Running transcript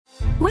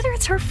Whether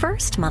it's her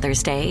first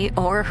Mother's Day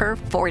or her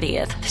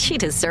 40th, she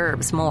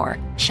deserves more.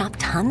 Shop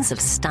tons of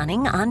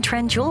stunning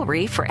on-trend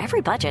jewelry for every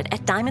budget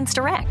at Diamonds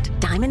Direct.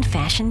 Diamond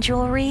fashion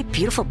jewelry,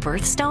 beautiful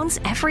birthstones,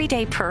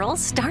 everyday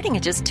pearls starting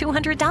at just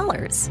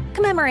 $200.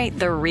 Commemorate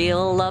the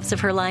real loves of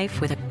her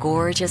life with a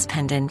gorgeous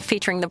pendant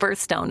featuring the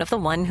birthstone of the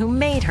one who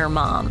made her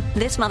mom.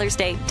 This Mother's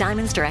Day,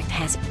 Diamonds Direct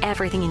has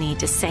everything you need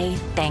to say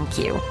thank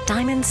you.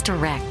 Diamonds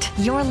Direct.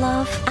 Your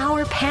love,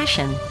 our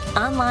passion.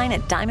 Online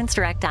at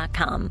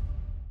diamondsdirect.com.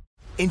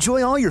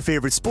 Enjoy all your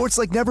favorite sports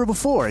like never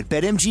before at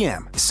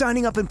BetMGM.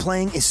 Signing up and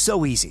playing is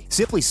so easy.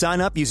 Simply sign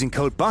up using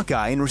code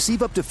Buckeye and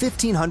receive up to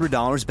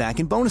 $1,500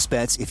 back in bonus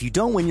bets if you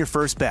don't win your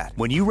first bet.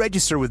 When you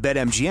register with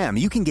BetMGM,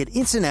 you can get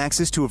instant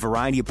access to a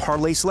variety of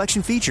parlay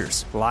selection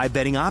features, live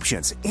betting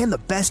options, and the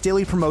best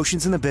daily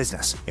promotions in the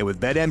business. And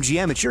with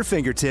BetMGM at your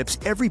fingertips,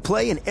 every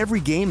play and every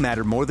game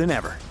matter more than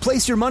ever.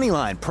 Place your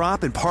moneyline,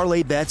 prop, and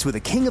parlay bets with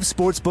the king of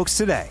sportsbooks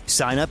today.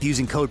 Sign up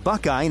using code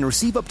Buckeye and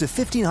receive up to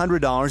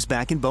 $1,500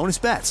 back in bonus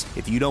bets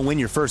if you don't win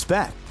your first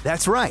bet.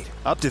 That's right,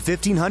 up to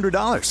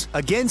 $1,500.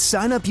 Again,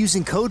 sign up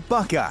using code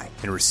Buckeye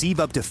and receive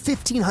up to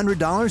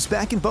 $1,500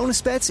 back in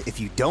bonus bets if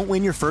you don't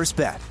win your first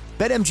bet.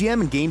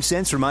 BetMGM and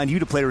GameSense remind you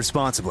to play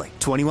responsibly.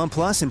 21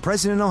 plus and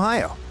present in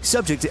Ohio.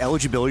 Subject to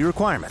eligibility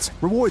requirements.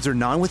 Rewards are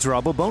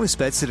non-withdrawable bonus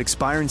bets that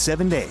expire in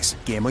 7 days.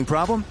 Gambling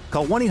problem?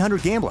 Call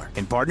 1-800-GAMBLER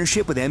in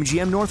partnership with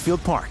MGM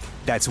Northfield Park.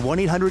 That's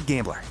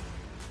 1-800-GAMBLER.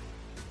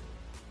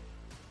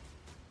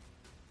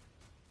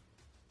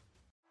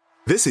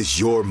 This is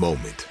your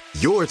moment,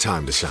 your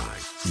time to shine,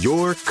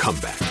 your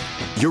comeback.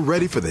 You're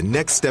ready for the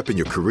next step in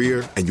your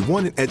career, and you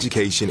want an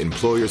education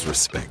employers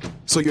respect.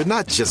 So you're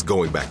not just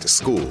going back to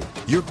school,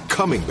 you're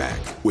coming back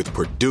with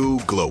Purdue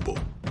Global.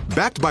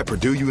 Backed by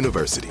Purdue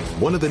University,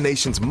 one of the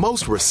nation's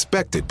most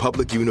respected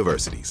public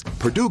universities,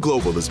 Purdue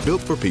Global is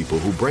built for people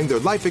who bring their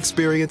life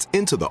experience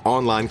into the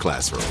online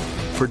classroom.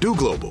 Purdue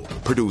Global,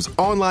 Purdue's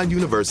online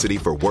university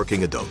for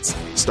working adults.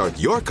 Start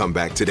your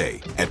comeback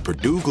today at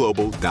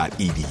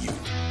purdueglobal.edu.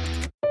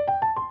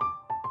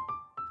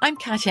 I'm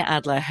Katya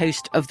Adler,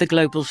 host of The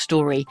Global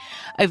Story.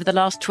 Over the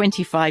last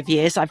 25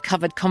 years, I've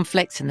covered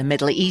conflicts in the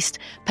Middle East,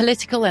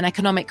 political and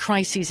economic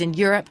crises in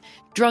Europe,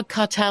 drug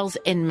cartels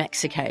in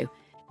Mexico.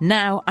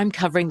 Now I'm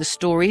covering the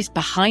stories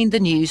behind the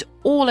news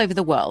all over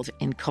the world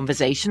in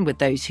conversation with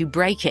those who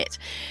break it.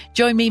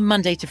 Join me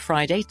Monday to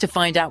Friday to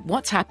find out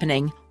what's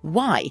happening,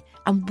 why,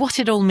 and what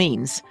it all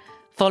means.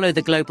 Follow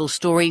The Global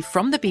Story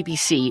from the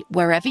BBC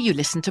wherever you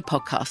listen to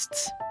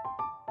podcasts.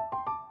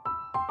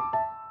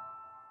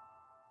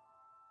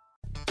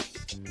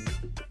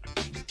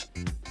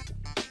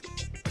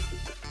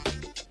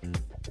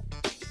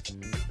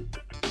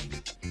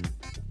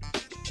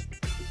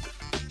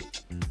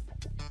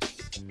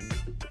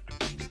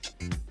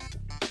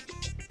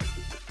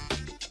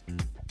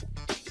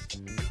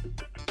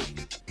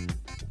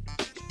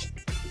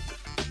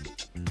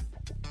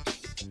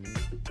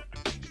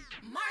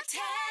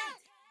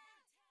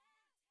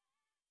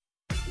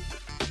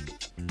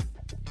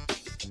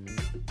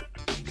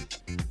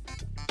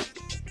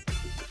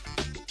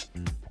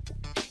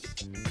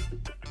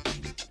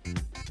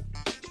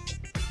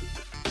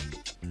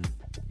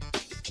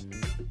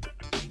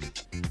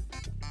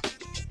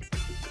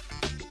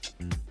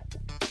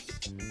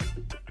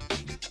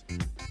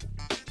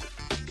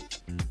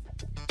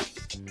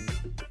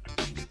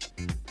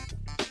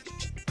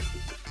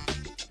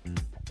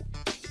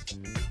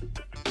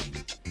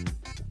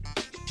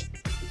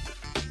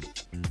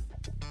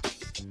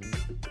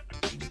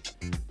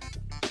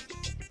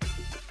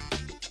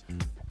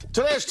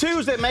 Today is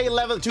Tuesday, May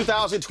 11th,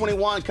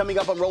 2021. Coming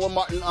up on Roland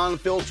Martin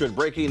Unfiltered.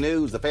 Breaking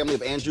news, the family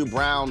of Andrew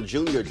Brown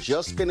Jr.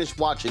 just finished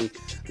watching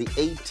the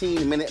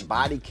 18-minute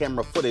body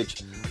camera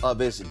footage of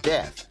his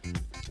death.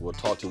 We'll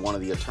talk to one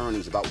of the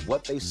attorneys about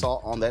what they saw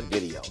on that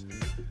video.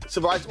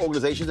 Civil rights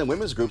organizations and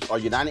women's groups are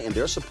united in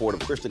their support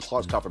of Kristen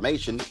Clark's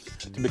confirmation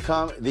to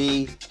become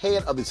the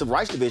head of the Civil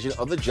Rights Division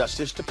of the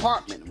Justice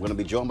Department. We're going to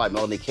be joined by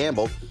Melanie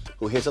Campbell,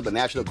 who heads up the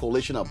National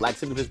Coalition of Black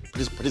Civic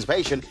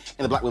Participation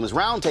in the Black Women's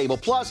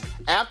Roundtable. Plus,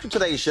 after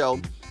today's show,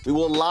 we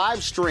will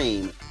live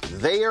stream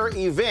their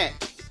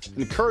event,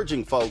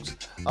 encouraging folks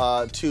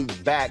to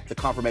back the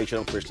confirmation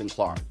of Kristen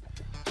Clark.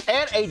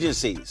 Ad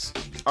agencies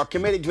are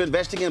committed to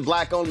investing in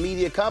Black-owned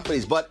media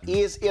companies, but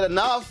is it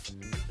enough?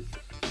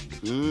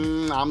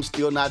 I'm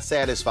still not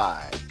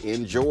satisfied.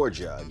 In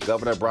Georgia,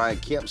 Governor Brian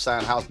Kemp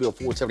signed House Bill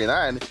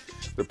 479,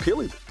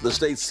 repealing the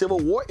state's Civil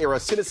War-era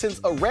citizens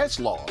arrest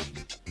law.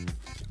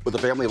 With the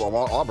family of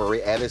Ahmaud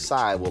Arbery at his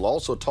side, we'll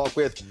also talk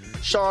with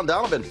Sean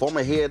Donovan,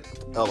 former head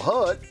of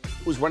HUD,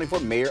 who's running for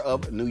mayor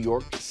of New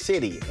York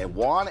City. And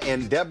Juan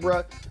and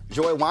Deborah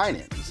Joy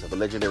Winans of the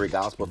legendary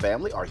gospel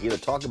family are here to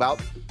talk about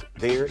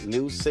their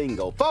new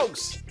single.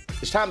 Folks,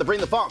 it's time to bring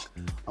the funk.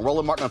 I'm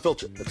Roland Martin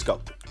Unfiltered. Let's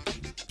go.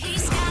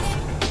 He's got it.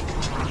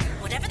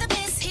 Whatever the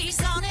biz,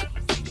 he's on it.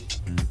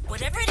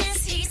 Whatever it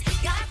is, he's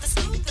got the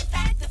scoop, the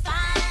fact, the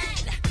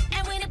find.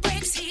 And when it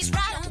breaks, he's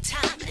right on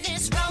time and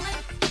it's rolling.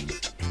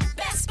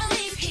 Best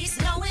believe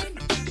he's knowing.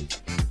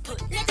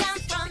 Putting it down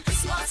from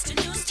sports to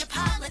news to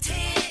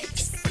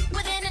politics.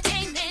 With an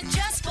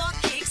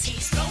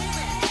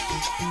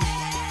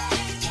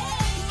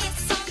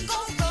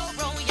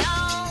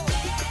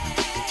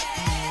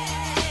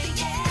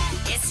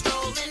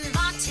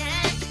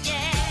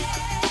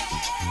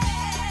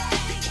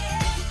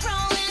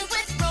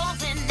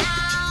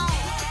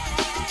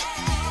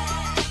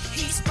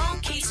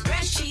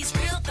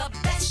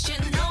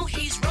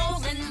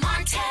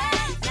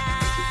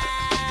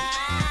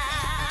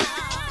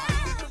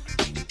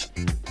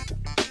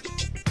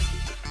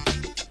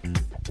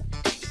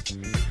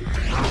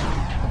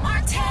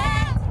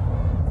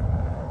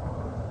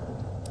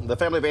The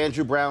family of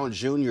Andrew Brown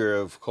Jr.,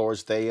 of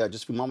course, they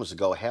just a few moments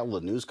ago held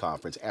a news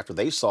conference after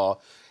they saw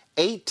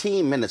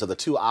 18 minutes of the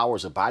 2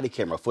 hours of body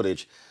camera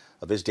footage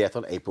of his death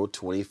on April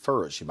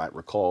 21st. You might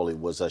recall it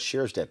was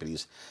sheriff's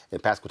deputies in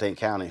Pasquotank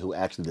County who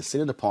actually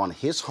descended upon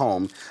his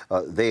home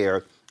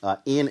there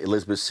in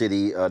Elizabeth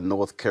City,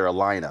 North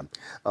Carolina.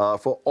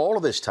 For all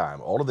of this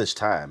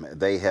time,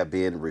 they have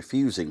been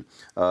refusing.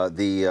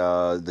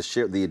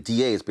 The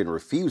DA has been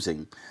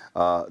refusing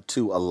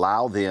to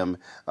allow them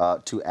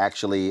to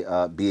actually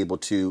be able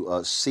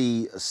to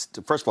see.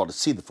 First of all, to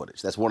see the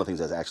footage. That's one of the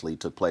things that actually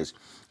took place.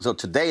 So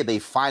today they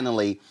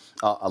finally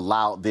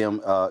allowed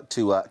them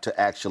to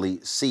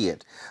actually see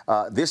it.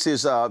 This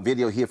is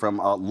video here from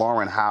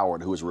Lauren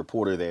Howard, who is a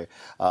reporter there.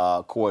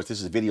 Of course, this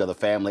is a video of the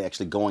family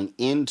actually going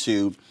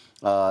into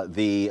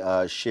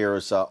the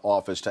sheriff's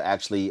office to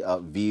actually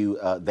view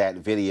that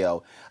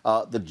video.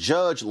 The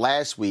judge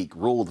last week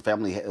ruled the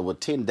family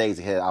had 10 days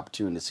they had an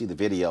opportunity to see the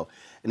video,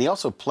 and he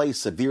also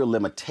placed severe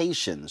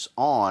limitations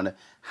on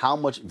how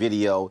much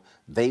video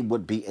they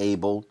would be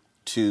able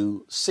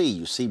to see.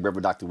 You see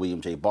Reverend Dr.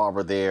 William J.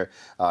 Barber there.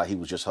 He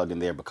was just hugging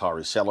there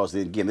Bakari Sellers.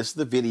 Again, this is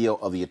the video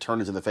of the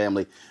attorneys in the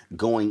family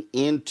going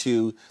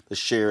into the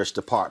sheriff's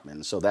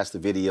department. So that's the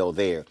video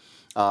there.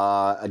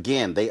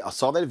 Again, they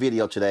saw that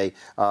video today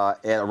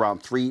at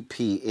around 3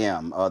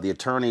 p.m. The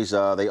attorneys,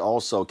 they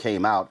also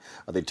came out.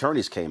 The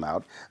attorneys came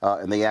out,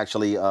 and they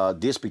actually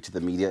did speak to the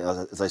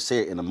media. As I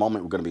said, in a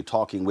moment, we're going to be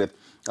talking with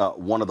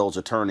one of those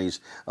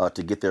attorneys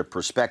to get their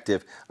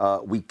perspective.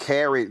 We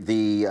carried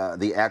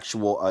the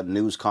actual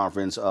news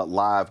conference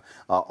live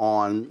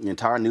on the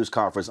entire news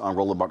conference on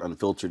Roland Martin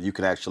Unfiltered. You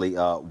can actually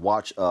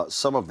watch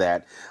some of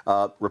that.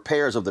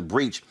 Repairs of the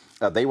breach.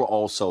 They were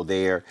also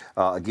there,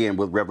 again,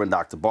 with Reverend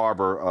Dr.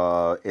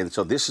 Barber. And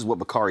so this is what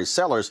Bakari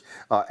Sellers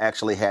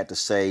actually had to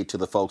say to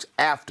the folks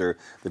after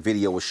the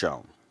video was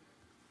shown.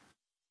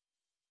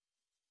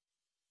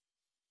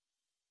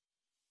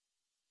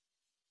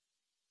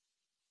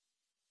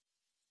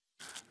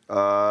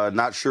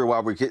 Not sure why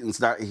we're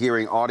not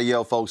hearing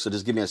audio, folks, so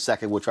just give me a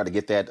second. We'll try to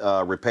get that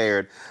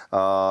repaired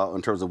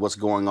in terms of what's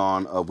going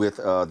on with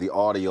the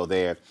audio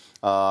there.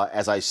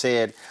 As I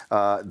said,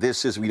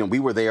 this is, we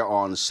were there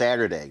on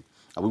Saturday.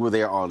 We were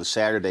there on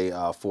Saturday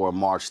for a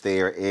march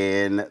there,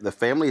 and the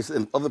families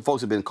and other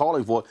folks have been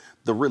calling for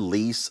the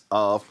release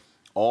of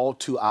all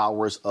 2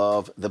 hours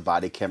of the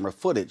body camera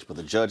footage. But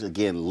the judge,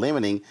 again,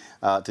 limiting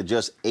to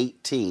just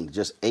 18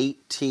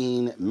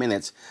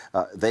 minutes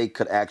they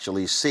could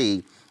actually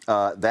see.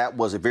 That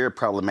was a very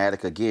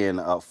problematic,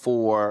 again,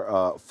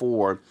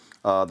 for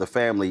the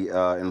family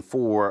and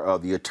for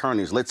the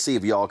attorneys. Let's see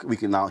if we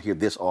can now hear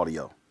this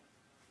audio.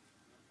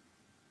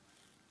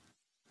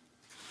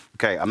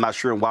 Okay, I'm not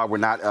sure why we're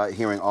not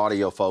hearing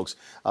audio, folks.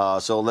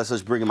 So let's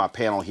just bring in my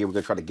panel here. We're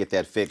going to try to get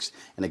that fixed.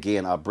 And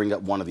again, I'll bring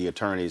up one of the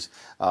attorneys.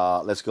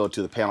 Let's go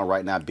to the panel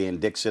right now. Ben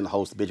Dixon,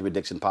 host of the Benjamin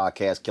Dixon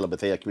podcast, Killer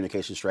Bethea,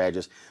 communication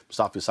strategist,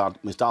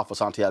 Mustafa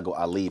Santiago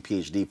Ali,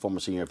 PhD,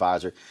 former senior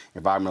advisor,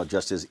 environmental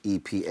justice,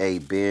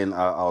 EPA. Ben,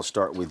 I'll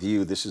start with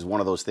you. This is one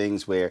of those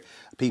things where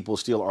people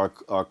still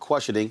are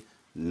questioning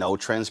no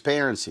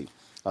transparency.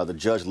 The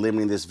judge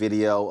limiting this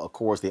video. Of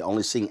course, they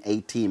only seeing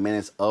 18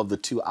 minutes of the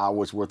 2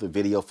 hours worth of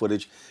video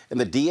footage. And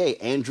the DA,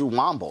 Andrew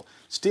Womble,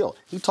 still,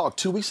 he talked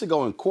 2 weeks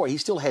ago in court. He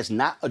still has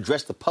not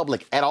addressed the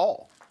public at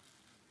all.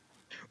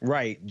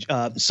 Right.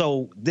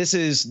 So this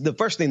is the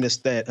first thing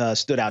that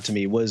stood out to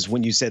me was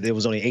when you said there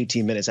was only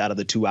 18 minutes out of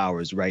the 2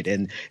 hours. Right.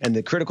 And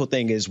the critical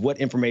thing is what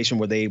information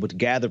were they able to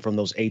gather from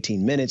those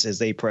 18 minutes as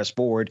they press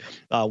forward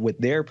with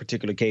their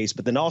particular case.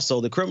 But then also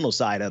the criminal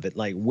side of it,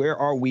 like where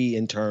are we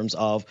in terms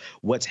of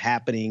what's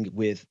happening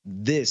with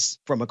this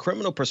from a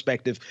criminal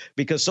perspective?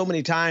 Because so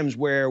many times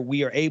where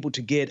we are able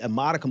to get a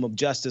modicum of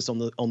justice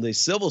on the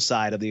civil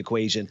side of the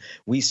equation,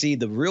 we see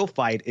the real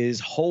fight is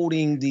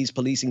holding these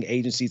policing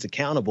agencies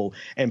accountable.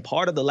 And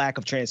part of the lack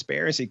of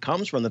transparency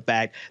comes from the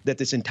fact that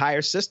this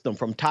entire system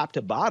from top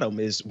to bottom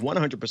is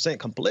 100%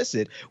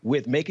 complicit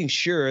with making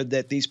sure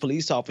that these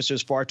police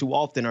officers far too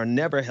often are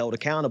never held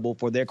accountable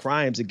for their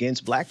crimes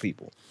against black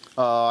people.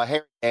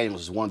 Harry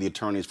Daniels is one of the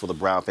attorneys for the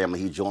Brown family.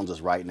 He joins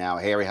us right now.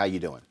 Harry, how you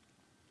doing?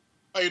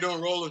 How you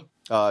doing,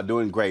 Roland?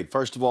 Doing great.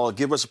 First of all,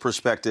 give us a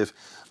perspective.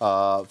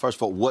 First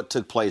of all, what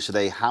took place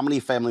today? How many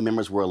family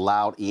members were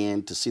allowed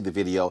in to see the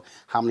video?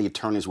 How many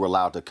attorneys were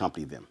allowed to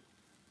accompany them?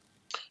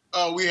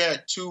 We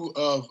had two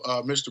of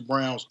Mr.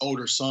 Brown's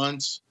older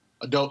sons,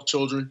 adult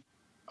children,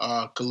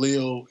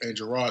 Khalil and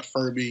Gerard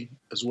Furby,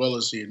 as well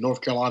as the North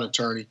Carolina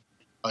attorney,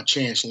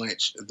 Chance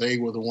Lynch. They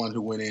were the one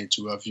who went in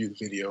to view the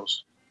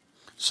videos.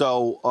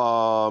 So,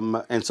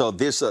 and so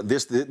this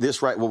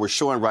right, what we're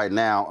showing right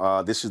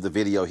now, this is the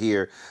video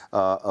here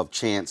of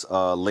Chance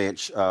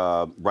Lynch,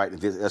 right?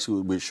 That's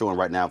who we're showing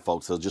right now,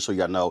 folks. So just so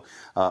y'all know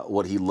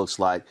what he looks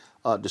like.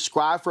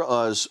 Describe for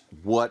us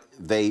what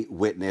they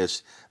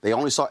witnessed. They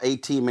only saw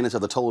 18 minutes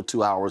of the total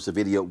 2 hours of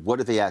video. What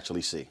did they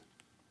actually see?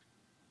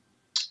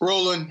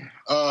 Roland,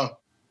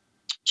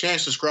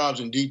 Chance describes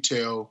in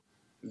detail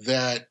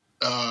that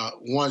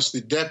once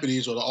the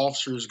deputies or the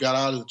officers got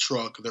out of the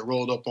truck that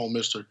rolled up on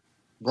Mr.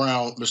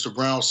 Brown, Mr.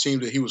 Brown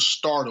seemed that he was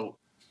startled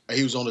that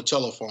he was on the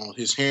telephone.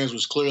 His hands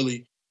was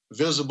clearly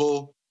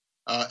visible.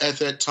 At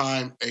that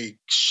time, a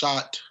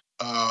shot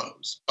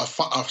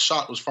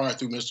was fired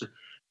through Mr.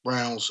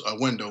 Brown's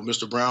window.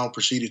 Mr. Brown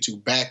proceeded to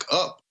back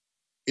up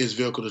his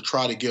vehicle to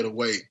try to get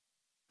away.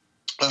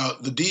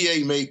 The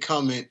DA made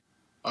comment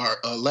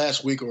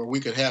last week or a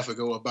week and a half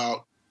ago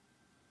about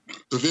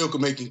the vehicle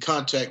making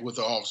contact with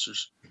the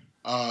officers.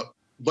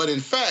 But in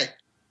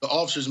fact, the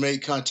officers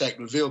made contact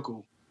with the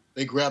vehicle.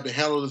 They grabbed the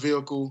handle of the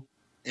vehicle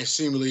and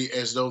seemingly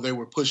as though they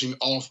were pushing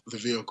off the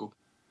vehicle.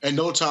 At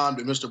no time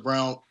did Mr.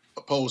 Brown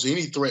pose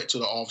any threat to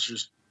the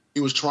officers.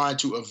 He was trying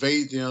to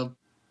evade them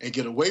and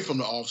get away from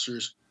the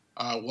officers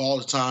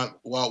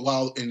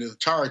while in the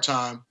entire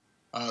time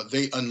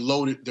they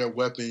unloaded their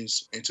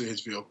weapons into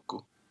his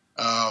vehicle.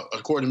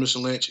 According to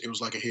Mr. Lynch, it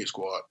was like a hit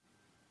squad.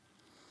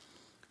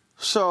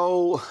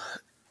 So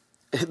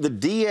the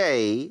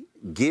DA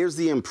gives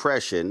the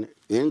impression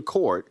in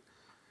court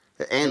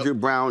that Andrew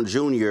Brown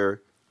Jr.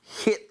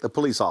 hit the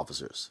police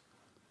officers.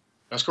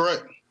 That's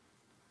correct.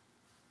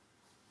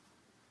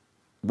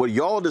 What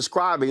y'all are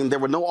describing, there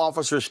were no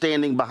officers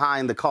standing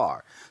behind the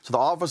car. So the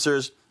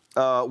officers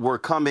were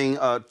coming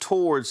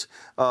towards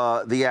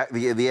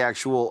the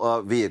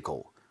actual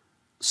vehicle.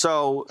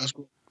 So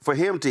for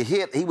him to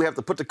hit, he would have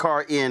to put the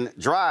car in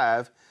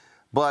drive,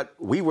 but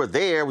we were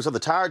there, we saw the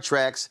tire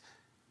tracks,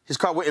 his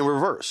car went in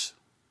reverse.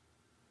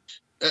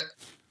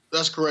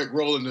 That's correct,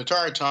 Roland. The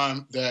entire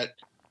time that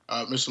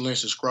Mr.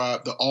 Lynch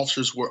described, the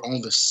officers were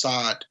on the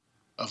side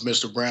of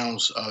Mr.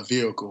 Brown's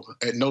vehicle.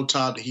 At no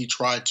time did he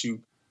try to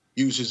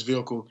use his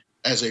vehicle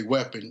as a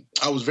weapon.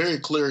 I was very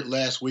clear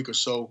last week or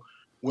so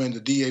when the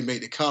DA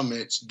made the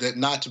comments that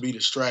not to be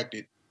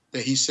distracted,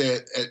 that he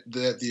said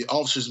that the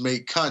officers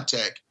made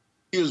contact.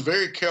 He was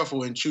very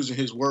careful in choosing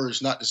his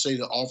words not to say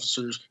to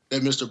officers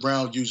that Mr.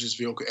 Brown used his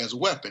vehicle as a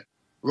weapon.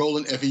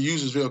 Roland, if he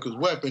used his vehicle as a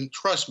weapon,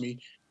 trust me,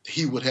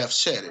 he would have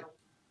said it.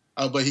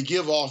 But he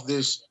gave off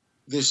this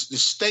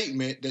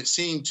statement that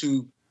seemed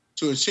to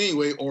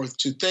insinuate or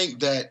to think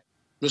that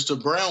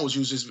Mr. Brown was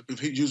using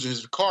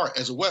his car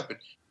as a weapon.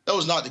 That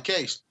was not the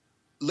case.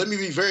 Let me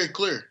be very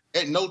clear.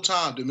 At no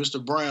time did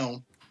Mr.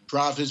 Brown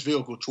drive his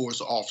vehicle towards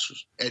the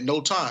officers. At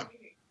no time.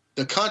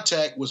 The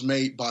contact was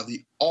made by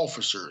the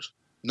officers,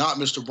 not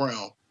Mr.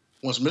 Brown.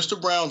 Once Mr.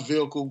 Brown's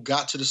vehicle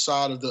got to the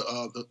side of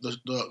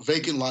the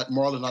vacant lot,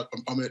 Roland,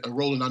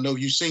 I know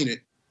you've seen it,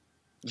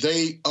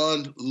 they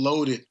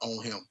unloaded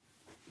on him.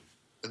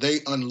 They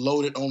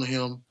unloaded on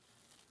him,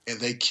 and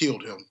they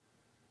killed him.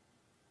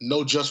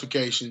 No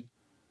justification.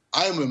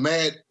 I am a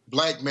mad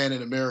black man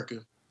in America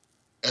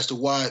as to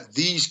why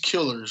these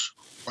killers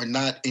are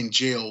not in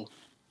jail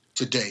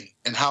today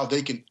and how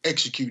they can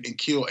execute and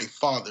kill a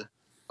father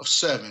of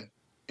 7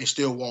 and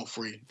still walk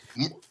free.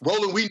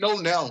 Roland, we know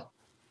now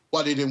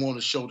why they didn't want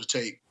to show the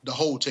tape, the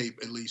whole tape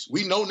at least.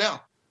 We know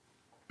now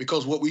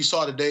because what we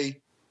saw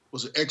today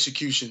was an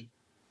execution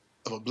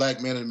of a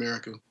black man in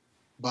America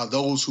by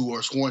those who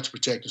are sworn to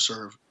protect and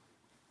serve.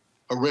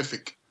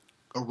 Horrific,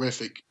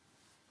 horrific.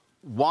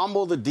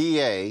 Womble, the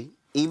DA,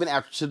 even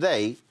after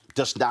today,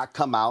 does not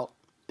come out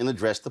and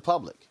address the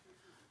public.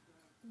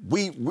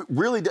 We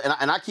really,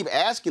 and I keep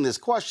asking this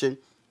question,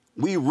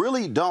 we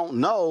really don't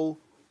know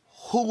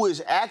who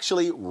is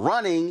actually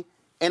running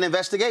an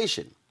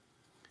investigation.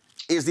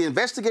 Is the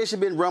investigation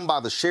being run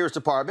by the Sheriff's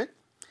Department?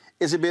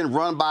 Is it being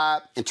run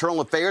by Internal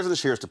Affairs of the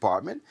Sheriff's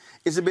Department?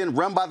 Is it being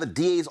run by the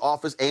DA's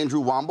office,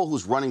 Andrew Womble,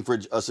 who's running for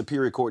a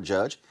Superior Court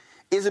judge?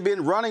 Is it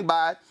being running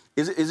by?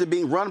 Is it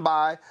being run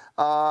by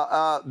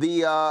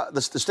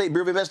the State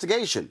Bureau of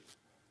Investigation?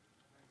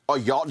 Do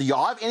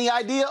y'all have any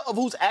idea of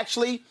who's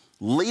actually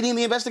leading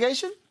the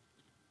investigation?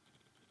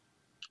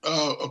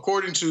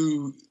 According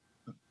to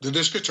the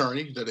district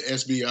attorney, that the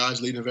SBI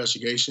is leading the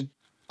investigation.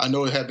 I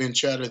know it had been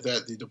chatted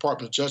that the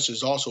Department of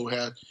Justice also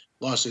had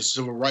launched a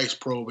civil rights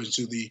probe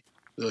into the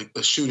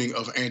shooting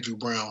of Andrew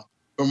Brown.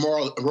 But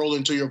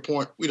Roland, to your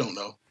point, we don't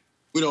know.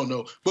 We don't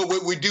know. But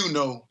what we do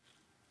know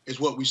is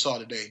what we saw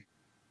today.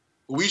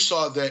 We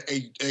saw that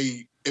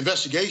a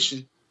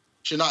investigation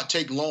should not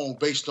take long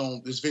based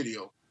on this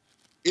video.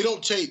 It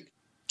don't take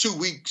 2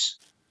 weeks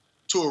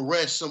to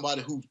arrest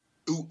somebody who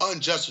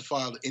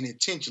unjustifiably and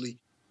intentionally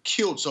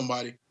killed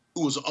somebody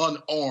who was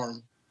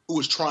unarmed, who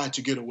was trying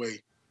to get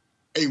away.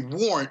 A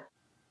warrant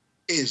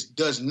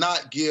does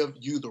not give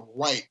you the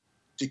right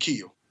to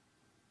kill.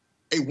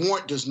 A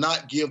warrant does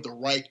not give the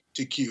right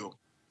to kill.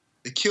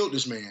 They killed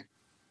this man.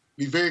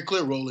 Be very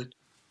clear, Roland.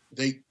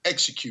 They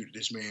executed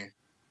this man.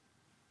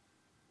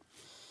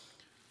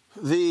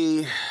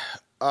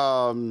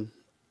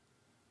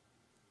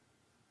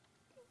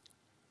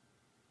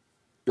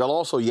 Y'all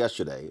also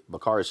yesterday,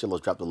 Bakari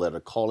Silos dropped a letter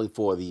calling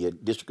for the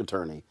district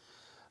attorney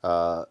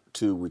to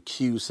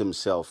recuse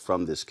himself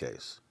from this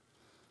case.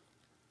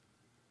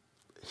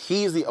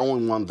 He's the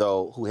only one,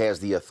 though, who has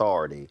the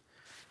authority.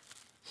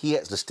 He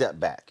has to step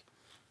back.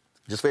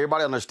 Just for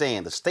everybody to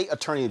understand, the state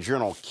attorney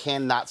general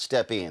cannot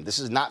step in. This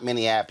is not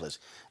Minneapolis.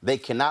 They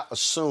cannot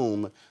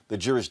assume the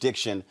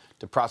jurisdiction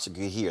to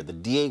prosecute here. The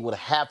DA would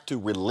have to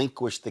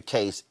relinquish the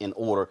case in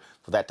order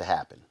for that to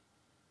happen.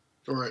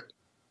 Correct.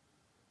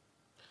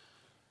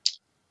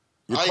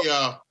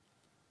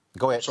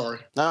 Go ahead. Sorry.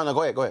 No,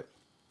 go ahead.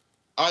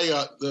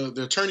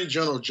 The Attorney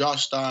General,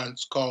 Josh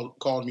Steins,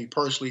 called me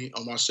personally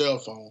on my cell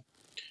phone,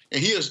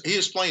 and he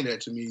explained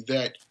that to me,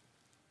 that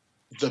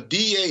the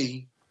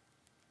DA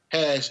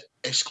has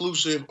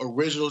exclusive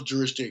original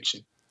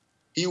jurisdiction.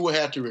 He will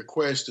have to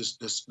request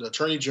the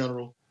Attorney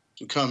General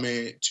to come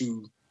in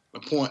to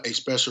appoint a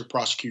special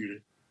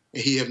prosecutor,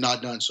 and he has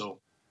not done so.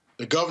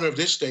 The governor of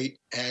this state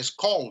has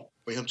called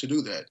for him to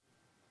do that.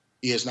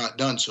 He has not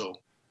done so.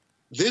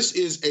 This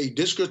is a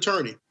district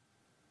attorney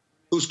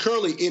who's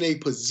currently in a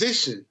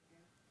position,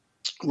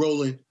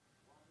 Roland,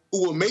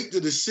 who will make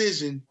the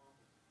decision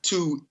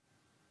to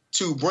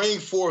bring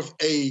forth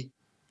a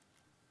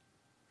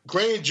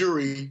grand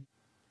jury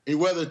and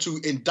whether to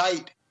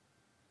indict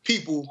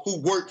people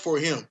who work for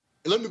him.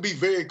 And let me be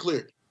very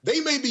clear. They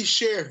may be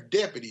sheriff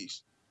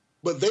deputies,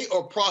 but they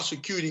are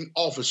prosecuting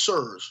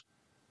officers.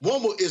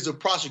 One is the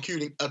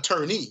prosecuting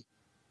attorney.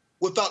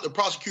 Without the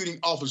prosecuting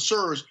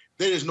officers,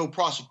 there is no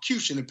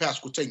prosecution in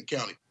Pasquotank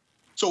County.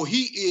 So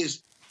he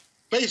is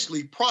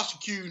basically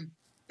prosecuting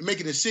and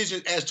making a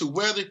decision as to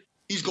whether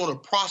he's going to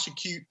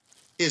prosecute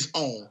his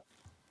own.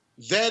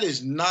 That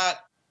is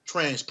not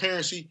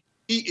transparency.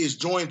 He is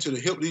joined to the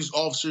hip of these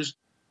officers,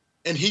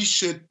 and he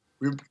should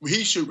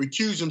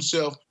recuse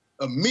himself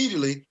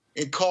immediately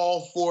and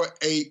call for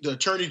the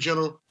Attorney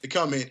General to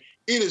come in.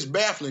 It is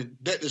baffling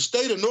that the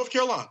state of North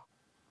Carolina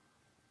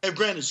have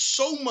granted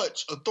so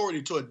much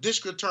authority to a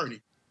district attorney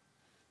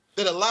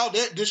that allowed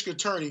that district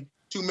attorney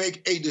to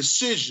make a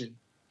decision,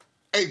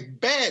 a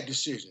bad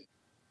decision,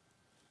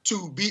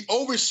 to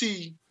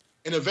oversee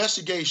an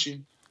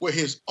investigation where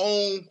his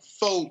own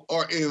folk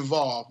are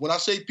involved. When I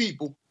say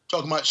people, I'm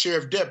talking about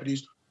sheriff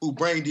deputies who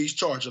bring these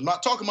charges. I'm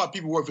not talking about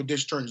people who work for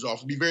district attorney's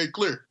office. Be very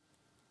clear.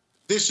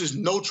 This is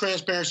no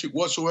transparency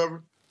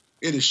whatsoever.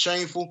 It is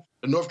shameful.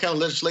 The North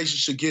Carolina legislation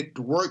should get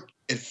to work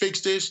and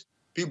fix this.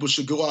 People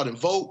should go out and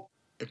vote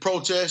and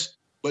protest,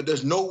 but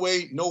there's no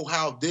way, no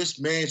how this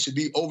man should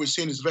be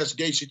overseeing this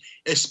investigation,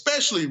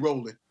 especially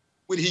Roland,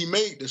 when he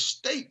made the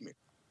statement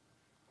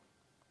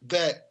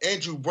that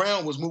Andrew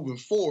Brown was moving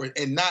forward,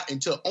 and not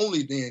until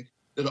only then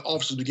that the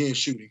officers began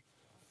shooting,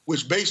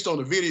 which, based on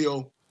the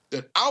video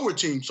that our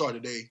team saw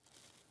today,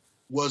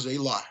 was a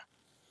lie.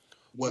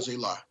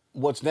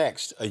 What's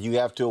next? You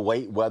have to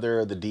await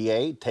whether the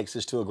DA takes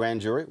this to a grand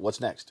jury. What's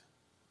next?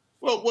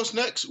 Well, what's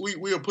next?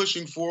 We are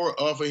pushing for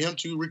him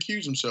to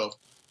recuse himself.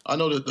 I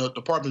know that the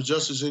Department of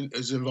Justice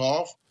is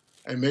involved,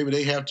 and maybe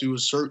they have to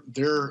assert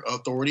their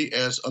authority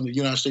as under the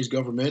United States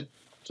government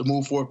to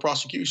move forward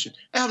prosecution.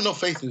 I have no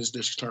faith in this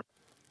district attorney.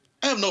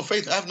 I have no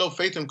faith in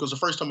him, because the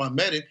first time I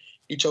met him,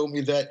 he told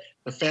me that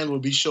the family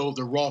would be showed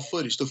the raw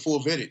footage, the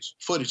full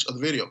footage of the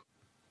video.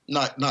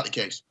 Not the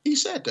case. He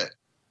said that.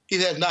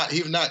 He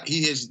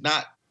has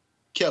not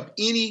kept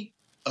any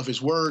of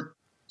his word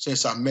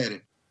since I met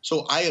him.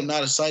 So I am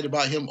not excited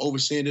about him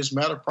overseeing this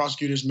matter,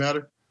 prosecuting this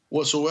matter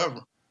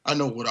whatsoever. I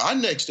know what our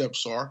next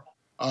steps are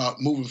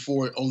moving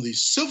forward on the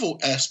civil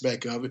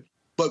aspect of it.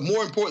 But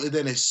more importantly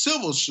than a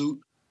civil suit,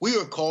 we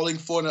are calling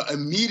for an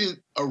immediate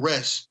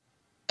arrest.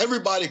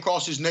 Everybody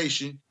across this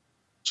nation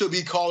should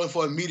be calling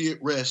for immediate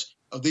arrest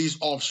of these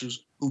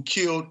officers who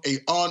killed an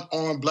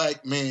unarmed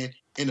black man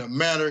in the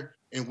manner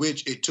in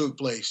which it took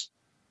place.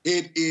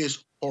 It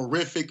is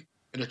horrific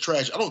and a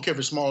tragedy. I don't care if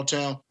it's small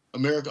town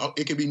America.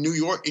 It can be New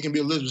York. It can be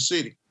Elizabeth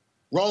City.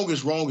 Wrong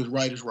is wrong, is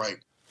right is right.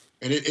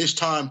 And it's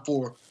time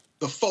for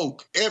the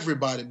folk,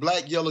 everybody,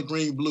 black, yellow,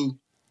 green, blue,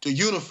 to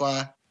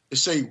unify to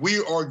say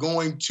we are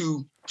going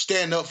to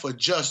stand up for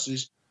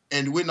justice,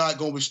 and we're not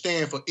going to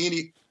stand for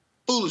any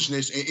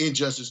foolishness and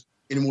injustice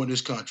anymore in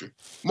this country.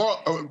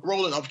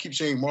 Roland, I keep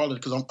saying Marlon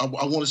because I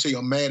want to say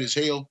I'm mad as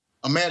hell.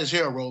 I'm mad as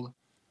hell, Roland.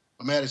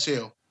 I'm mad as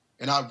hell.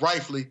 And I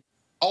rightfully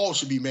all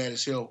should be mad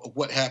as hell of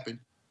what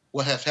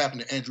has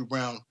happened to Andrew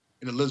Brown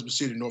in Elizabeth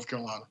City, North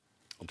Carolina.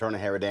 Attorney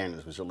Harry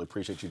Daniels, we certainly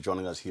appreciate you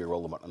joining us here,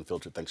 Roland Martin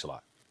Unfiltered. Thanks a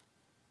lot.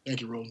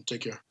 Thank you, Roland.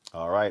 Take care.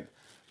 All right.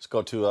 Let's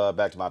go to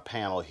back to my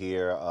panel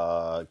here.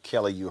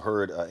 Kelly, you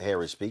heard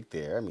Harry speak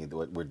there. I mean,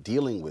 what we're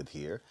dealing with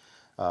here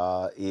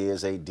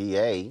is a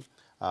DA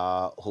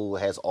who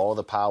has all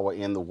the power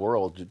in the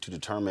world to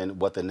determine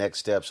what the next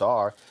steps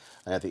are.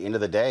 And at the end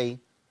of the day,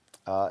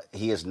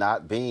 he is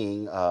not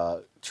being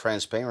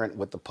transparent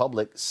with the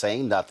public,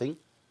 saying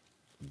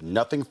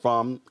nothing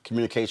from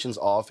communications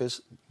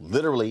office,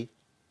 literally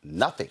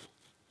nothing.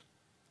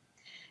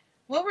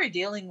 What we're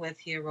dealing with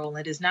here,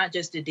 Roland, is not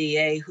just a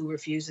DA who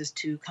refuses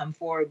to come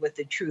forward with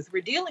the truth.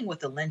 We're dealing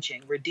with a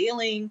lynching. We're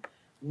dealing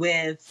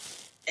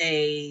with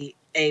a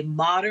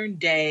modern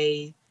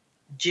day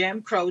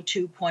Jim Crow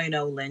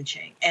 2.0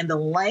 lynching, and the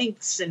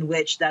lengths in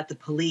which that the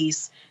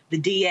police, the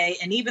DA,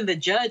 and even the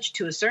judge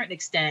to a certain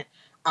extent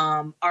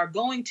are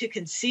going to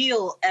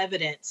conceal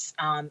evidence,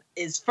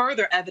 is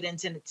further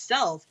evidence in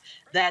itself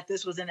that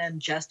this was an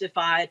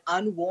unjustified,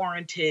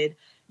 unwarranted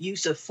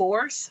use of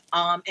force,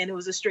 and it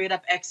was a straight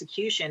up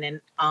execution.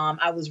 And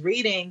I was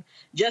reading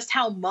just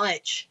how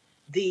much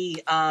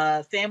the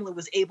family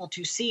was able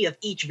to see of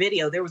each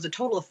video. There was a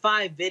total of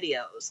 5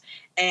 videos,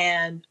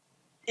 and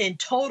in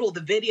total,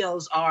 the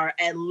videos are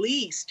at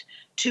least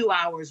 2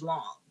 hours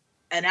long,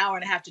 an hour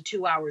and a half to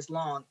 2 hours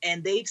long.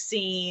 And they've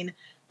seen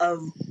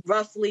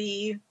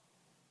roughly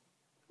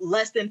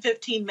less than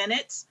 15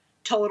 minutes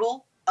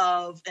total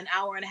of an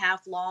hour and a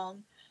half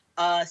long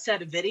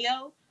set of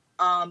video.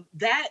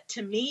 That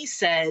to me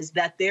says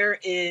that there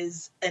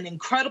is an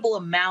incredible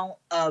amount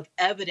of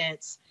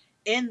evidence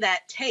in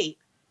that tape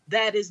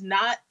that is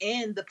not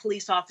in the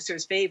police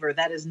officer's favor,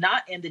 that is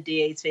not in the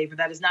DA's favor,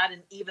 that is not in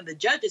even the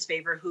judge's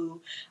favor, who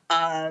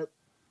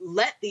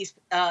let this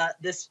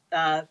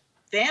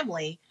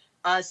family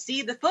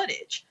see the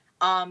footage.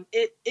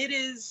 It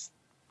is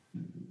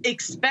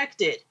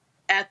expected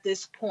at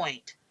this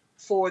point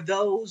for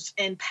those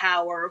in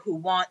power who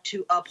want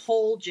to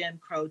uphold Jim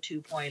Crow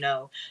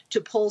 2.0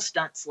 to pull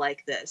stunts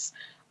like this.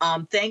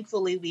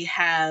 Thankfully, we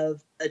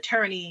have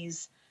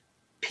attorneys,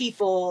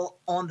 people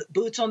on the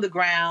boots on the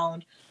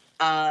ground,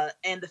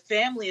 and the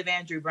family of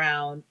Andrew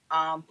Brown,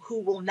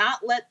 who will not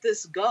let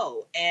this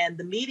go, and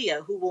the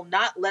media who will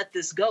not let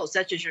this go,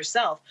 such as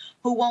yourself,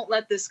 who won't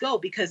let this go,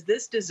 because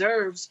this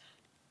deserves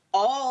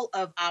all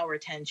of our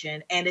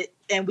attention, and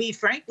we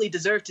frankly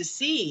deserve to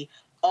see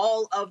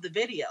all of the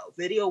video.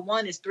 Video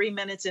 1 is 3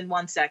 minutes and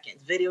 1 second.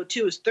 Video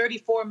 2 is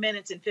 34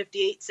 minutes and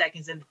 58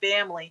 seconds, and the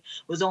family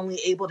was only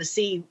able to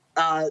see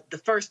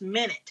the first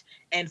minute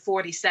and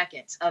 40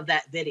 seconds of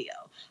that video.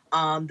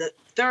 The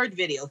third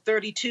video,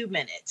 32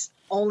 minutes,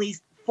 only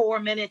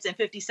 4 minutes and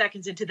 50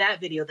 seconds into that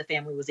video, the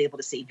family was able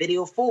to see.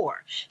 Video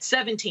 4,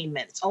 17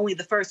 minutes, only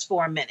the first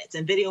 4 minutes.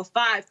 And video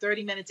 5,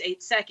 30 minutes,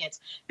 8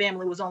 seconds,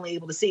 family was only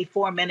able to see.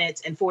 4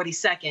 minutes and 40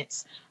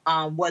 seconds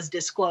was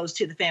disclosed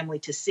to the family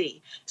to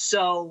see.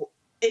 So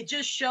it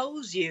just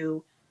shows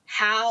you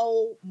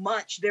how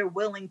much they're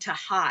willing to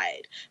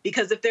hide.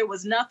 Because if there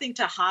was nothing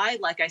to hide,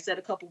 like I said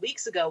a couple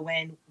weeks ago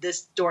when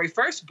this story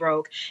first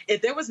broke,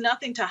 if there was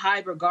nothing to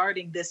hide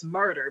regarding this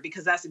murder,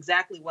 because that's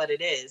exactly what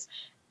it is,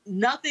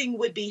 nothing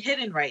would be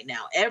hidden right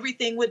now.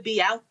 Everything would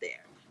be out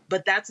there.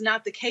 But that's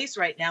not the case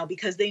right now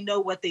because they know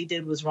what they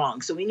did was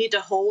wrong. So we need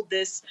to hold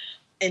this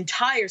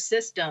entire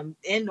system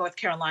in North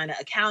Carolina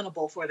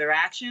accountable for their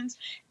actions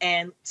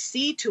and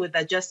see to it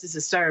that justice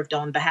is served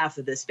on behalf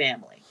of this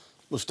family.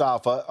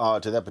 Mustafa,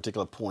 to that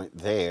particular point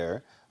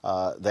there,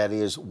 that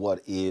is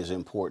what is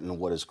important,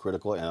 what is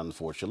critical, and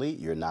unfortunately,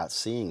 you're not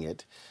seeing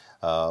it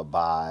you're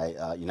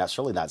not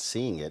certainly not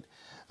seeing it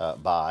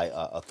by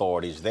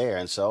authorities there.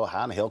 And so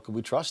how in the hell could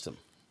we trust them?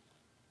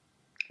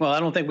 Well, I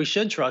don't think we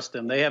should trust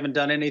them. They haven't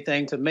done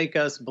anything to make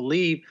us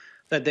believe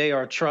that they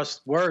are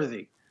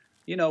trustworthy.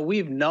 You know,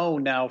 we've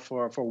known now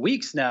for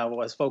weeks now,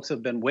 as folks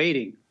have been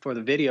waiting for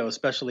the video,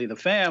 especially the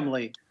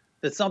family,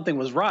 that something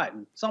was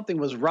rotten. Something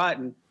was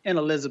rotten in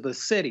Elizabeth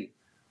City.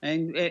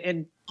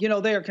 And you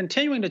know, they are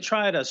continuing to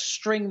try to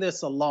string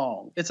this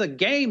along. It's a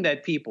game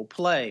that people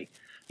play.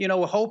 You know,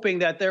 we're hoping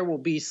that there will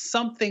be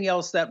something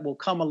else that will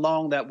come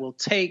along that will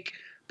take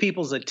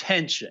people's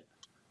attention,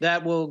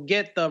 that will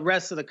get the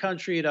rest of the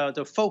country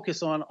to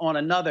focus on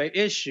another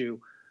issue.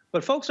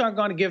 But folks aren't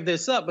going to give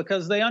this up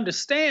because they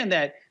understand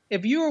that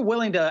if you're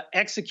willing to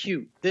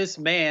execute this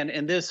man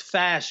in this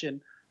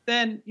fashion,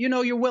 then, you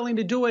know, you're willing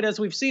to do it as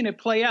we've seen it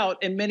play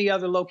out in many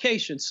other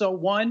locations. So,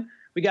 1,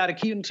 we got to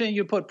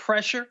continue to put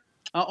pressure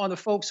on the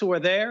folks who are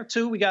there.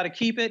 2, we got to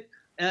keep it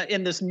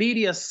in this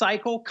media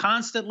cycle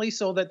constantly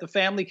so that the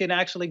family can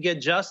actually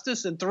get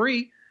justice. And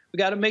 3, we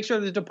got to make sure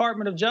the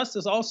Department of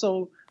Justice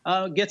also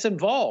gets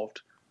involved.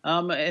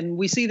 And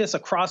we see this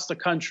across the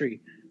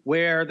country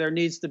where there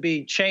needs to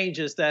be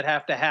changes that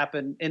have to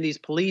happen in these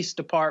police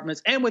departments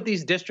and with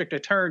these district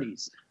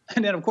attorneys.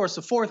 And then, of course,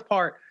 the fourth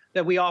part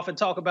that we often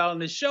talk about on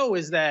this show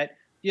is that,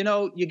 you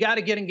know, you got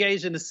to get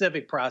engaged in the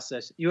civic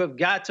process. You have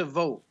got to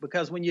vote,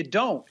 because when you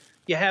don't,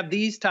 you have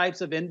these types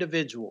of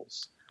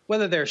individuals,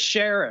 whether they're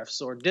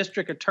sheriffs or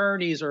district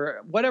attorneys or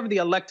whatever the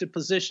elected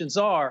positions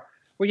are,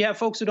 where you have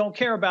folks who don't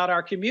care about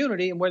our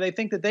community and where they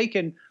think that they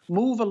can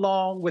move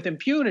along with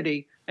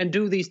impunity and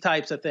do these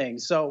types of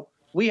things. So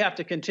we have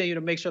to continue to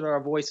make sure that our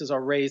voices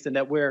are raised and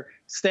that we're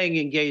staying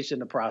engaged in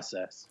the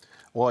process.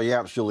 Well, you're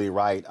absolutely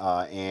right.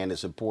 And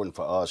it's important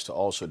for us to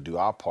also do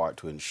our part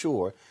to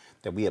ensure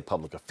that we have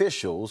public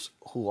officials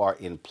who are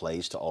in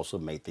place to also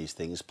make these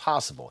things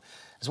possible.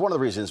 It's one of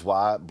the reasons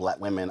why Black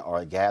women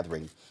are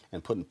gathering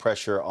and putting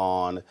pressure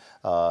on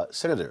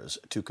senators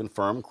to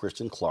confirm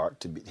Kristen Clarke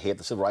to head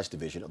the Civil Rights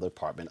Division of the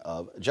Department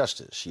of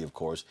Justice. She, of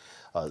course,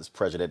 is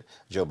President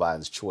Joe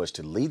Biden's choice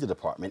to lead the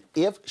department.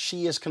 If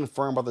she is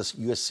confirmed by the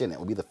U.S. Senate,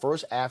 will be the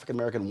first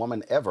African-American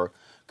woman ever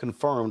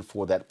confirmed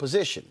for that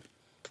position.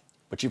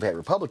 But you've had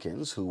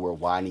Republicans who were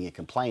whining and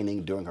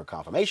complaining during her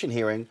confirmation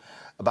hearing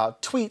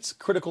about tweets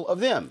critical of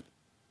them,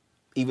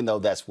 even though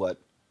that's what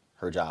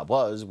her job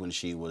was when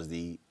she was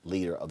the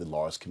leader of the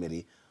Laws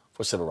Committee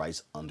for Civil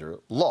Rights Under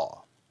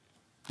Law.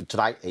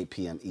 Tonight, 8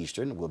 p.m.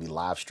 Eastern, we'll be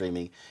live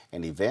streaming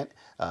an event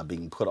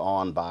being put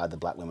on by the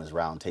Black Women's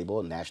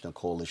Roundtable, National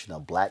Coalition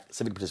of Black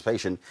Civic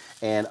Participation,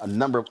 and a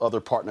number of other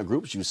partner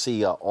groups. You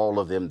see all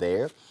of them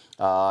there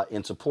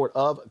in support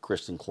of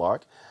Kristen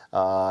Clarke.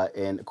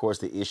 And, of course,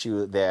 the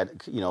issue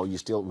that,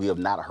 we have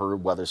not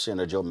heard whether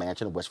Senator Joe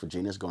Manchin of West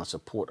Virginia is going to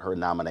support her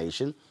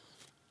nomination.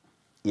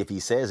 If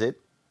he says it,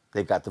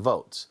 they've got the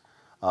votes.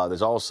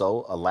 There's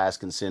also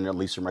Alaskan Senator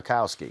Lisa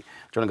Murkowski.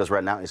 Joining us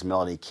right now is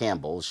Melanie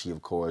Campbell. She,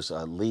 of course,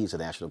 leads the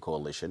National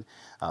Coalition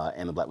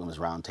and the Black Women's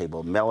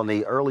Roundtable.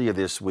 Melanie, earlier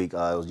this week, it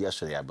was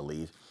yesterday, I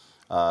believe,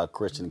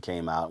 Kristen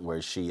came out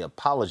where she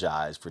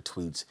apologized for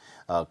tweets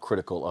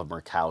critical of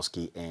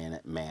Murkowski and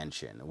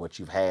Manchin. What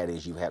you've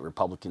had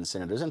Republican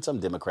senators and some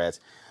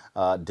Democrats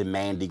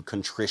demanding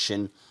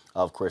contrition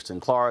of Kristen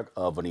Clarke,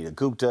 of Vanita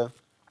Gupta,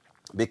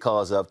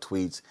 because of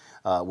tweets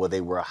where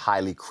they were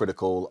highly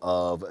critical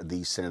of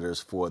these senators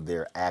for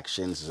their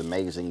actions. It's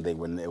amazing they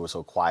were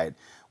so quiet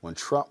when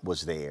Trump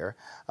was there.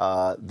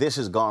 This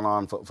has gone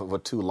on for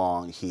too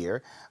long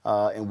here.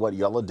 And what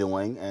y'all are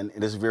doing, and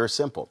it is very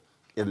simple.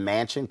 If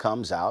Manchin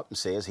comes out and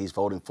says he's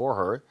voting for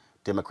her,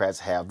 Democrats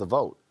have the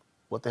vote.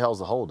 What the hell's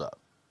the holdup?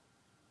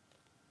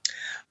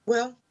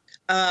 Well,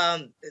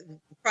 the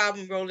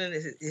problem, Roland,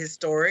 is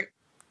historic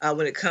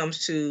when it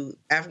comes to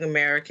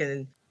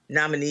African-American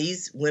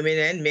nominees, women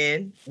and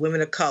men, women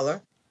of color,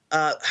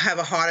 have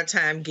a harder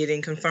time getting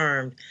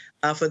confirmed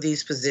for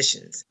these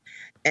positions.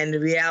 And the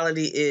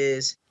reality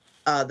is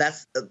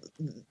that's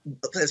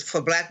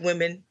for Black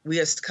women, we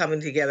are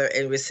coming together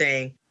and we're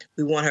saying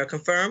we want her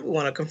confirmed. We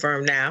want her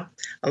confirmed now.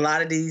 A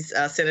lot of these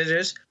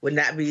senators would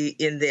not be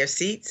in their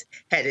seats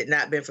had it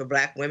not been for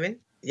Black women,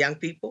 young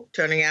people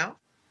turning out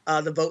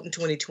the vote in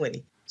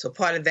 2020. So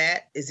part of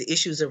that is the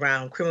issues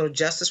around criminal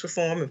justice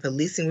reform and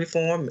policing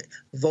reform,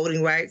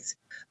 voting rights,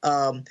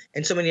 and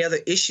so many other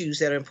issues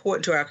that are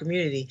important to our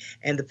community.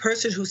 And the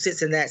person who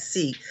sits in that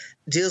seat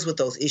deals with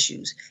those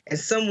issues. And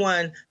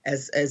someone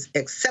as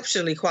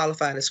exceptionally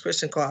qualified as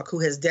Kristen Clarke, who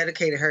has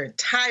dedicated her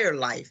entire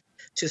life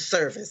to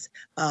service,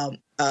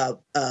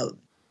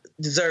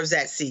 deserves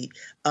that seat,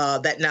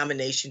 that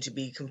nomination to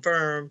be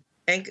confirmed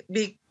and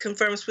be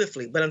confirmed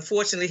swiftly. But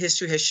unfortunately,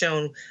 history has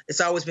shown it's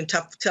always been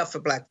tough for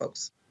Black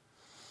folks.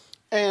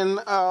 And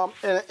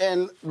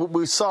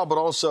we saw, but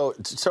also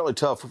it's certainly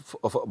tough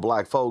for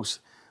Black folks.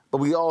 But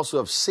we also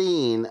have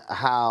seen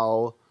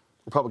how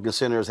Republican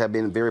senators have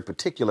been very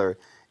particular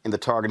in the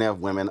targeting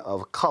of women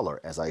of color.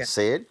 As I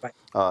said, right.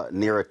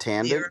 Neera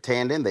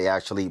Tanden, they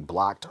actually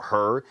blocked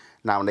her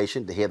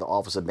nomination to head the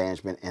Office of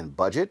Management and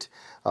Budget.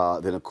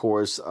 Then, of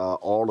course,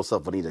 all the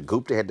stuff Vanita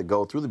Gupta had to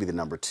go through to be the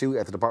number 2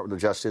 at the Department of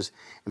Justice.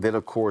 And then,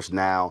 of course,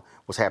 now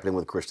what's happening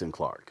with Kristen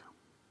Clarke.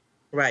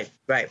 Right.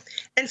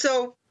 And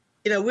so,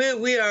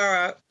 we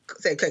are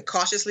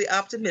cautiously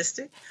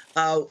optimistic.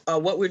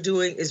 What we're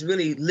doing is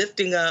really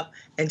lifting up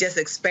and just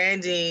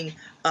expanding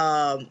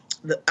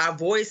our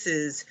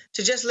voices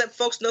to just let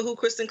folks know who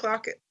Kristen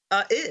Clarke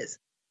is,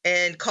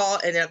 and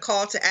a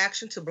call to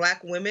action to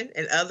Black women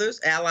and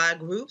others, allied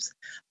groups.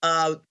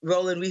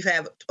 Roland, we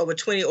have over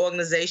 20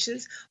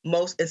 organizations,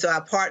 and so I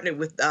partnered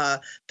with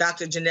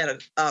Dr. Janetta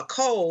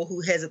Cole,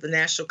 who heads up the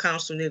National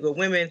Council of Negro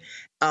Women,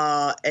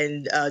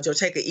 and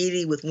Joteka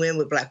Edie with Women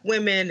with Black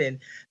Women, and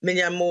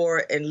Mignon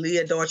Moore and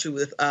Leah Daughtry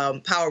with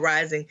Power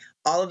Rising,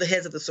 all of the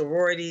heads of the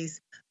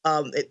sororities,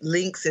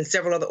 Links and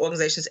several other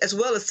organizations, as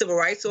well as civil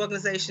rights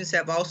organizations,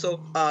 have also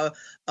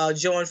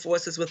joined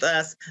forces with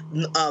us.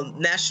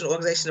 National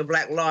Organization of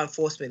Black Law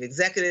Enforcement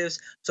Executives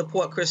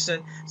support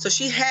Kristen. So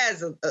she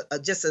has and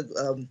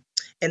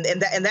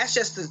that's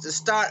just the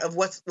start of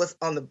what's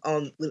on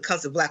when it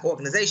comes to Black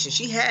organizations.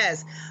 She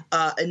has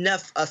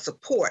enough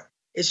support.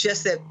 It's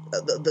just that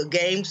the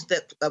games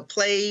that are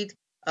played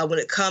when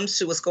it comes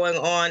to what's going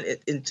on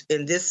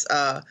in this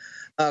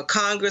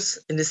Congress,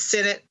 in the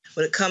Senate,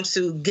 when it comes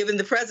to giving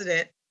the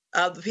president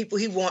the people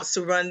he wants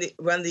to run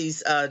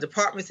these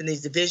departments and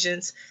these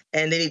divisions,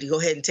 and they need to go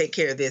ahead and take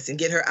care of this and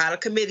get her out of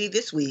committee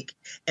this week,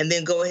 and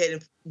then go ahead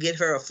and get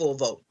her a full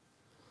vote.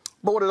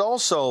 But what it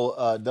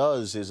also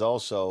does is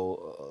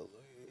also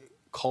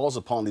calls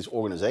upon these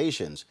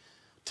organizations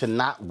to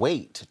not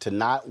wait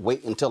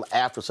until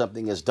after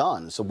something is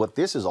done. So what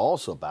this is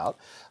also about,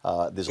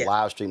 this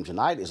live stream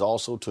tonight, is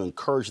also to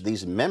encourage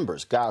these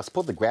members. Guys,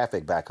 put the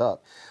graphic back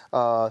up.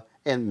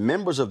 And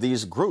members of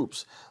these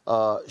groups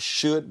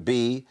should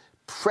be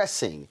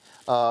pressing.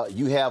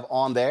 You have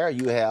on there,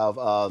 you have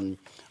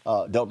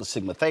Delta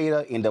Sigma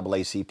Theta,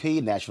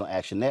 NAACP, National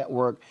Action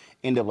Network,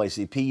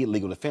 NAACP,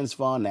 Legal Defense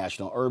Fund,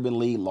 National Urban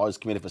League,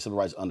 Largest Committee for Civil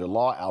Rights Under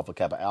Law, Alpha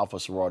Kappa Alpha,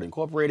 Sorority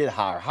Incorporated,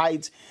 Higher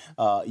Heights.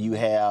 You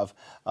have,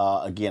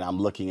 again, I'm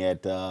looking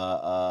at... we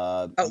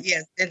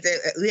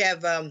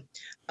have...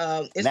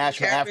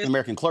 National African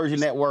American Clergy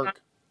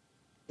Network.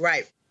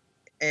 Right.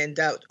 And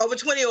over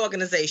 20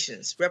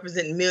 organizations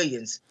representing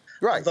millions.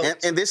 Right.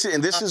 And this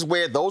is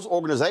where those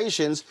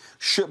organizations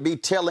should be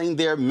telling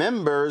their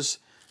members,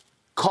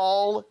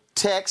 call,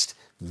 text,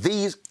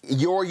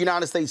 your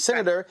United States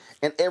senator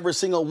and every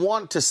single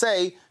one to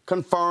say,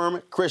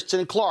 confirm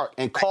Kristen Clarke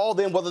and call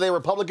them whether they're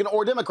Republican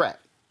or Democrat.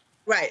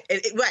 Right,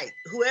 right.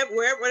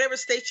 Whatever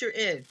state you're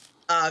in,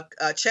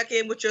 check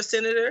in with your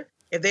senator.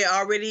 If they're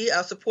already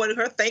supporting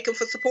her, thank them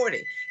for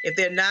supporting. If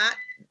they're not,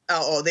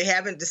 or they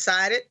haven't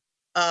decided,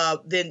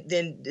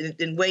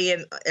 then weigh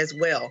in as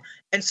well.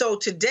 And so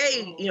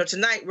today,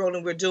 tonight,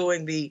 Roland, we're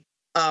doing the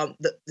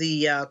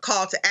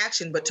call to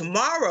action, but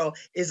tomorrow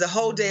is a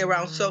whole day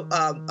around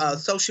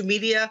social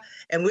media,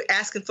 and we're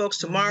asking folks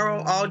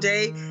tomorrow all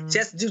day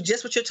just do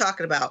just what you're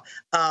talking about.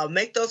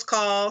 Make those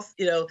calls,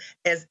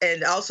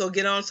 and also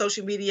get on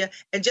social media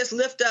and just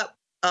lift up,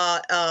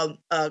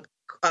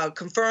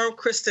 confirm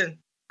Kristen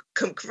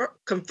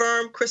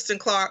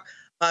Clarke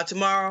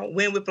tomorrow.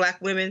 Win with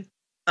Black Women.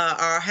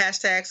 Our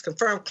hashtags,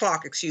 confirm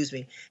Clarke,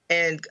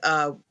 and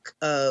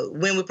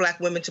Win with Black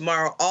Women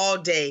tomorrow all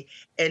day,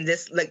 and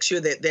just make sure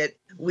that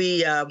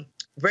we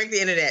break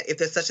the internet if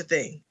there's such a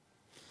thing.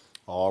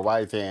 All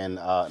right, then,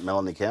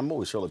 Melanie Campbell,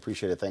 we surely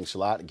appreciate it. Thanks a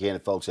lot. Again,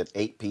 folks, at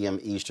 8 p.m.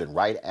 Eastern,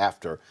 right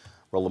after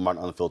Roland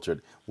Martin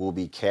Unfiltered, we'll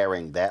be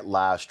carrying that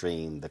live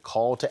stream, the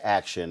call to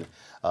action,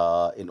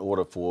 in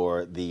order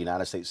for the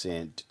United States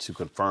Senate to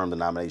confirm the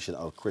nomination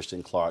of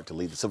Kristen Clarke to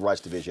lead the Civil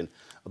Rights Division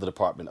of the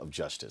Department of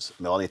Justice.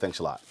 Melanie, thanks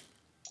a lot.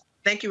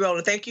 Thank you,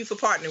 Roland. Thank you for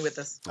partnering with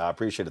us. I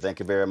appreciate it. Thank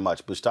you very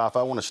much. Mustafa,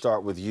 I want to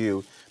start with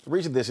you. The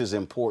reason this is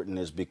important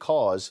is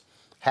because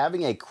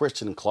having a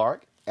Kristen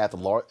Clarke at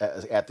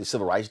the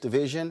Civil Rights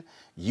Division,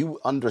 you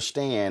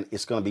understand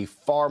it's going to be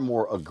far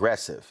more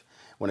aggressive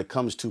when it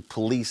comes to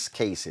police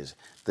cases.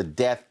 The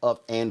death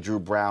of Andrew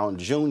Brown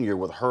Jr.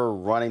 with her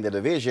running the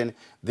division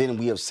than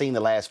we have seen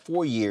the last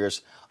 4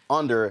 years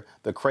under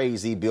the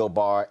crazy Bill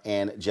Barr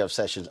and Jeff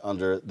Sessions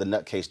under the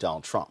nutcase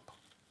Donald Trump.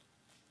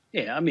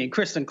 Yeah, I mean,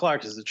 Kristen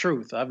Clarke is the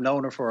truth. I've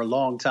known her for a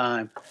long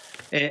time.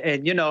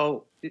 And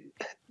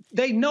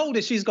they know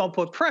that she's going to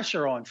put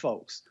pressure on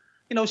folks.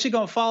 She's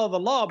going to follow the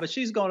law, but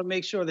she's going to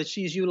make sure that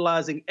she's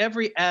utilizing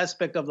every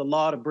aspect of the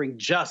law to bring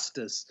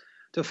justice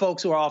to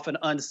folks who are often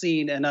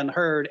unseen and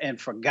unheard and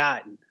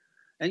forgotten.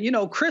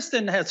 And,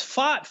 Kristen has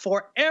fought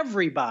for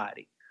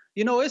everybody.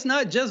 It's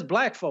not just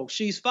Black folks.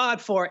 She's fought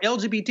for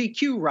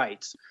LGBTQ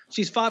rights.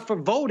 She's fought for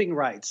voting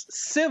rights,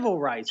 civil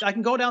rights. I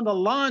can go down the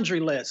laundry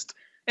list.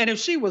 And if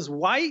she was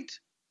white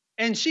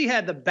and she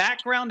had the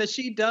background that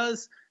she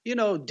does,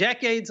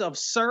 decades of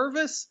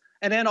service,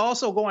 and then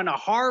also going to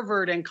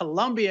Harvard and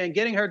Columbia and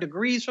getting her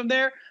degrees from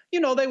there,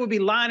 they would be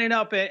lining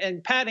up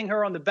and patting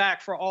her on the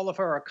back for all of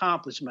her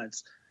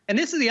accomplishments. And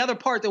this is the other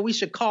part that we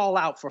should call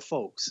out for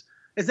folks.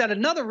 Is that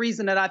another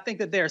reason that I think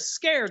that they're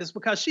scared is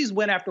because she's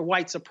went after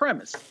white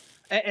supremacists.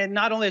 And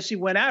not only has she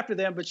went after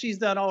them, but she's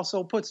done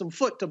also put some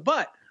foot to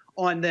butt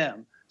on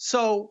them.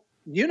 So,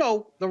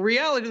 the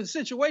reality of the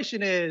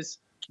situation is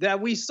that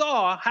we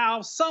saw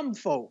how some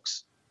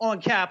folks on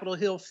Capitol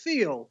Hill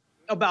feel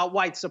about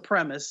white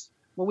supremacists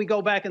when we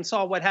go back and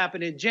saw what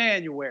happened in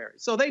January.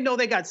 So they know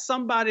they got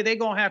somebody they're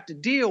going to have to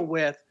deal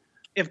with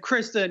if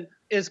Kristen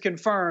is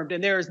confirmed.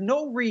 And there is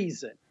no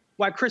reason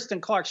why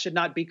Kristen Clarke should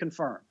not be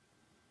confirmed.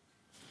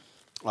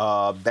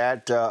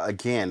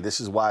 Again, this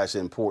is why it's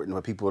important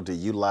for people to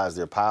utilize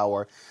their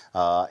power.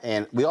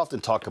 And we often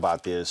talk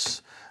about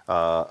this,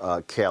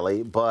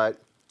 Kelly,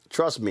 but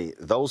trust me,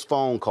 those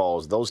phone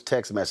calls, those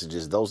text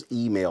messages, those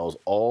emails,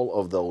 all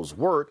of those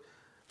work.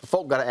 The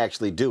folk got to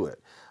actually do it.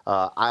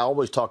 I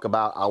always talk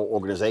about our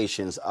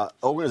organizations.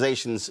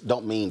 Organizations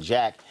don't mean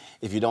jack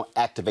if you don't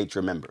activate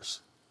your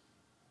members.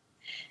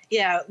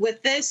 Yeah,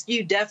 with this,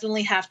 you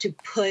definitely have to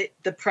put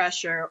the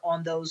pressure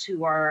on those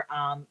who are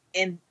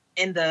in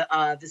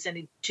the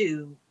vicinity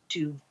to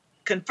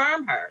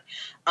confirm her.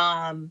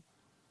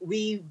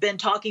 We've been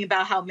talking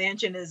about how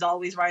Manchin is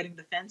always riding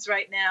the fence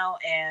right now,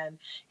 and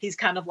he's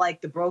kind of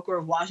like the broker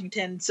of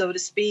Washington, so to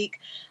speak.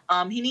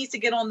 He needs to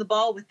get on the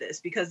ball with this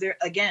because there,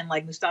 again,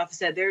 like Mustafa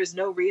said, there is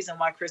no reason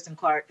why Kristen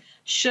Clarke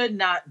should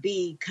not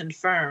be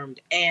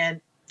confirmed.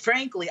 And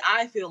frankly,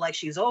 I feel like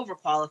she's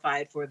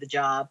overqualified for the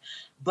job.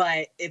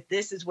 But if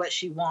this is what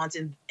she wants,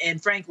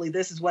 and frankly,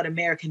 this is what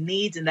America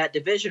needs in that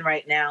division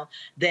right now,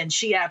 then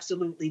she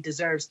absolutely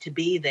deserves to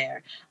be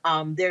there.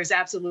 There's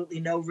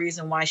absolutely no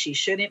reason why she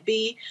shouldn't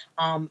be.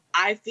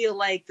 I feel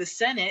like the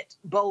Senate,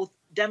 both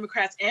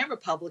Democrats and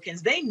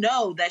Republicans, they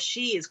know that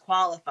she is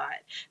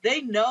qualified.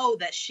 They know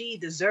that she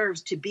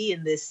deserves to be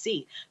in this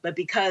seat. But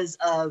because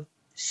of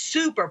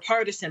super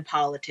partisan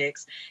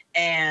politics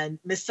and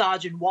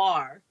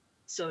misogynoir,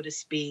 so to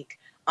speak,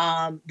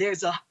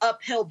 there's an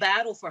uphill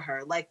battle for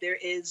her, like there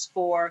is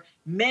for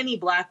many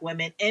Black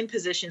women in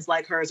positions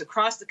like hers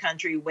across the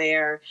country,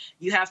 where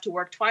you have to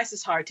work twice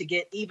as hard to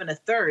get even a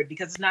third,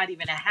 because it's not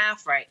even a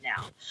half right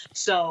now.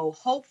 So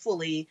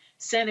hopefully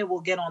Senate will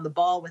get on the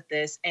ball with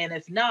this. And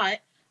if not,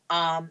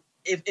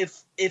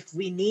 if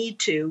we need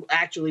to,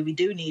 actually we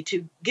do need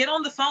to get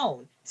on the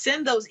phone,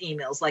 Send those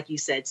emails, like you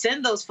said,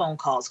 send those phone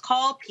calls,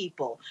 call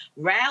people,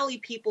 rally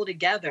people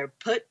together,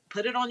 put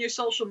it on your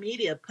social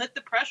media, put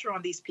the pressure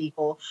on these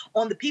people,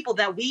 on the people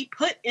that we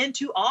put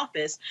into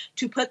office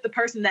to put the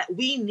person that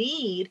we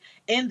need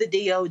in the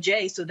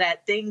DOJ so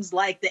that things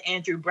like the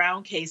Andrew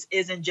Brown case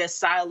isn't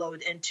just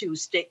siloed into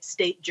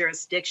state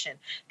jurisdiction.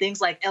 Things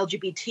like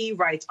LGBT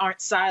rights aren't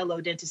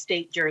siloed into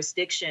state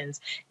jurisdictions,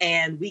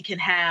 and we can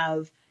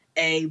have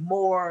a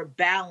more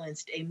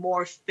balanced, a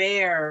more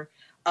fair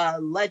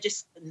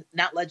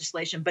not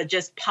legislation, but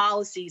just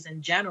policies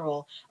in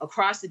general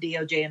across the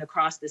DOJ and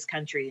across this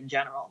country in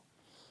general.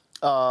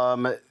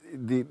 Again,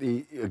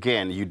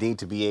 you need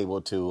to be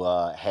able to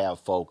have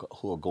folk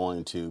who are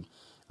going to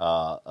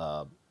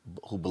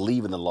who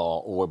believe in the law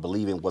or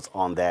believe in what's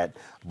on that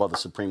above the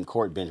Supreme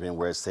Court, Benjamin,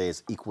 where it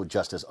says equal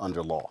justice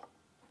under law.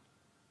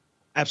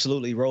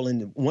 Absolutely,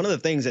 Roland. One of the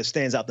things that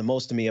stands out the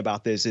most to me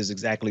about this is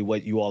exactly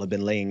what you all have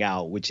been laying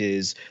out, which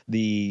is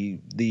the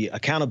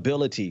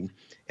accountability.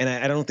 And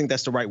I don't think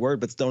that's the right word,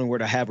 but it's the only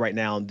word I have right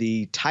now.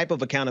 The type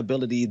of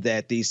accountability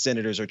that these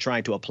senators are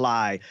trying to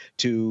apply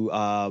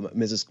to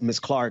Ms.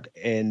 Clark,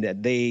 and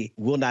that they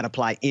will not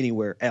apply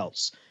anywhere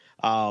else.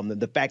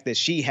 The fact that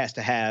she has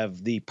to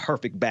have the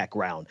perfect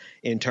background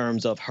in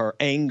terms of her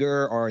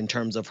anger or in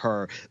terms of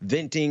her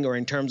venting or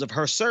in terms of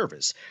her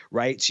service,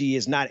 right? She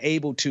is not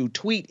able to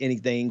tweet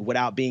anything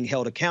without being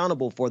held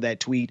accountable for that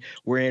tweet,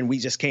 wherein we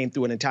just came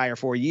through an entire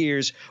 4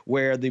 years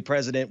where the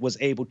president was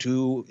able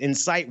to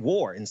incite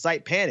war,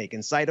 incite panic,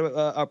 incite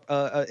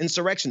a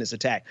insurrectionist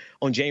attack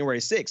on January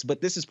 6th. But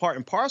this is part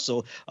and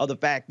parcel of the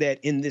fact that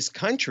in this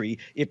country,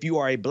 if you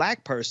are a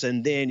black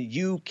person, then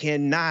you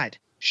cannot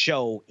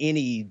show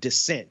any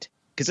dissent,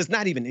 because it's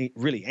not even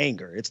really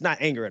anger. It's not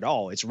anger at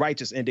all. It's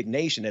righteous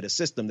indignation at a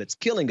system that's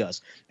killing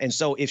us. And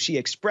so if she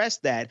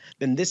expressed that,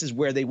 then this is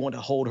where they want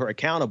to hold her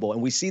accountable.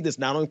 And we see this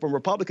not only from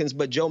Republicans,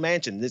 but Joe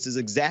Manchin. This is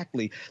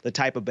exactly the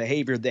type of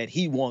behavior that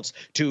he wants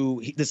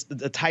to,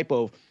 the type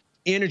of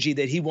energy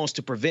that he wants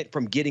to prevent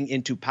from getting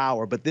into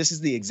power. But this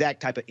is the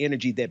exact type of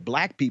energy that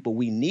black people,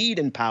 we need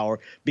in power,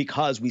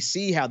 because we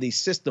see how these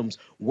systems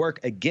work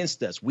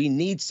against us. We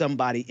need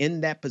somebody in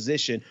that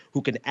position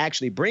who can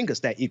actually bring us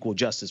that equal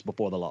justice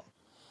before the law.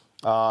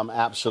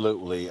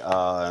 Absolutely.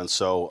 And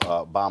so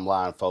bottom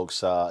line,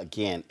 folks,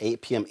 again,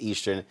 8 p.m.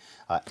 Eastern,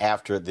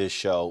 after this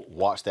show,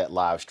 watch that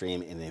live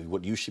stream. And then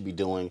what you should be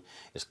doing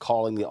is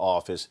calling the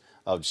office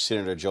of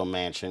Senator Joe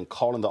Manchin,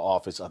 calling the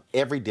office of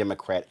every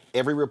Democrat,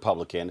 every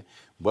Republican,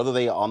 whether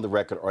they are on the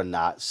record or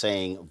not,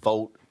 saying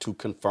vote to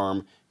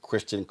confirm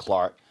Kristen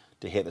Clark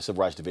to head the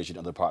Civil Rights Division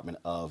of the Department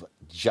of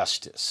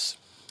Justice.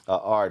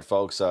 All right,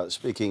 folks,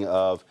 speaking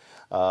of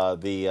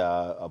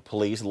the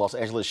police, the Los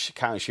Angeles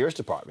County Sheriff's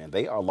Department,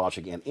 they are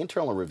launching an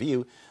internal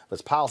review of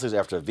its policies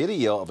after a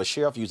video of a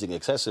sheriff using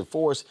excessive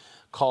force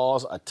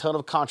caused a ton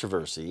of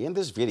controversy. In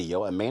this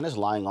video, a man is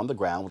lying on the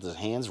ground with his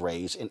hands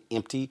raised and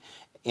empty,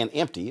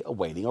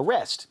 awaiting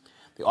arrest.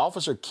 The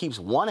officer keeps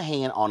one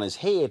hand on his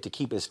head to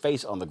keep his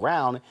face on the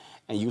ground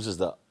and uses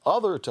the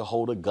other to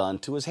hold a gun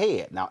to his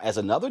head. Now, as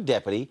another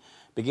deputy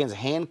begins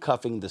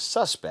handcuffing the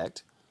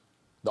suspect,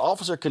 the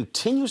officer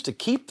continues to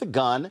keep the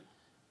gun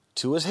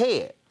to his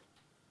head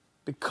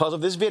because of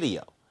this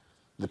video.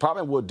 The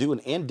department will do an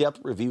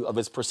in-depth review of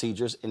its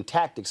procedures and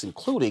tactics,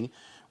 including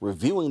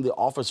reviewing the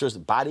officer's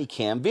body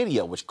cam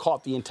video, which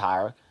caught the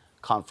entire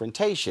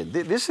confrontation.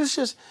 This is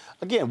just,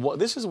 again,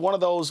 this is one of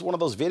those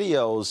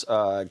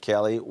videos,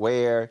 Kelly,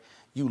 where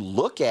you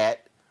look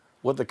at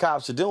what the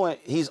cops are doing.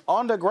 He's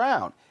on the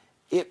ground.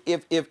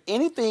 If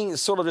anything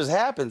sort of just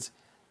happens,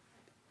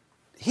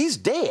 he's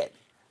dead.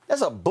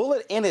 That's a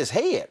bullet in his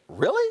head.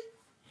 Really?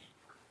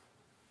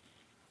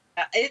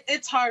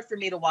 It's hard for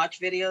me to watch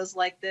videos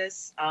like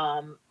this,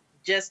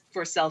 just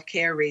for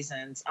self-care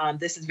reasons.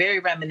 This is very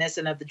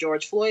reminiscent of the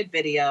George Floyd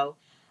video,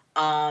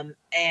 and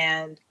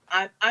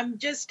I'm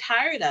just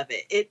tired of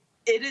it.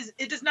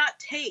 It does not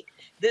take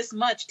this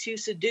much to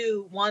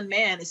subdue one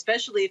man,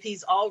 especially if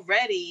he's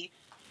already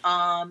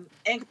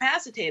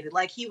incapacitated.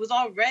 Like, he was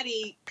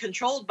already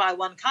controlled by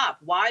one cop.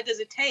 Why does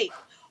it take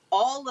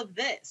all of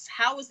this?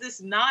 How is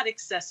this not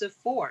excessive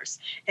force?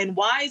 And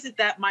why is it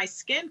that my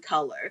skin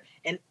color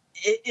and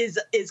it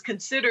is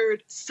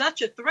considered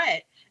such a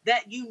threat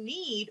that you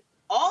need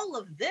all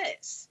of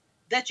this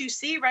that you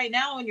see right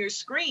now on your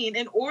screen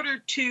in order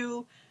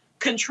to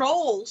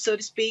control, so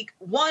to speak,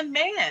 one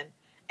man?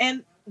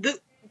 And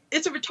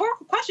it's a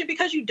rhetorical question,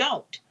 because you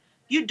don't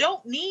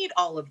need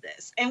all of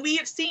this. And we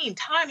have seen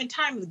time and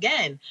time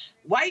again,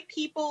 white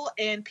people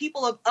and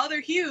people of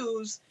other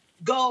hues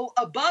go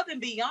above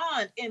and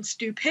beyond in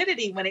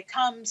stupidity when it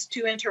comes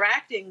to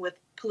interacting with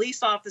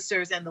police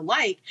officers and the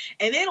like,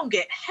 and they don't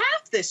get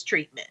half this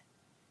treatment.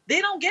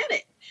 They don't get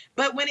it.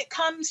 But when it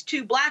comes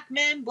to black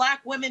men,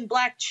 black women,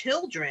 black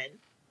children,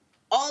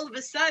 all of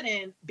a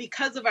sudden,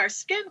 because of our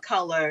skin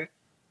color,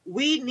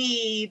 we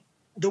need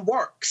the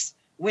works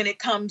when it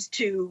comes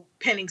to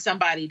pinning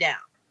somebody down.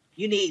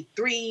 You need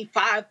 3,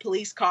 5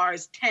 police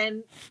cars,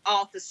 10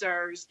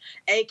 officers,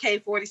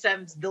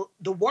 AK-47s,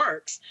 the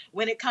works,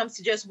 when it comes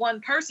to just one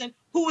person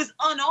who is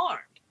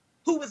unarmed.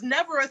 who was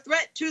never a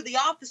threat to the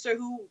officer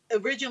who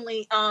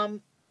originally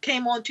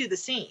came onto the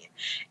scene.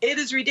 It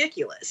is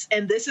ridiculous.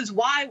 And this is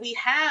why we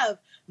have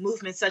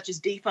movements such as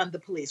defund the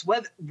police.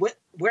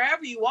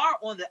 Wherever you are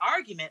on the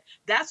argument,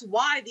 that's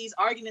why these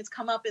arguments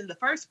come up in the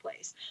first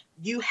place.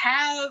 You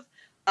have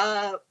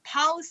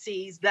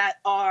policies that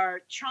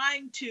are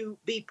trying to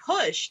be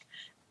pushed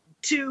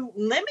to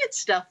limit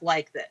stuff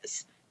like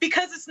this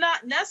because it's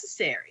not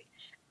necessary.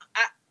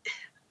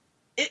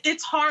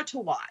 It's hard to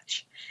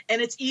watch,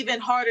 and it's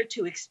even harder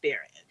to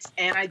experience.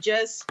 And I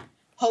just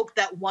hope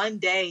that one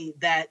day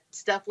that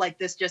stuff like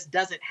this just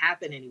doesn't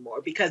happen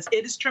anymore, because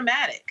it is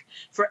traumatic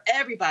for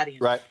everybody.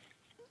 Right.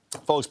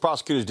 Folks,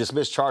 prosecutors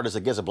dismissed charges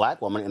against a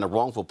black woman in a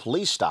wrongful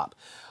police stop.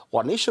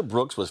 Juanisha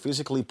Brooks was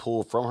physically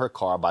pulled from her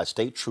car by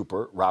State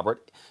Trooper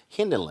Robert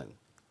Hindenlin.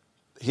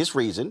 His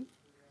reason,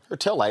 her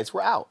taillights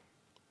were out.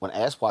 When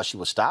asked why she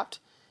was stopped,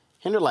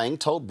 Hinderlang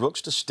told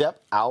Brooks to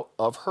step out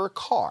of her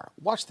car.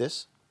 Watch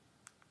this.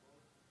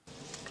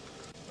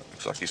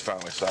 Looks like he's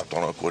finally stopped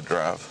on Oakwood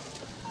Drive.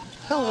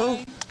 Hello.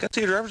 Can I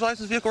see your driver's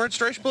license, vehicle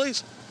registration,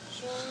 please?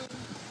 Sure.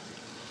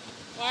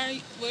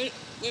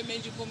 What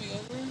made you pull me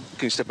over?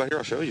 Can you step out here?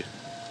 I'll show you.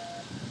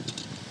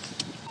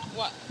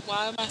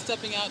 Why am I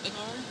stepping out the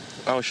car?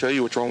 I'll show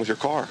you what's wrong with your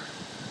car.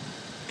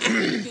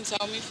 You can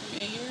tell me from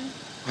in here?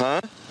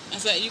 Huh? I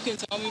said you can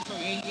tell me from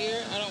in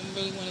here. I don't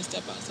really want to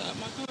step outside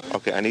my car.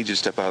 Okay, I need you to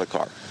step out of the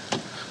car.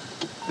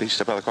 Need you to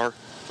step out of the car?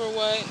 For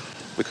what?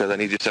 Because I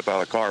need you to step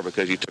out of the car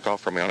because you took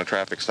off from me on a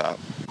traffic stop.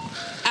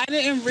 I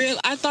didn't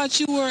realize. I thought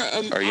you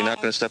were. Are you not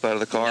going to step out of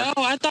the car?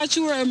 No, I thought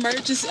you were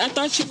emergency. I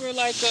thought you were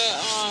like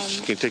a.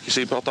 Can you take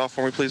your seatbelt off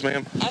for me, please,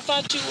 ma'am? I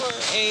thought you were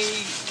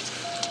a.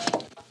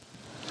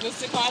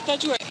 What's it called? I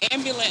thought you were an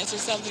ambulance or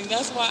something.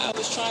 That's why I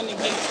was trying to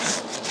get.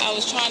 I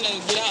was trying to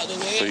get out of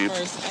the way at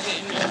first. I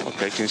didn't know.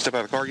 Okay, can you step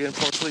out of the car again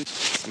for me,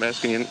 please? I'm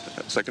asking you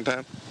a second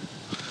time.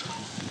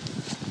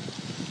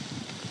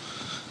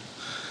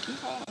 You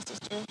call my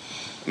sister.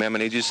 Ma'am, I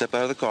need you to step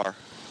out of the car.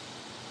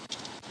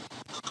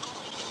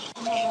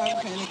 I'm not having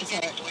a panic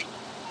attack.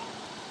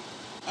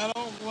 I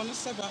don't want to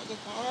step out of the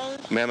car.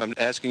 Ma'am, I'm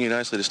asking you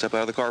nicely to step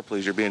out of the car,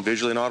 please. You're being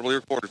visually and audibly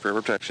recorded for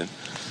your protection.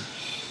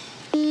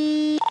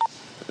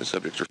 The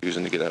subject's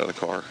refusing to get out of the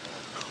car.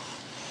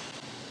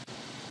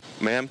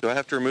 Ma'am, do I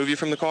have to remove you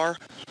from the car?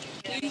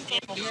 Please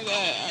don't do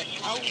that.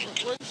 I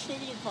work for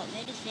the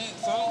Department of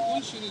Defense. I don't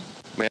want you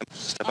to... Ma'am,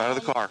 step out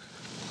of the car.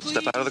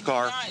 Step out of the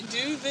car.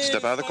 Do this.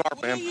 Step out of the car,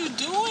 ma'am. What are you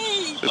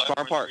doing? This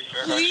car apart.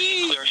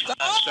 Please stop.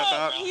 Step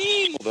out.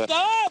 Please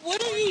stop.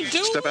 What are you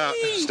doing? Step out.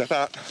 Step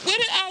out. What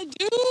did I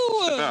do?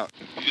 Step out.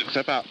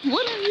 Step out.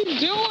 What are you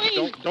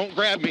doing? Don't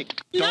grab me.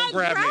 Not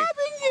grab me.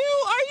 Grabbing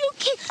you. Are you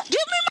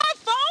Give me my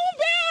phone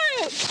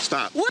back.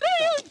 Stop. What are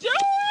you doing?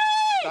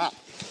 Stop.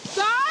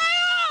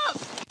 Stop.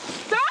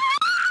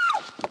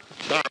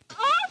 Stop.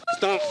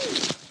 Stop.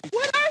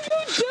 What are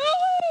you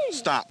doing?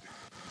 Stop.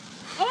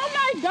 Oh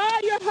my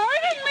God, you're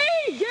hurting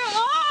me! Get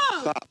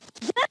off! Stop.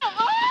 Get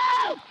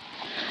off!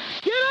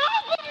 Get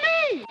off of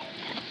me!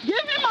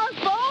 Give me my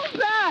phone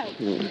back!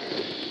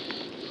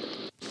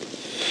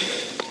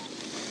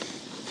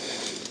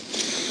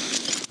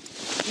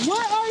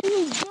 What are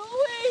you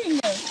doing?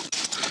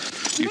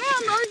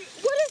 Ma'am,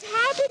 what is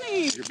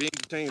happening? You're being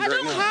detained I right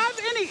don't now. have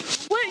any.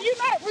 What? You're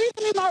not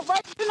reasoning my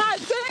rights. You're not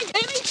saying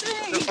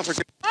anything.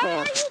 Why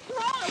are you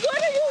crying? What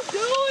are you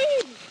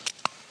doing?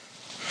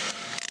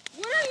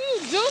 What are you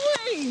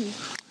doing?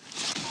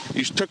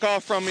 You took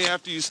off from me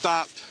after you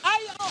stopped.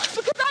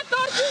 Because I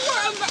thought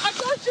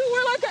you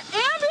were like an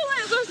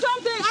ambulance or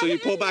something. So you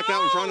pulled back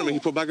out in front of me. You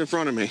pulled back in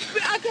front of me.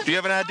 Do you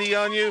have an ID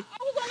on you? I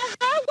was on the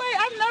highway.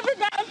 I've never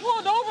gotten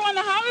pulled over on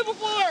the highway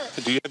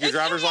before. Do you have your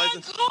driver's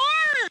license?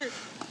 Car.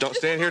 Don't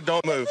stand here.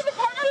 Don't move. The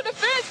Department of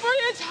Defense for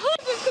the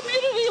intelligence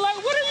community. Like,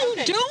 what are you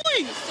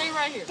doing? Stay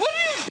right here. What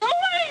are you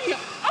doing?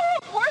 I'll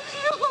report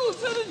you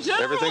to the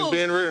general. Everything's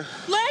being real.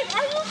 Like,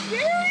 are you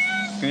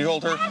serious? Can you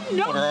hold her? I have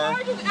no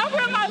charges ever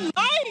in my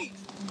life.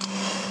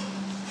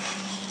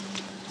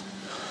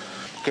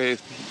 Okay,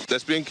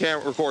 that's being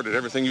camera recorded,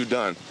 everything you've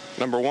done.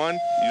 Number one,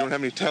 you don't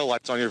have any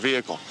taillights on your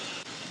vehicle.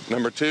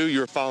 Number two,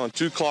 you're following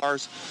two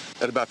cars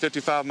at about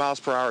 55 miles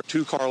per hour,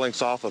 2 car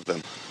lengths off of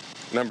them.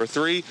 Number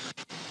three,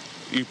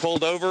 you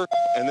pulled over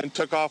and then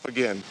took off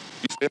again.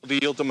 You failed to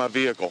yield to my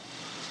vehicle.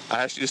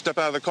 I asked you to step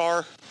out of the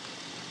car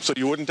so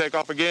you wouldn't take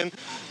off again.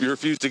 You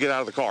refused to get out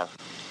of the car.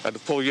 I had to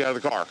pull you out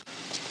of the car.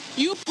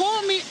 You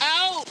pulled me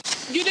out.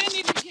 You didn't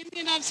even give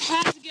me enough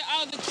time to get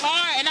out of the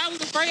car, and I was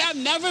afraid. I've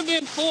never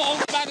been pulled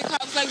over by the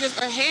cops like this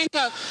or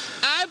handcuffed.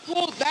 I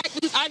pulled back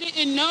because I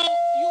didn't know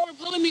you were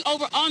pulling me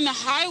over on the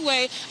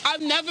highway.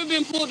 I've never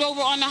been pulled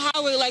over on the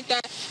highway like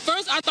that.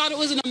 First, I thought it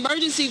was an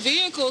emergency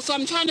vehicle, so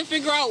I'm trying to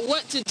figure out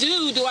what to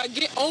do. Do I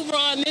get over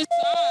on this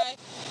side?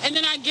 And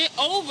then I get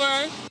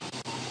over,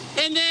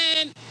 and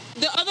then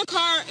the other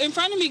car in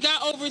front of me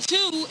got over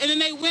too, and then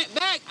they went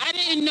back. I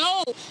didn't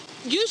know.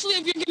 Usually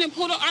if you're getting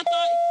pulled over, I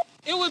thought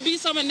it would be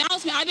some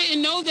announcement. I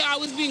didn't know that I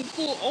was being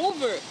pulled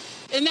over.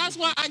 And that's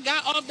why I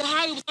got off the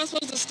highway. Was I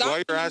supposed to stop? Why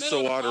are your eyes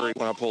so watery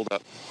when I pulled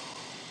up?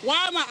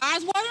 Why are my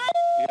eyes watering?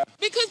 Yeah.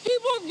 Because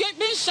people get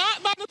been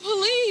shot by the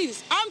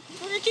police. I'm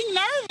freaking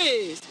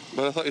nervous.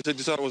 But I thought you said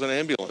you thought it was an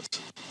ambulance.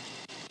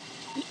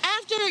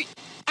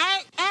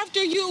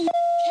 After you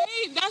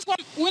came, that's what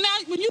when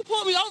you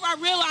pulled me over, I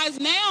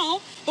realized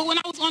now. But when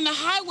I was on the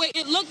highway,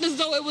 it looked as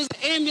though it was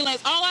an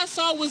ambulance. All I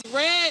saw was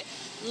red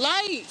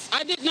lights.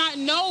 I did not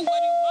know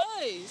what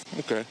it was.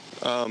 Okay.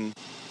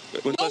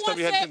 No one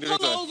said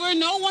pull over.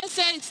 No one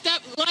said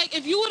step. Like,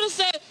 if you would have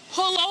said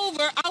pull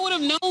over, I would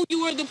have known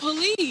you were the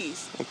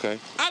police. Okay.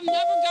 I've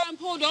never gotten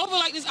pulled over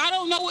like this. I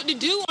don't know what to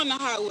do on the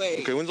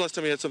highway. Okay, when's the last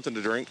time you had something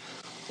to drink?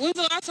 When's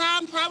the last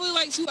time? Probably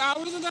like 2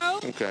 hours ago.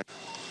 Okay.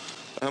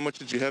 How much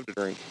did you have to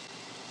drink?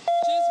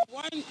 Just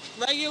one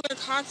regular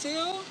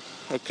cocktail.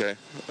 Okay.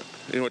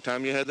 You know what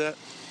time you had that?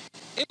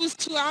 It was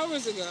 2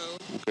 hours ago.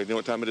 Okay, you know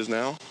what time it is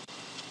now?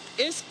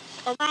 It's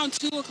around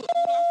 2 o'clock.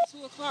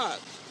 2 o'clock.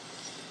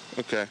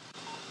 Okay.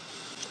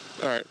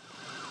 All right.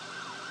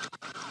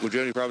 Would you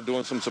have any problem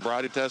doing some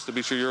sobriety tests to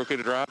be sure you're okay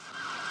to drive?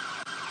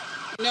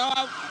 No, I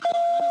don't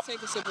want to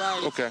take a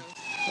sobriety test.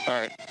 All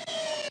right.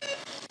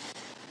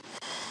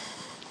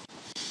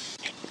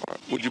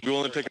 Would you be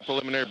willing to take a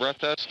preliminary breath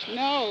test?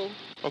 No.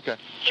 Okay.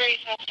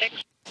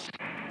 376.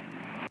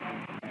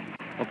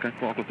 Okay.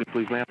 Walk with me,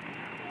 please, ma'am.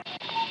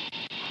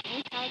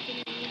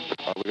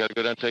 We got to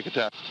go down and take a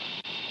test.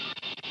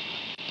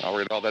 I'll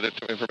read all that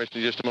information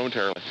in just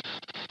momentarily.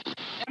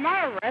 Am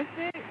I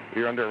arrested?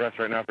 You're under arrest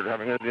right now for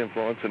driving under the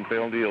influence and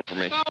failing to yield for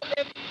me. So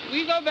if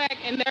we go back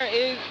and there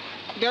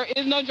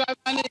is no driving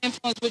under the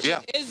influence, which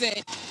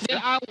isn't, then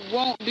I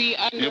won't be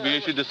under. You'll be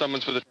issued the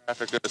summons for the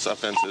traffic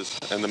offenses,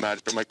 and the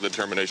magistrate will make the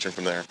determination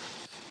from there.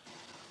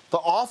 The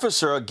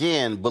officer,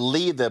 again,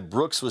 believed that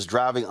Brooks was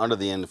driving under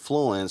the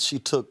influence. She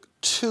took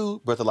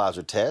 2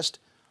 breathalyzer tests.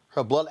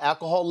 Her blood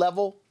alcohol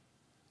level,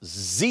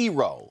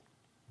 0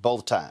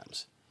 both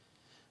times.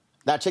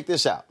 Now, check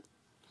this out.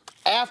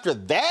 After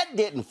that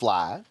didn't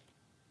fly,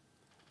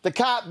 the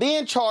cop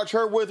then charged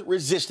her with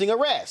resisting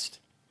arrest,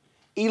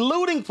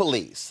 eluding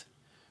police,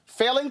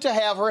 failing to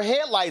have her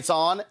headlights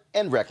on,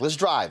 and reckless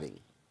driving.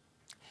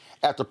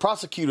 After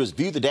prosecutors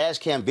viewed the dash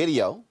cam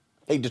video,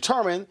 they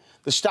determined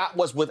the stop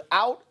was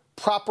without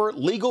proper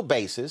legal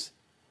basis,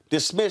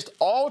 dismissed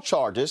all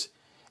charges,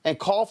 and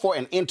called for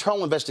an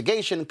internal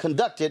investigation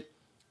conducted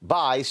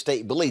by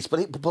state police.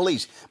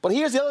 But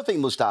here's the other thing,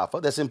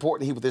 Mustafa, that's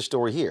important here with this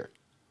story here.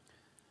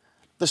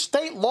 The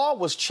state law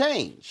was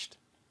changed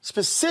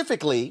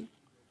specifically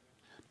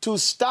to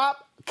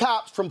stop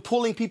cops from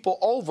pulling people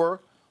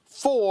over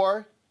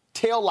for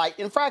taillight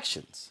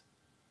infractions.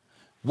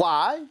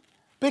 Why?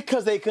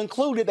 Because they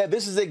concluded that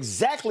this is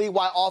exactly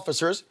why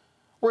officers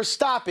were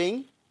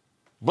stopping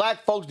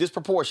black folks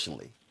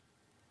disproportionately.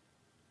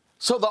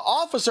 So the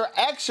officer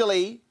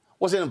actually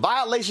was in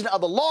violation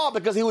of the law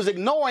because he was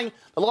ignoring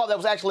the law that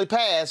was actually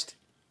passed,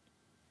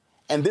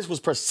 and this was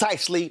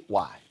precisely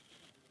why.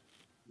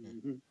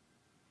 Mm-hmm.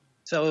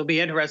 So it'll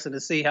be interesting to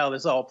see how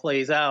this all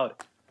plays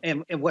out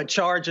and what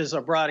charges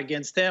are brought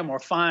against him or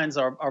fines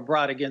are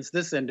brought against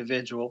this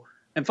individual.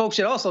 And folks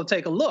should also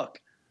take a look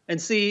and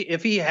see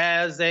if he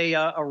has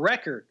a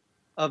record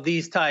of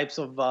these types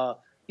of,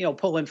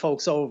 pulling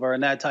folks over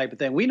and that type of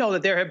thing. We know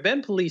that there have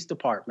been police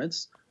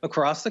departments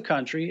across the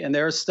country, and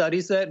there are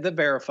studies that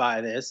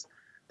verify this,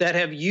 that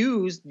have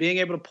used being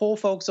able to pull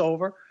folks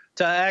over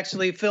to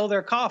actually fill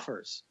their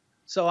coffers.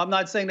 So I'm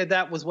not saying that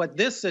that was what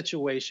this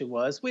situation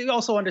was. We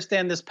also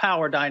understand this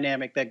power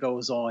dynamic that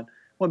goes on.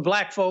 When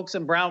black folks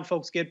and brown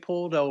folks get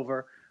pulled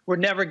over, we're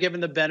never given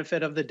the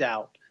benefit of the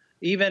doubt,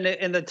 even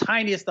in the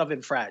tiniest of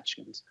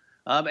infractions.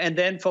 And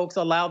then folks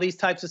allow these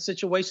types of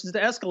situations to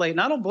escalate.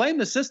 And I don't blame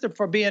the system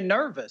for being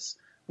nervous.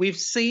 We've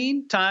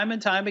seen time and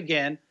time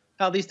again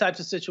how these types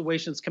of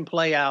situations can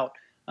play out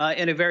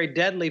in a very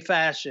deadly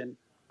fashion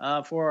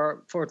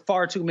for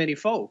far too many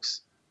folks.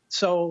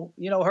 So,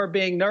 her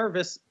being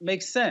nervous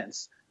makes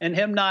sense. And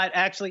him not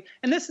actually,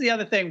 and this is the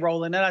other thing,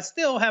 Roland, that I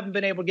still haven't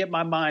been able to get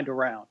my mind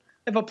around.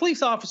 If a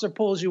police officer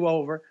pulls you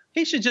over,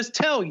 he should just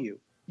tell you,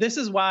 this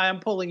is why I'm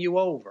pulling you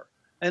over.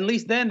 At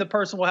least then the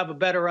person will have a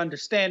better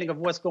understanding of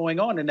what's going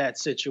on in that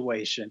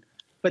situation.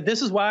 But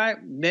this is why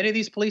many of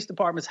these police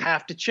departments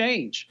have to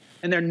change.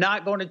 And they're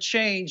not going to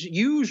change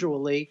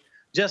usually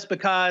just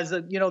because,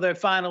 they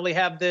finally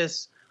have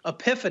this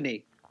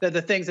epiphany that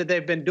the things that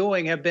they've been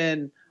doing have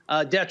been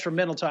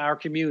detrimental to our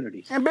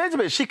communities. And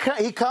Benjamin,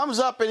 he comes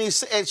up and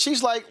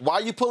she's like, "Why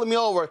are you pulling me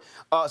over?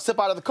 Step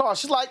out of the car."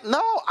 She's like,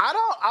 "No, I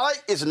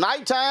don't. It's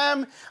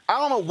nighttime. I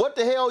don't know what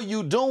the hell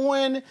you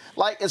doing."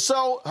 And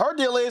so her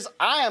deal is,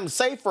 "I am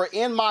safer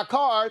in my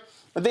car."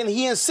 And then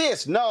he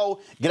insists,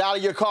 "No, get out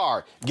of your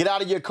car. Get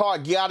out of your car.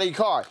 Get out of your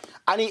car."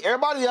 I need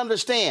everybody to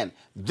understand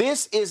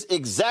this is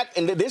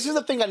and this is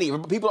the thing I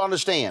need people to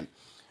understand.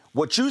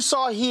 What you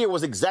saw here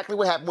was exactly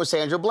what happened with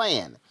Sandra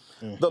Bland.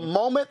 Mm-hmm. The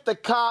moment the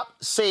cop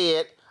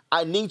said,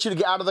 "I need you to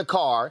get out of the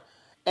car,"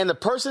 and the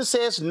person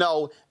says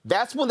no,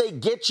 that's when they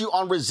get you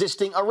on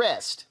resisting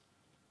arrest.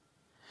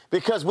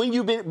 Because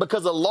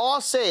because the law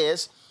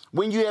says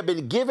when you have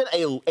been given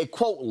a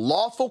quote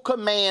lawful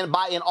command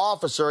by an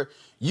officer,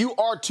 you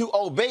are to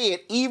obey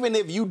it even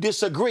if you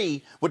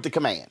disagree with the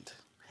command.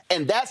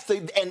 And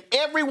and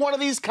every one of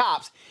these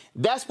cops,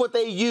 that's what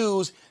they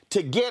use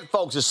to get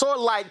folks. It's sort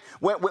of like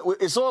when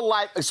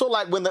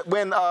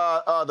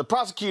the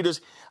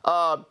prosecutors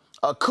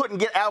couldn't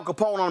get Al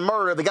Capone on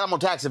murder, they got him on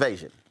tax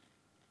evasion.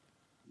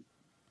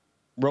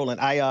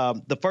 Roland,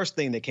 the first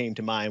thing that came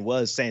to mind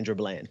was Sandra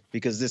Bland,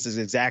 because this is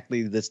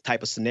exactly this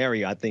type of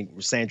scenario. I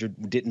think Sandra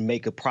didn't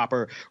make a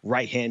proper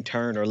right-hand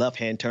turn or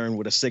left-hand turn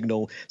with a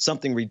signal,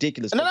 something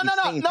ridiculous.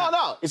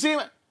 No. You see,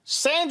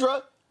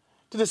 Sandra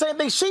did the same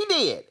thing she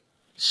did.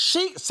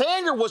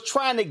 Sandra was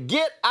trying to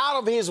get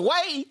out of his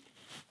way.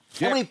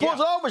 And when he pulls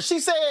it over, she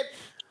said,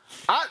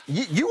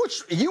 you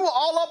were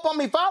all up on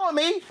me, following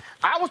me.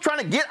 I was trying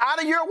to get out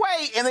of your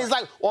way. And then he's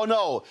like, oh,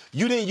 no,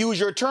 you didn't use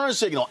your turn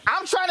signal.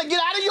 I'm trying to get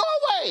out of your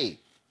way.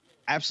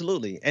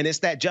 Absolutely. And it's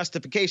that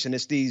justification.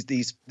 It's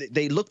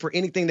they look for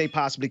anything they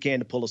possibly can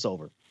to pull us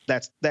over.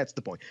 That's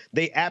the point.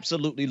 They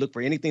absolutely look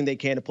for anything they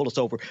can to pull us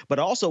over. But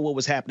also what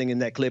was happening in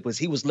that clip was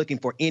he was looking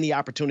for any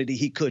opportunity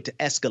he could to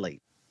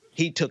escalate.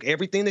 He took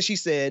everything that she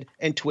said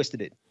and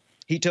twisted it.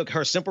 He took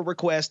her simple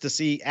request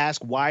to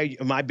ask, why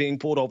am I being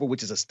pulled over,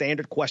 which is a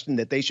standard question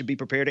that they should be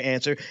prepared to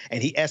answer.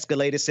 And he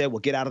escalated, said, well,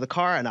 get out of the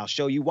car and I'll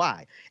show you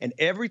why. And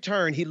every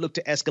turn he looked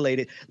to escalate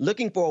it,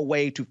 looking for a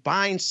way to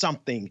find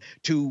something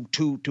to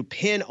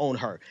pin on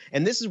her.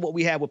 And this is what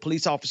we have with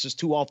police officers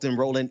too often,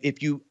 Roland.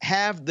 If you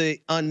have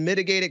the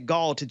unmitigated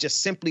gall to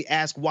just simply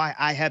ask why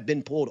I have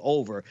been pulled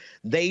over,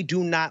 they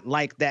do not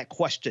like that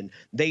question.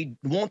 They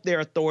want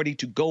their authority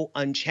to go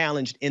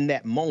unchallenged in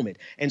that moment.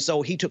 And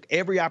so he took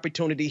every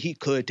opportunity he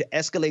could to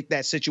escalate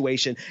that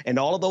situation. And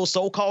all of those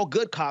so-called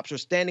good cops are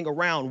standing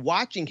around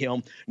watching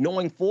him,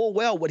 knowing full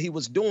well what he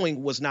was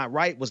doing was not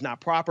right, was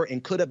not proper,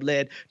 and could have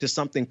led to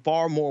something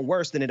far more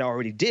worse than it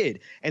already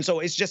did. And so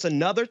it's just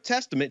another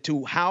testament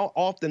to how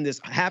often this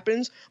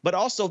happens, but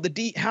also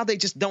how they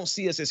just don't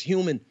see us as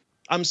human.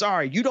 I'm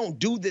sorry, you don't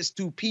do this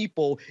to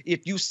people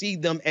if you see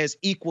them as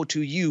equal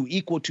to you,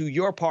 equal to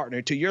your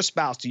partner, to your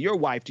spouse, to your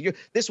wife,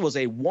 this was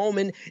a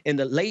woman in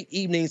the late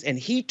evenings, and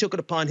he took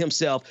it upon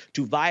himself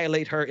to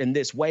violate her in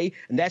this way.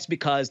 And that's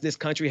because this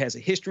country has a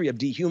history of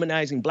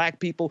dehumanizing black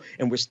people,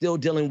 and we're still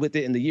dealing with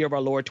it in the year of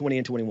our Lord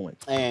 2021.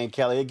 And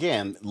Kelly,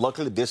 again,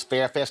 luckily this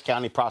Fairfax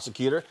County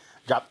prosecutor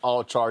dropped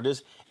all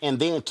charges and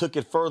then took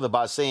it further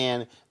by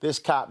saying this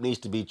cop needs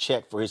to be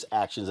checked for his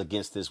actions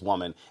against this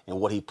woman and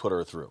what he put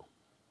her through.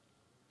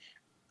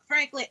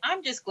 Frankly,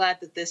 I'm just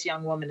glad that this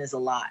young woman is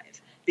alive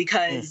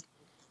because,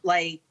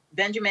 like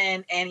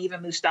Benjamin and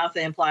even Mustafa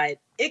implied,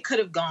 it could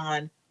have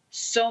gone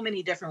so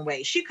many different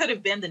ways. She could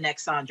have been the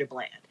next Sandra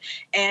Bland.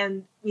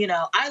 And,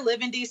 I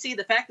live in D.C.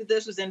 The fact that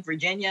this was in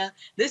Virginia,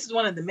 this is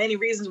one of the many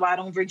reasons why I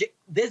don't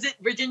visit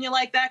Virginia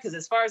like that, because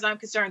as far as I'm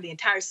concerned, the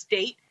entire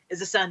state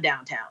is a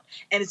sundown town.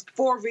 And it's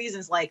for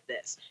reasons like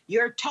this.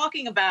 You're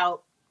talking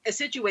about a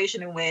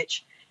situation in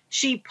which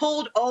she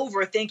pulled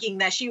over thinking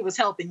that she was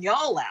helping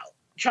y'all out,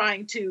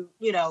 trying to,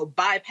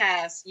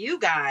 bypass you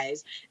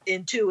guys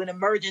into an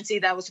emergency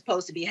that was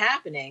supposed to be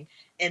happening.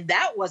 And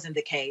that wasn't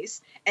the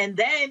case. And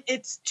then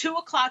it's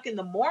 2:00 in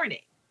the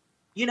morning.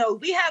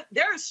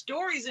 There are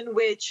stories in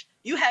which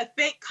you have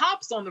fake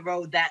cops on the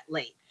road that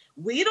late.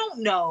 We don't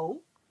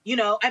know,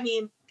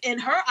 in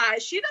her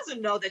eyes, she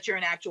doesn't know that you're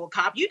an actual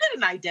cop. You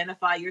didn't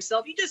identify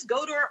yourself. You just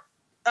go to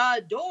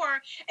her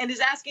door and is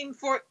asking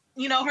for,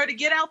 her to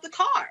get out the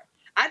car.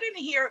 I didn't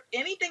hear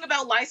anything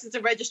about license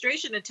and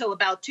registration until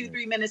about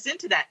 2-3 minutes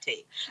into that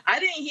tape. I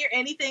didn't hear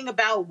anything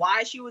about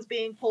why she was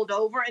being pulled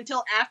over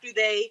until after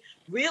they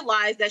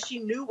realized that she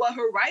knew what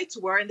her rights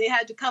were and they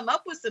had to come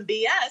up with some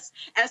BS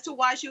as to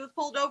why she was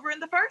pulled over in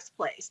the first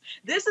place.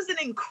 This is an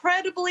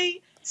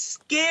incredibly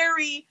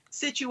scary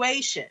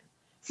situation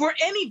for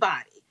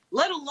anybody,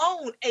 let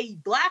alone a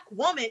Black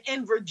woman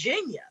in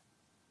Virginia,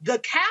 the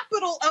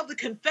capital of the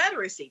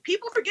Confederacy.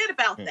 People forget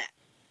about that.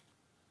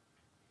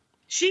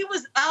 She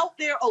was out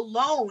there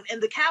alone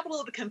in the capital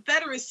of the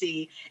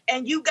Confederacy,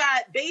 and you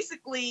got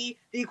basically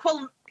the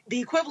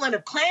equivalent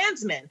of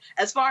Klansmen,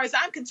 as far as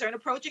I'm concerned,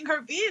 approaching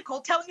her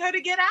vehicle, telling her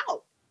to get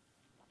out.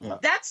 Yeah.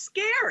 That's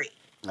scary.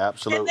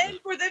 Absolutely. And then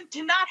for them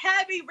to not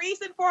have a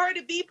reason for her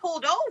to be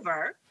pulled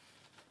over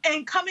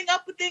and coming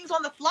up with things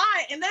on the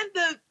fly, and then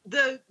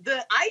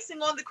the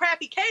icing on the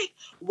crappy cake,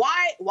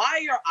 why are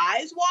your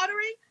eyes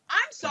watering?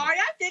 I'm sorry,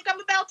 I think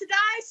I'm about to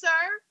die,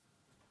 sir,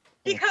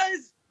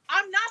 because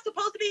I'm not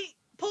supposed to be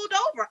pulled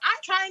over. I'm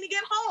trying to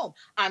get home.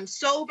 I'm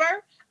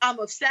sober. I'm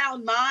of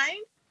sound mind.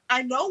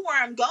 I know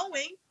where I'm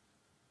going.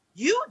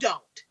 You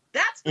don't.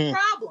 That's the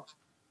problem.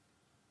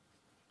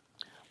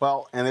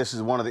 Well, and this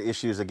is one of the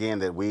issues, again,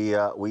 that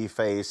we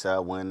face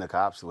when the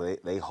cops,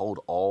 they hold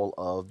all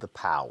of the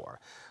power.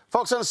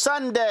 Folks, on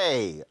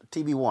Sunday,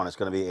 TV One is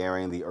going to be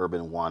airing the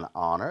Urban One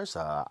Honors.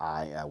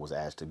 I was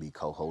asked to be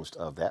co-host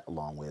of that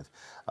along with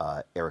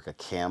Erica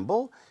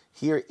Campbell.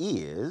 Here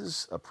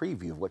is a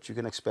preview of what you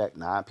can expect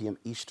 9 p.m.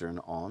 Eastern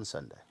on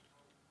Sunday.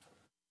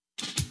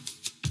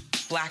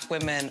 Black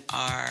women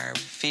are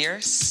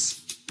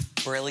fierce,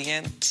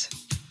 brilliant,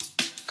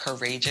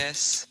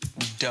 courageous,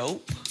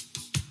 dope,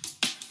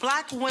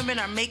 Black women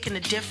are making a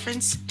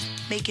difference,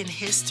 making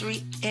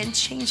history, and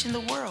changing the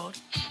world.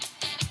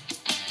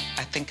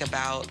 I think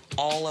about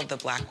all of the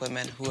Black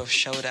women who have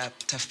showed up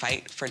to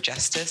fight for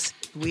justice.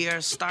 We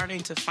are starting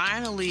to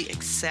finally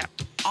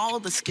accept all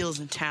the skills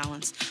and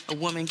talents a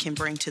woman can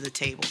bring to the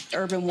table.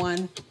 Urban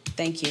One,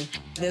 thank you.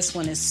 This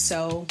one is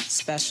so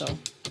special.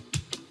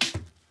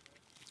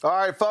 All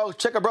right, folks,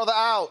 check our brother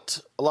out,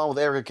 along with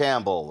Erica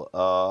Campbell,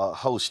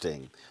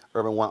 hosting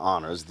Urban One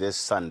Honors this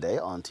Sunday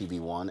on TV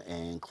One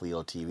and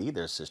Clio TV,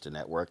 their sister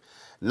network,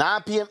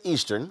 9 p.m.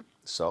 Eastern.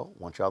 So,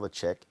 want y'all to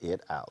check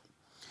it out.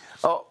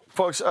 Oh,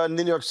 folks,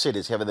 New York City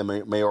is having the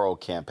mayoral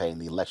campaign,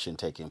 the election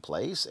taking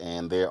place,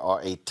 and there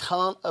are a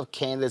ton of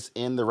candidates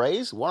in the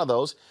race. One of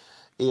those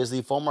is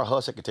the former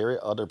HUD Secretary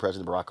under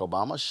President Barack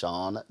Obama,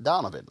 Sean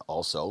Donovan,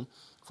 also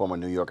former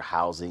New York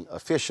housing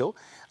official.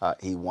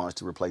 He wants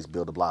to replace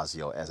Bill de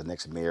Blasio as the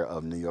next mayor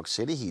of New York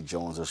City. He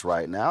joins us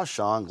right now.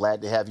 Sean,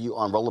 glad to have you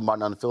on Roland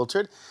Martin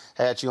Unfiltered.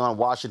 Had you on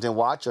Washington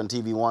Watch on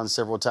TV One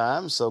several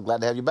times, so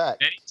glad to have you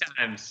back. Many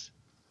times.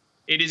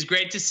 It is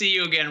great to see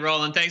you again,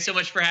 Roland. Thanks so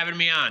much for having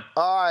me on.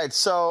 All right,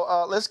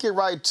 so let's get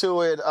right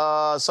to it.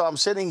 So I'm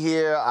sitting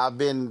here. I've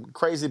been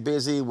crazy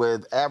busy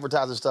with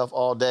advertising stuff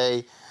all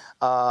day.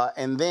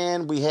 And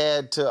then we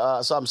had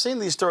to, so I'm seeing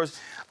these stories.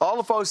 All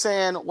the folks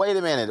saying, wait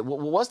a minute,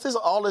 what's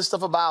all this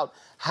stuff about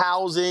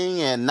housing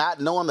and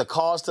not knowing the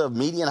cost of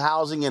median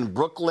housing in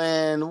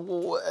Brooklyn?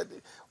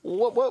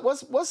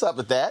 What's up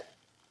with that?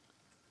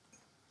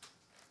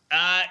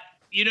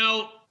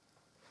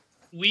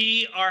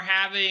 We are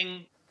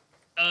having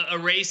a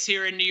race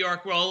here in New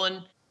York,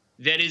 Roland,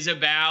 that is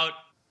about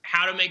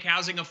how to make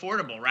housing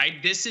affordable,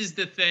 right? This is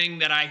the thing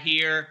that I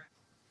hear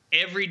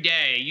every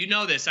day. You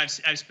know this.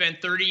 I've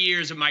spent 30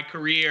 years of my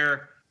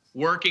career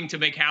working to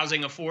make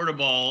housing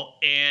affordable,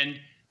 and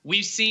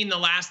we've seen the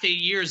last 8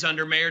 years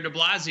under Mayor de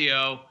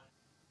Blasio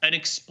an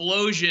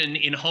explosion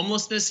in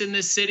homelessness in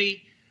this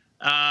city.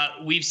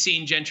 We've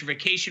seen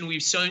gentrification.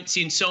 We've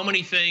seen so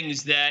many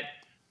things that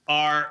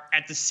are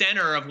at the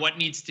center of what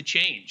needs to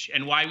change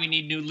and why we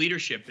need new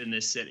leadership in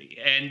this city.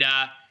 And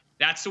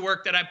that's the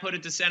work that I put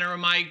at the center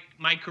of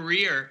my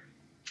career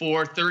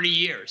for 30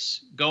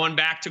 years, going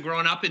back to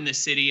growing up in this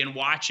city and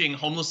watching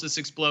homelessness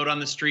explode on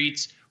the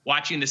streets,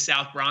 watching the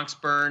South Bronx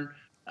burn,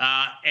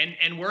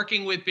 and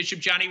working with Bishop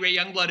Johnny Ray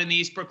Youngblood and the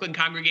East Brooklyn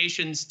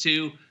congregations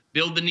to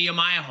build the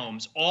Nehemiah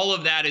homes. All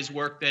of that is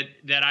work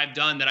that I've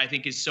done that I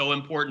think is so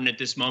important at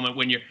this moment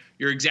when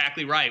you're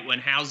exactly right, when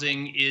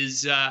housing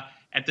is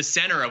at the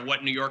center of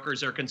what New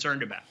Yorkers are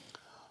concerned about.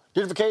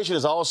 Gentrification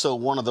is also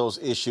one of those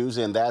issues,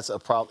 and that's a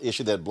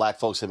issue that black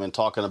folks have been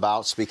talking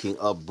about. Speaking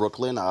of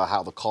Brooklyn,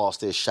 how the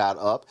cost is shot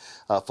up,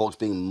 folks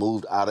being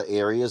moved out of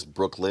areas,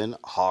 Brooklyn,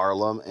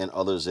 Harlem, and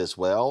others as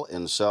well.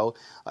 And so,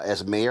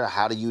 as mayor,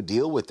 how do you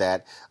deal with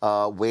that?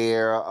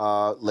 Where,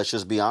 let's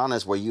just be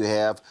honest, where you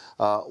have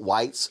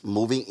whites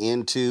moving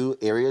into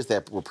areas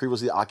that were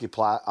previously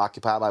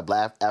occupied by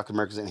black African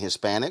Americans and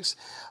Hispanics.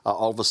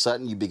 All of a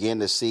sudden, you begin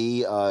to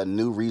see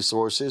new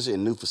resources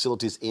and new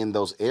facilities in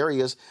those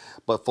areas,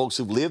 but folks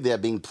who live there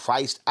being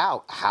priced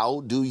out.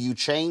 How do you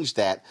change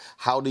that?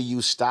 How do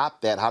you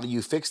stop that? How do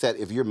you fix that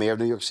if you're mayor of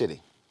New York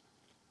City?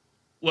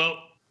 Well,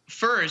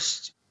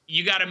 first,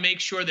 you got to make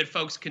sure that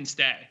folks can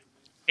stay.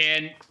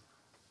 And,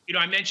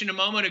 I mentioned a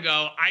moment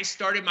ago, I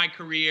started my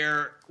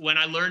career when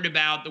I learned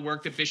about the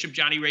work that Bishop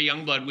Johnny Ray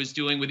Youngblood was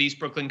doing with East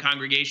Brooklyn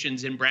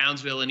congregations in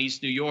Brownsville and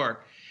East New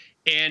York.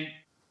 And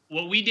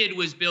what we did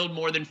was build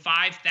more than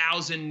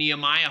 5,000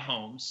 Nehemiah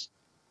homes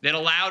that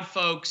allowed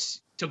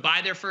folks to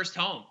buy their first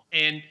home.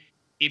 And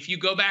if you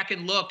go back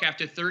and look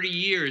after 30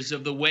 years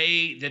of the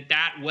way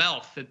that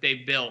wealth that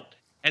they've built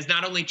has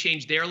not only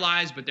changed their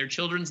lives, but their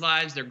children's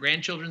lives, their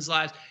grandchildren's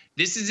lives,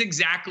 this is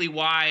exactly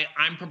why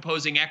I'm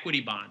proposing equity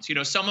bonds.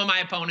 Some of my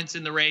opponents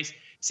in the race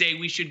say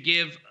we should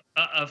give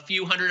a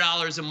few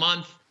 $100s a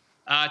month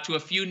to a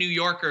few New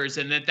Yorkers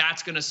and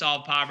that's going to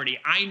solve poverty.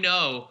 I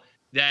know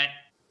that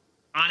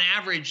on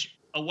average,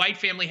 a white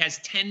family has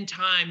 10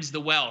 times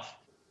the wealth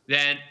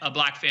than a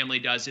black family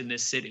does in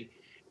this city.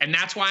 And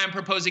that's why I'm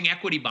proposing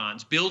equity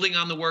bonds, building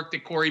on the work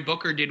that Cory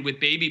Booker did with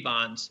baby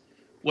bonds.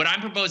 What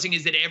I'm proposing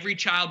is that every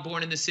child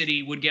born in the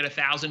city would get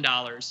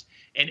 $1,000,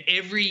 and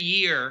every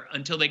year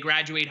until they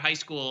graduate high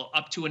school,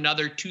 up to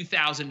another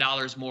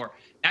 $2,000 more.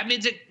 That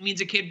means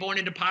a kid born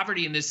into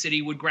poverty in this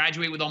city would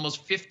graduate with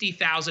almost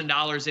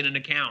 $50,000 in an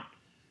account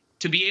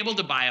to be able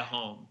to buy a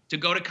home, to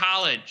go to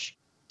college,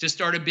 to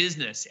start a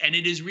business. And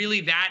it is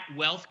really that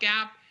wealth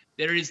gap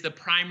that is the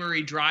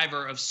primary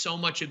driver of so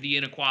much of the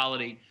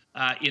inequality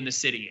in the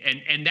city.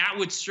 And that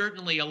would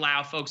certainly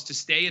allow folks to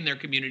stay in their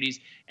communities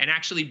and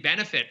actually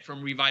benefit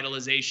from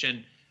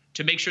revitalization,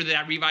 to make sure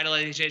that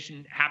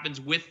revitalization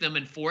happens with them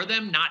and for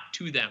them, not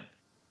to them.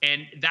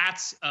 And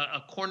that's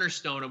a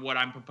cornerstone of what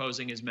I'm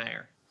proposing as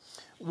mayor.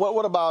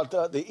 What about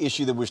the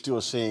issue that we're still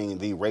seeing,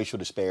 the racial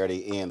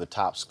disparity in the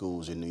top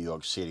schools in New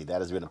York City? That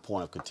has been a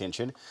point of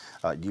contention.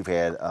 You've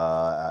had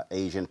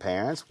Asian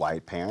parents,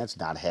 white parents,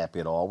 not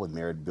happy at all with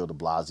Mayor Bill de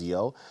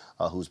Blasio,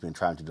 who's been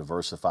trying to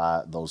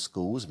diversify those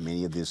schools.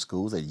 Many of these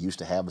schools that used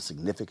to have a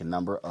significant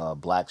number of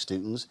black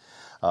students,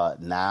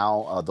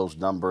 now those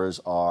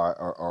numbers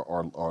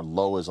are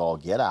low as all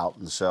get out.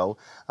 And so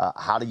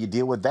how do you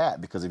deal with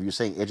that? Because if you're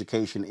saying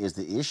education is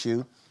the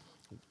issue,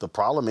 the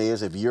problem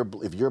is if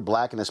you're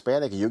black and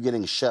Hispanic and you're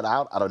getting shut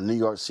out of New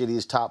York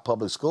City's top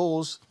public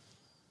schools,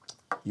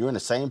 you're in the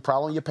same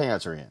problem your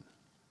parents are in.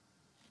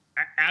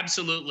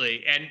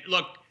 Absolutely. And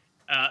look,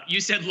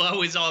 you said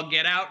low is all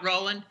get out,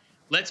 Roland.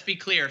 Let's be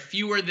clear,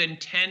 fewer than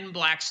 10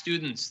 black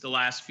students the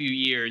last few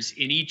years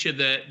in each of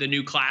the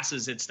new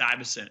classes at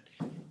Stuyvesant.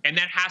 And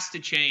that has to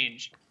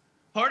change.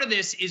 Part of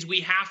this is we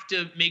have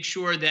to make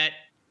sure that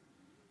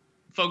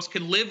folks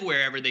can live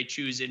wherever they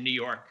choose in New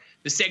York.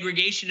 The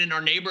segregation in our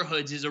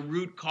neighborhoods is a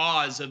root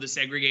cause of the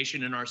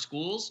segregation in our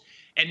schools.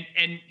 And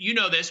you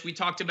know this, we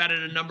talked about it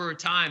a number of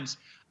times.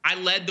 I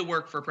led the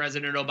work for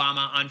President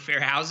Obama on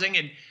fair housing.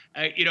 And,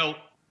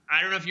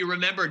 I don't know if you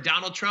remember,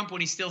 Donald Trump,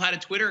 when he still had a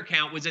Twitter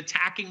account, was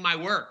attacking my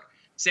work,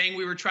 saying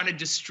we were trying to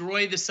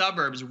destroy the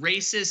suburbs,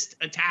 racist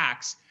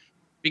attacks,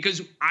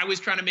 because I was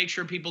trying to make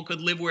sure people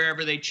could live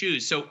wherever they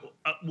choose. So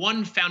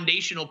one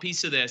foundational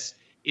piece of this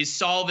is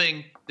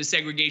solving the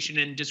segregation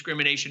and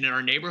discrimination in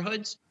our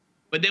neighborhoods.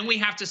 But then we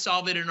have to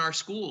solve it in our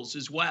schools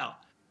as well.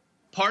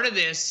 Part of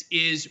this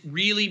is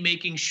really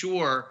making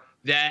sure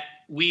that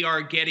we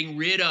are getting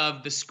rid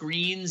of the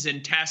screens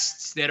and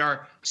tests that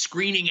are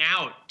screening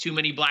out too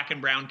many black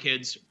and brown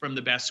kids from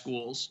the best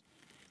schools.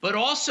 But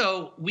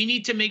also, we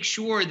need to make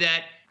sure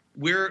that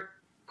we're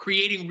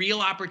creating real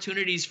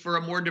opportunities for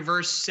a more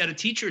diverse set of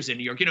teachers in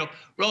New York.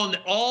 Roland,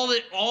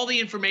 all the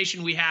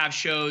information we have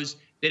shows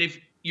that if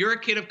you're a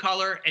kid of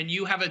color and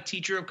you have a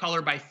teacher of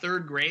color by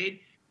third grade,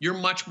 you're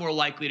much more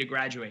likely to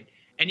graduate.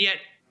 And yet,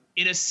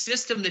 in a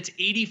system that's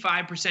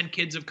 85%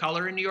 kids of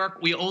color in New York,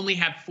 we only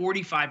have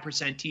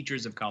 45%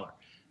 teachers of color.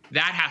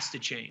 That has to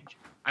change.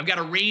 I've got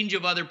a range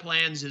of other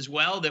plans as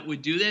well that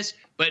would do this,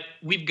 but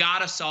we've got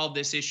to solve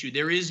this issue.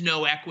 There is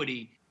no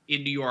equity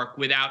in New York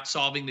without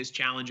solving this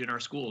challenge in our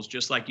schools,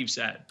 just like you've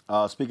said.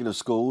 Speaking of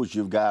schools,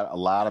 you've got a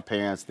lot of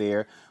parents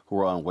there who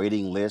are on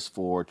waiting lists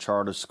for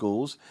charter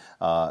schools.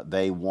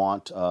 They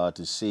want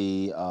to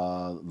see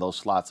those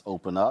slots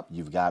open up.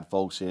 You've got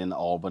folks in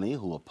Albany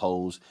who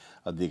oppose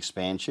the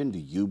expansion. Do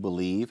you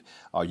believe,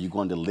 are you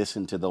going to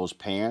listen to those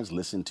parents,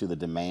 listen to the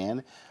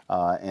demand,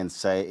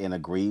 and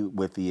agree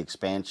with the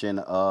expansion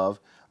of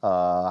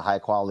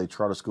high-quality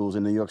charter schools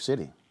in New York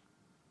City?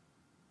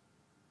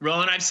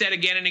 Roland, I've said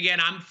again and again,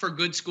 I'm for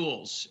good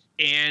schools.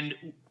 And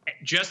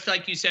just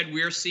like you said,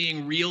 we're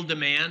seeing real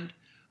demand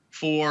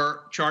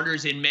for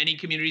charters in many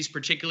communities,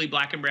 particularly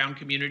black and brown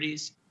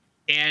communities.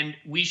 And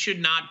we should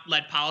not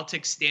let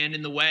politics stand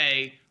in the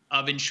way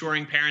of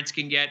ensuring parents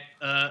can get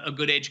a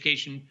good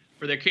education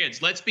for their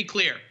kids. Let's be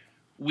clear.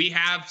 We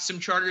have some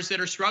charters that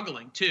are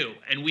struggling too,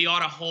 and we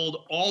ought to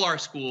hold all our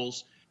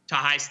schools to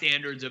high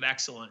standards of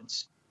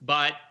excellence.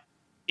 But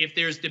if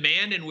there's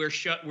demand and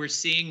we're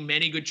seeing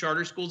many good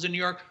charter schools in New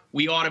York,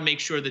 we ought to make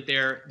sure that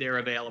they're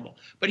available.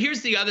 But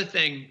here's the other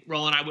thing,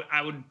 Roland,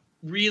 I would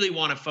really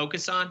want to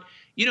focus on.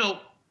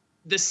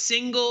 The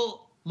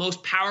single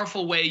most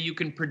powerful way you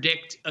can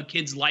predict a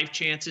kid's life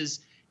chances,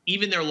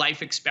 even their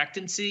life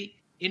expectancy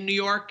in New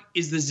York,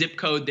 is the zip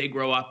code they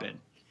grow up in.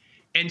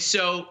 And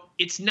so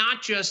it's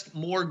not just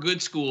more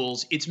good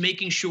schools, it's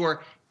making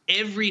sure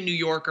every New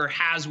Yorker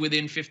has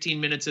within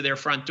 15 minutes of their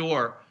front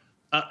door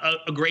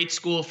a great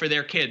school for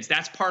their kids.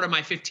 That's part of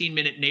my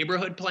 15-minute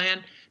neighborhood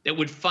plan that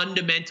would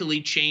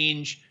fundamentally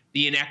change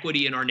the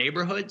inequity in our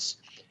neighborhoods.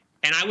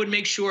 And I would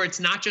make sure it's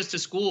not just a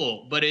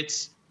school, but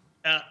it's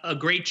a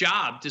great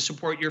job to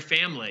support your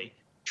family,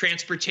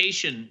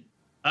 transportation,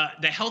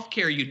 the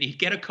healthcare you need,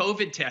 get a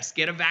COVID test,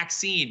 get a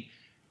vaccine,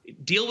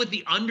 deal with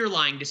the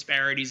underlying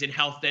disparities in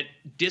health that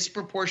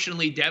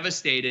disproportionately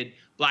devastated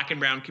black and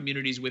brown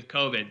communities with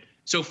COVID.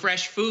 So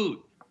fresh food,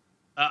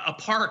 a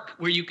park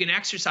where you can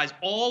exercise,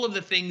 all of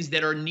the things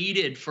that are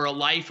needed for a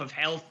life of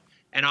health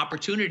and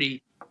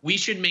opportunity, we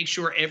should make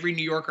sure every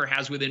New Yorker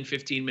has within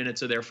 15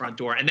 minutes of their front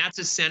door. And that's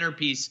a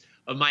centerpiece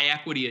of my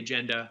equity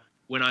agenda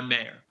when I'm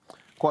mayor.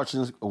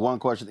 Questions, one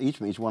question each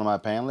from each one of my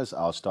panelists.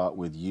 I'll start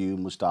with you,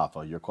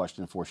 Mustafa. Your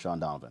question for Sean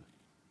Donovan.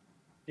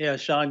 Yeah,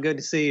 Sean, good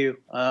to see you.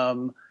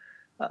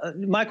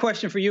 My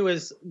question for you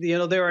is,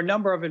 there are a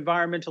number of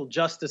environmental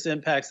justice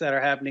impacts that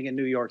are happening in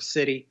New York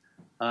City.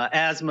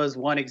 Asthma is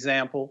one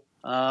example.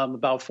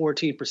 About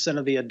 14%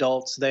 of the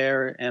adults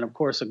there, and of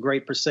course, a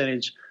great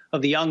percentage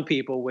of the young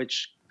people,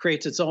 which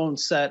creates its own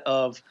set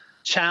of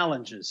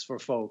challenges for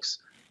folks.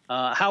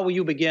 How will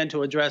you begin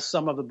to address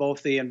some of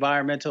both the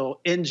environmental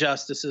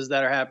injustices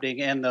that are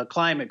happening and the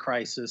climate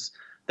crisis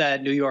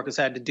that New York has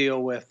had to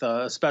deal with,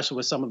 especially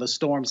with some of the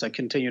storms that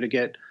continue to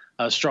get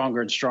stronger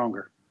and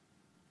stronger?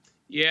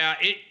 Yeah,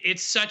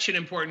 it's such an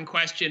important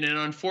question. And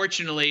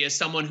unfortunately, as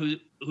someone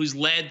who's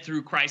led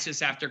through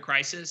crisis after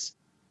crisis,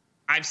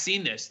 I've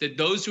seen this, that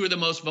those who are the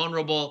most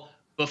vulnerable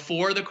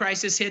before the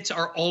crisis hits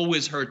are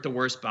always hurt the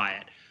worst by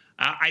it.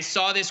 I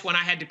saw this when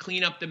I had to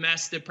clean up the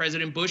mess that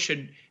President Bush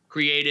had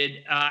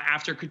created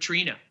after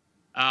Katrina,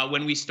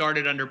 when we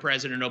started under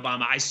President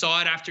Obama. I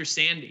saw it after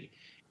Sandy.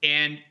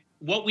 And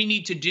what we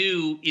need to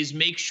do is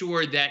make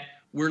sure that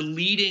we're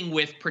leading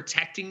with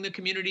protecting the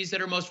communities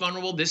that are most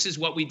vulnerable. This is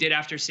what we did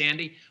after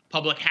Sandy.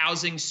 Public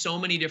housing, so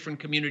many different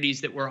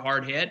communities that were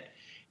hard hit.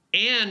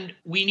 And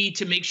we need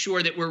to make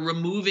sure that we're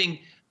removing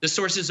the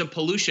sources of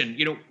pollution.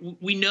 You know,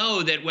 we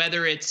know that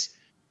whether it's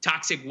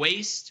toxic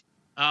waste,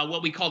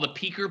 what we call the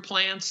peaker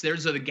plants,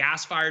 those are the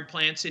gas-fired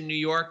plants in New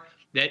York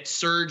that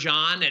surge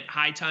on at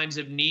high times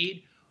of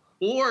need,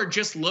 or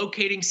just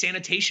locating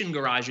sanitation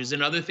garages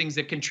and other things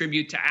that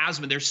contribute to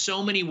asthma. There's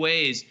so many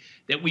ways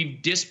that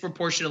we've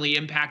disproportionately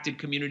impacted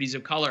communities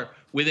of color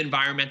with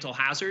environmental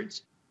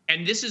hazards.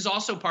 And this is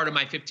also part of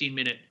my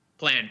 15-minute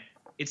plan.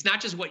 It's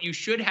not just what you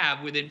should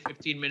have within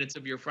 15 minutes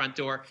of your front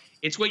door,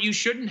 it's what you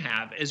shouldn't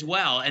have as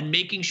well, and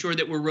making sure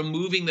that we're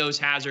removing those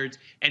hazards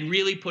and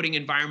really putting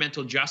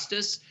environmental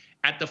justice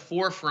at the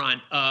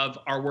forefront of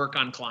our work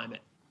on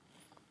climate.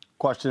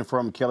 Question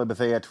from Kelly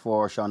Bethea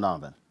for Sean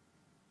Donovan.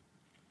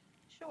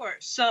 Sure.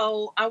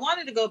 So I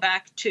wanted to go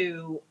back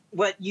to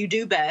what you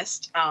do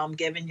best,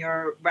 given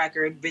your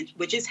record,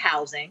 which is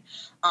housing,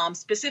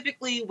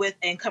 specifically with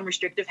income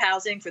restrictive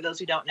housing. For those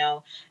who don't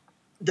know,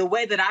 the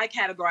way that I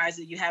categorize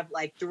it, you have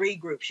like three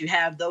groups. You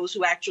have those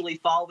who actually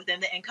fall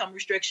within the income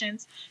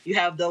restrictions. You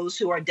have those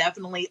who are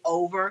definitely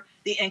over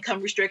the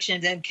income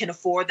restrictions and can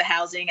afford the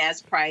housing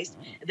as priced.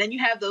 And then you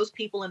have those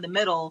people in the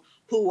middle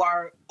who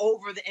are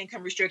over the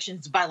income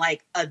restrictions by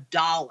like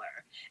 $1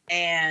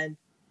 and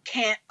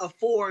can't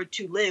afford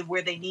to live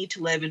where they need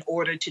to live in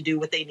order to do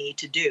what they need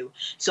to do.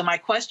 So my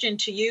question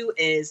to you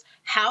is,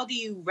 how do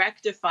you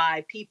rectify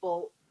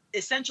people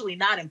essentially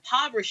not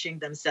impoverishing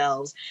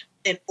themselves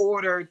in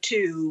order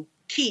to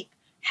keep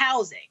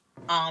housing?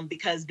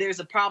 Because there's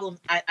a problem.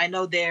 I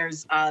know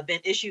there's been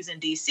issues in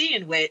DC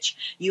in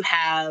which you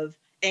have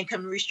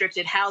income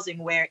restricted housing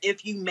where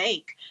if you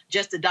make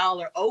just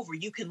 $1 over,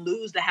 you can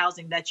lose the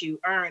housing that you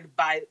earned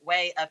by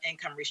way of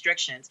income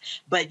restrictions,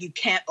 but you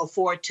can't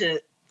afford to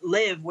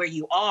live where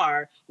you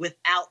are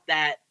without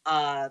that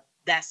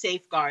that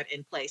safeguard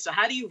in place. So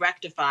how do you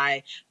rectify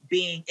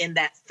being in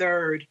that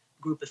third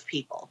group of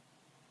people?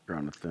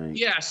 Trying to think.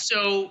 Yeah,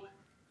 so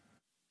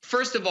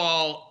first of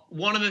all,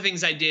 one of the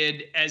things I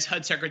did as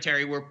HUD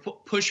secretary were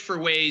push for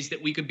ways that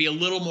we could be a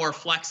little more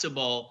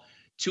flexible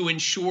to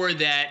ensure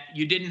that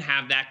you didn't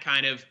have that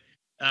kind of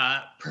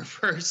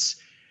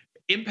perverse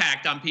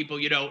impact on people.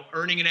 You know,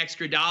 earning an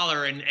extra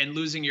dollar and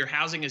losing your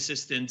housing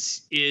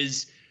assistance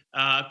is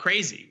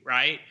crazy,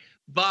 right?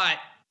 But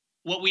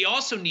what we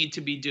also need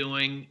to be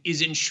doing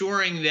is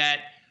ensuring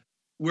that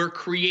we're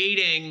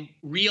creating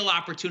real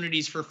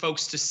opportunities for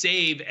folks to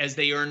save as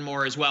they earn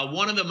more as well.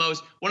 One of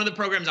the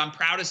programs I'm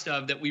proudest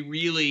of that we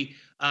really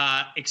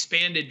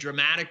expanded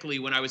dramatically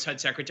when I was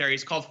HUD secretary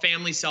is called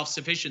Family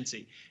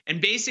Self-Sufficiency.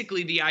 And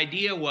basically the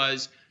idea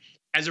was,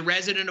 as a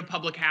resident of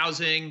public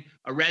housing,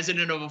 a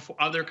resident of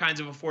other kinds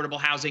of affordable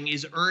housing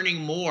is earning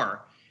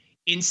more,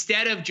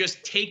 instead of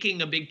just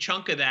taking a big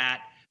chunk of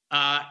that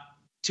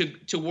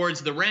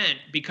towards the rent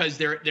because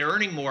they're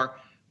earning more,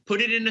 put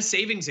it in a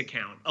savings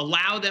account,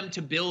 allow them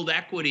to build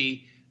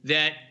equity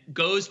that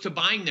goes to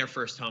buying their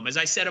first home. As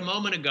I said a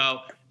moment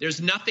ago,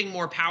 there's nothing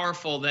more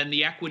powerful than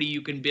the equity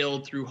you can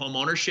build through home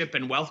ownership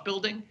and wealth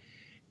building.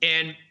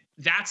 And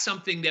that's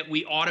something that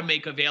we ought to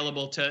make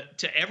available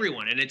to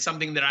everyone. And it's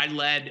something that I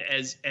led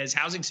as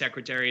housing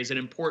secretary as an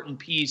important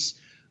piece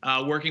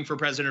working for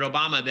President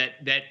Obama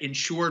that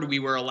ensured we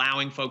were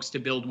allowing folks to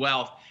build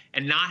wealth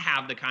and not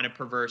have the kind of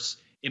perverse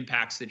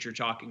impacts that you're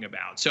talking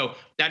about. So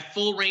that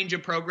full range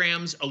of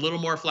programs, a little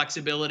more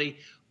flexibility,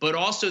 but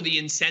also the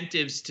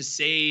incentives to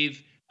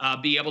save,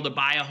 be able to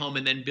buy a home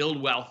and then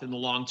build wealth in the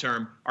long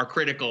term are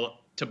critical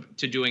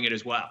to doing it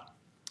as well.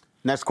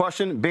 Next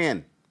question,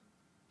 Ben.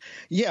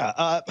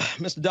 Yeah,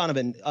 Mr.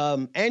 Donovan,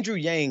 Andrew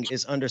Yang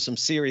is under some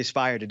serious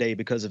fire today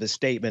because of his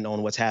statement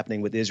on what's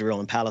happening with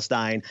Israel and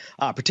Palestine,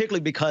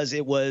 particularly because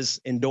it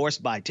was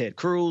endorsed by Ted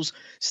Cruz,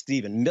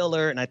 Stephen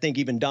Miller, and I think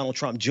even Donald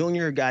Trump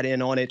Jr. got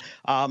in on it.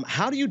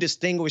 How do you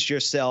distinguish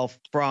yourself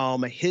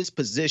from his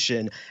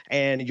position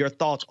and your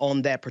thoughts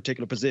on that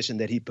particular position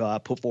that he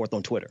put forth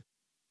on Twitter?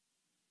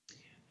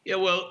 Yeah,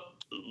 well,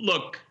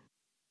 look,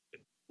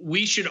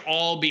 we should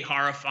all be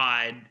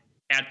horrified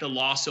at the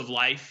loss of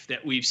life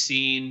that we've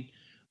seen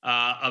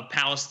of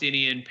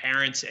Palestinian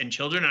parents and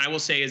children. And I will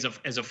say, as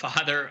a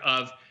father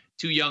of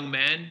two young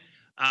men,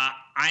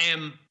 I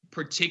am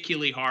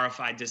particularly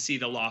horrified to see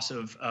the loss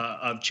of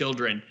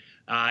children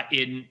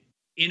in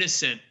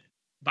innocent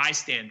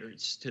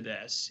bystanders to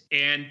this.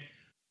 And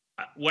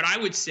what I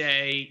would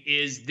say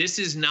is this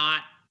is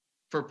not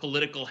for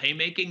political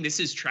haymaking. This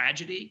is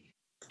tragedy.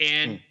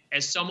 And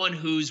as someone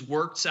who's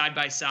worked side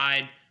by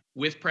side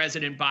with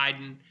President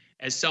Biden,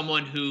 as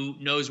someone who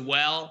knows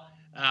well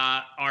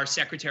our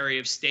Secretary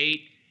of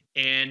State,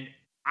 and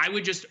I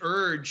would just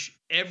urge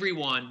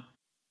everyone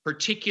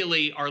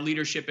particularly our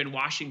leadership in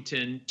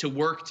Washington, to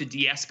work to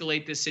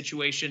de-escalate this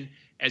situation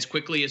as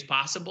quickly as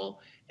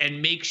possible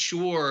and make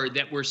sure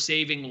that we're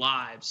saving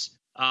lives.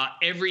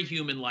 Every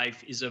human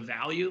life is of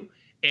value,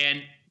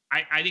 and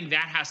I think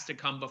that has to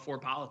come before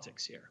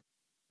politics here.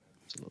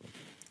 Absolutely.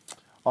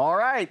 All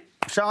right,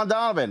 Sean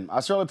Donovan, I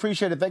certainly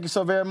appreciate it. Thank you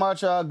so very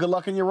much. Good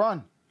luck in your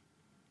run.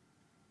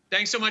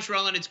 Thanks so much,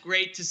 Roland. It's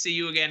great to see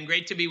you again.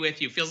 Great to be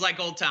with you. Feels like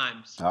old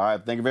times. All right,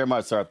 thank you very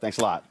much, sir. Thanks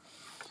a lot.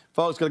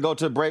 Folks, going to go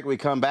to a break. When we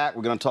come back,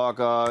 we're going to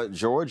talk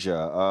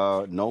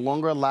Georgia. No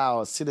longer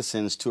allow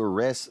citizens to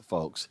arrest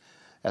folks.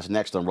 That's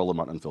next on Roland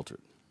Martin Unfiltered.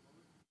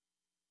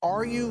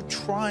 Are you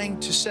trying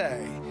to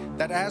say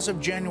that as of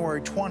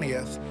January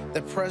 20th,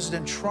 that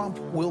President Trump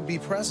will be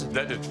president?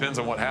 That depends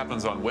on what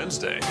happens on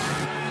Wednesday.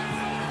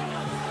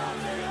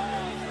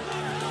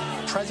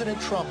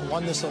 President Trump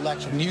won this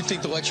election. You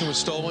think the election was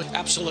stolen?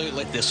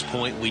 Absolutely. At this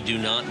point, we do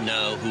not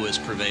know who has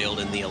prevailed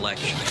in the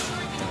election.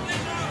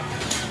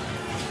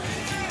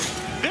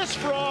 This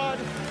fraud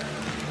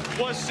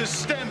was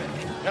systemic,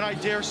 and I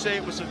dare say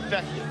it was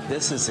effective.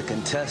 This is a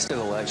contested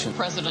election.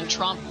 President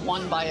Trump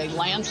won by a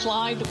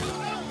landslide.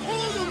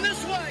 Move them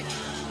this way.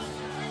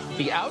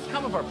 The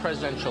outcome of our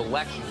presidential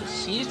election was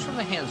seized from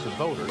the hands of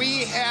voters.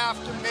 We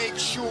have to make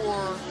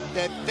sure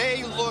that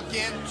they look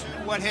into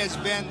what has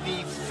been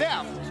the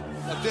theft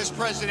of this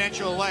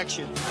presidential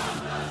election.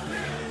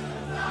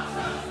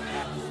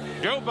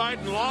 Joe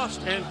Biden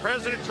lost and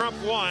President Trump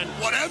won.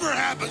 Whatever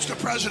happens to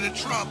President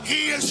Trump,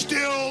 he is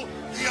still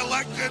the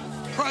elected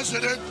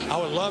president. I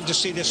would love to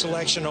see this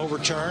election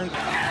overturned.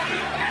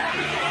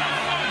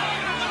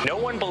 No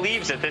one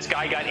believes that this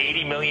guy got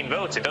 80 million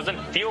votes. It doesn't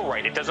feel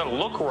right. It doesn't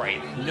look right.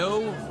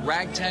 No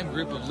ragtag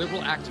group of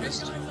liberal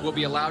activists will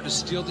be allowed to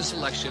steal this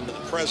election. The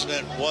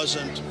president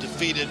wasn't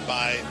defeated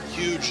by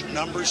huge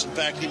numbers. In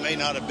fact, he may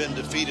not have been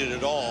defeated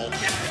at all.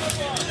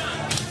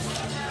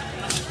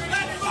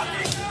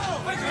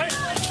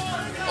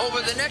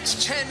 Over the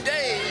next 10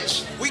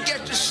 days, we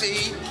get to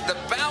see the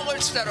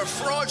ballots that are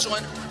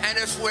fraudulent, and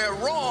if we're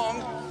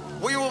wrong,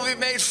 we will be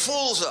made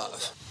fools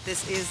of.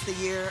 This is the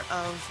year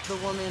of the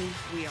woman.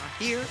 We are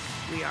here.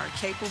 We are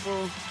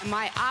capable.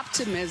 My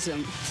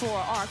optimism for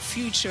our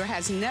future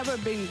has never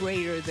been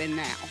greater than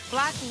now.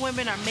 Black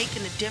women are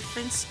making a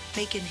difference,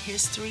 making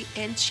history,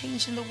 and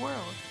changing the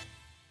world.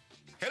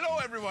 Hello,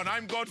 everyone.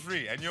 I'm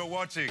Godfrey, and you're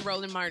watching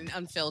Roland Martin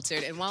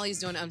Unfiltered. And while he's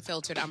doing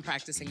Unfiltered, I'm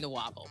practicing the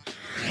wobble.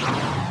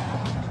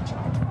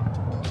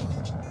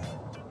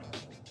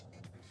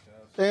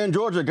 In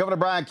Georgia, Governor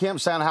Brian Kemp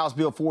signed House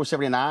Bill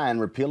 479,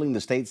 repealing the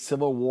state's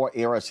Civil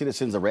War-era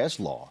citizens arrest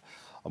law.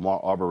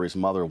 Ahmaud Arbery's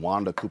mother,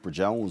 Wanda Cooper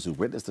Jones, who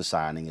witnessed the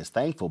signing, is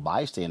thankful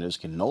bystanders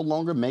can no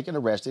longer make an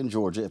arrest in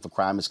Georgia if a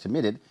crime is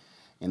committed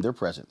in their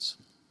presence.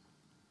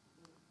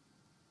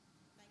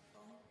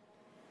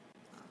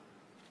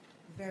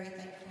 Very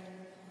thankful.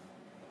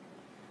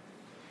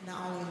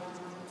 Not only,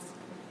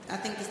 I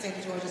think the state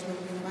of Georgia is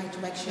moving in the right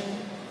direction.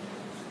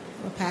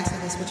 We're passing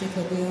this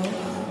particular bill.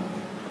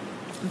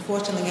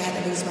 Unfortunately, I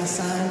had to lose my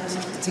son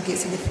to get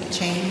significant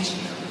change,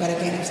 but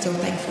again, I'm still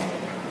thankful.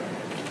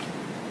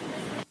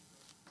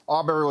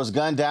 Arbery was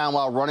gunned down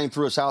while running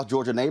through a South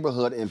Georgia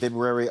neighborhood in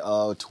February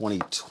of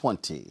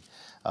 2020.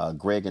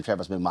 Greg and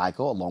Travis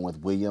McMichael, along with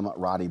William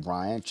Roddy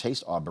Bryan,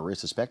 chased Arbery,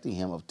 suspecting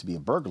him to be a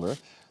burglar.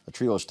 The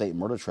trio state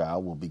murder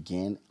trial will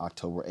begin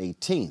October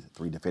 18th.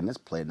 3 defendants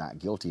pled not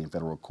guilty in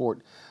federal court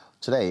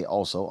today,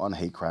 also on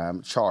hate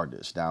crime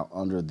charges. Now,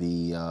 under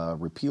the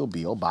repeal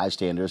bill,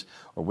 bystanders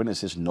or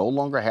witnesses no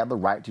longer have the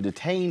right to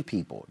detain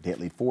people.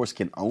 Deadly force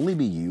can only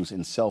be used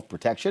in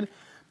self-protection,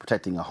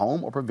 protecting a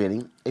home, or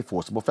preventing a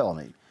forcible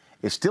felony.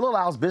 It still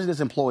allows business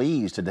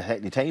employees to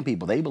detain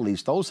people they believe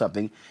stole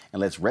something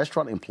and lets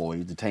restaurant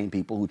employees detain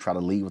people who try to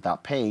leave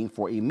without paying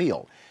for a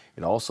meal.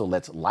 It also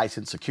lets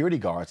licensed security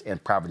guards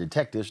and private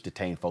detectives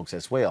detain folks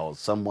as well.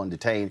 Someone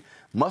detained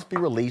must be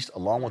released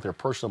along with their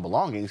personal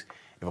belongings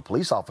if a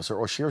police officer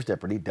or sheriff's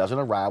deputy doesn't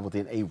arrive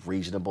within a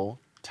reasonable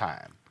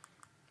time.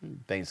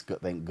 Thank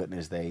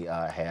goodness they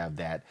have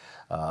that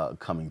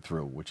coming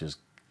through, which is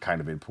kind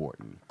of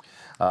important.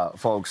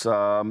 Folks,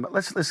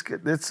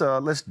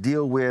 let's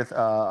deal with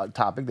a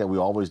topic that we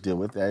always deal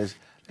with. Let's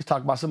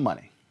talk about some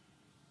money.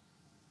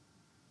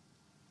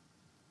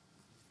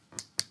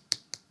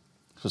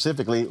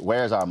 Specifically,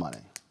 where's our money?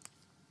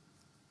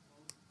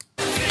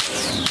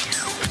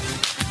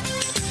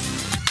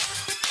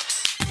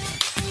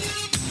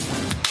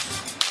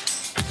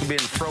 Been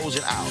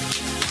frozen out.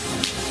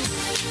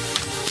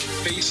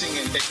 Facing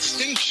an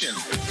extinction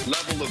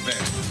level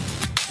event.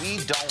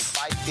 We don't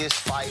fight this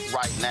fight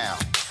right now.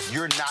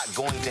 You're not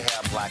going to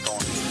have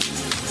black-owned media.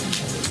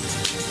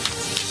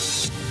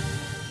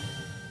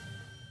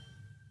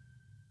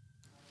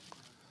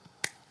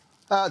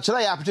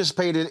 Today, I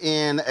participated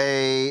in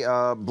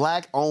a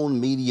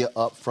black-owned media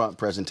upfront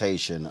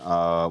presentation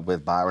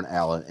with Byron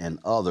Allen and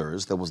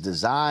others that was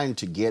designed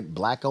to get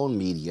black-owned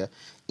media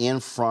in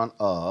front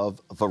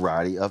of a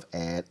variety of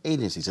ad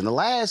agencies. In the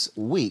last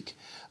week,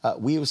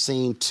 we have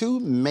seen 2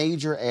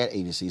 major ad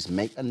agencies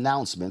make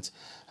announcements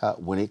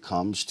when it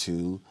comes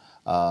to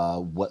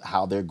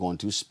how they're going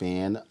to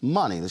spend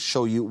money. Let's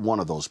show you one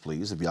of those,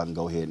 please. If y'all can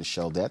go ahead and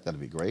show that, that'd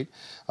be great.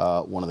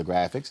 One of the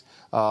graphics.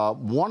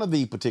 One of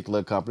the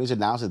particular companies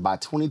announced that by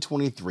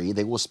 2023,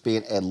 they will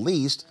spend at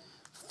least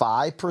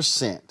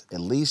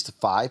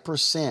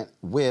 5%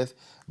 with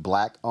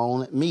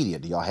black-owned media.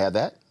 Do y'all have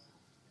that?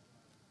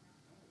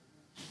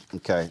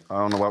 Okay, I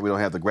don't know why we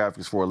don't have the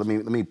graphics for it. Let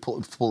me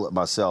pull it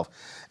myself,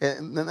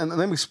 and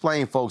let me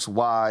explain, folks,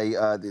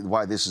 why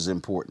this is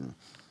important.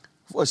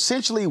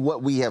 Essentially,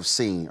 what we have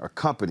seen are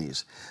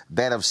companies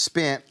that have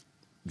spent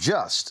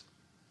just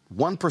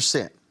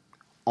 1%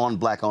 on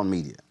black-owned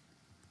media.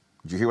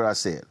 Did you hear what I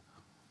said?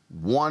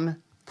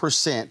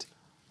 1%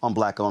 on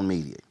black-owned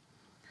media.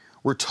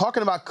 We're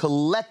talking about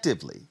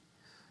collectively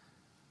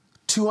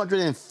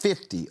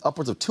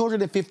upwards of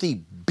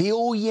 $250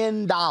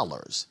 billion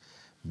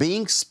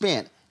being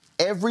spent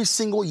every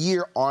single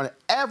year on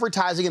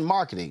advertising and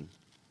marketing.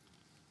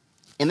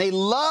 And they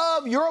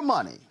love your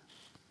money.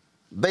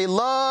 They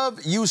love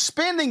you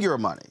spending your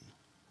money.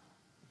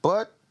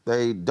 But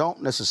they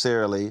don't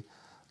necessarily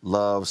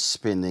love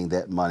spending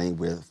that money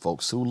with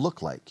folks who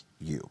look like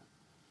you.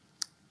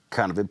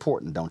 Kind of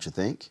important, don't you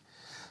think?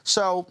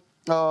 So,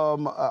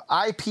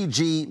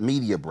 IPG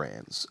media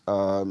brands,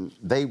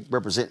 they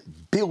represent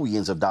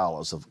billions of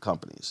dollars of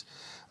companies.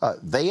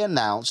 They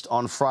announced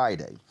on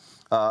Friday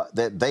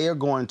that they are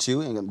going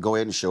to, and go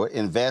ahead and show it,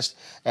 invest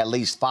at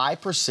least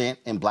 5%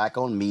 in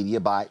black-owned media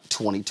by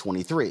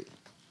 2023.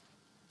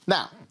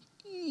 Now,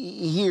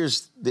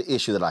 here's the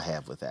issue that I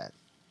have with that.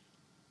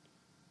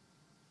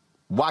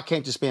 Why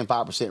can't you spend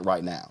 5%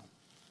 right now?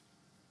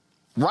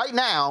 Right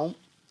now,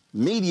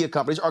 media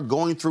companies are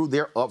going through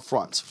their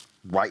upfronts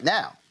right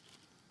now.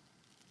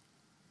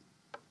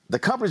 The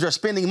companies are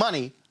spending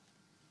money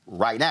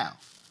right now.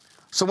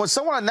 So when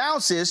someone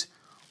announces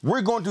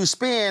we're going to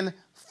spend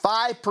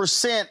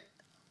 5%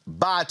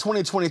 by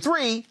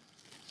 2023,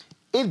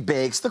 it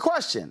begs the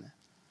question,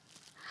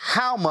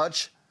 how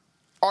much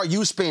are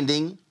you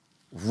spending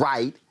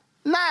right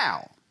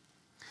now?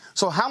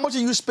 So how much are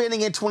you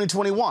spending in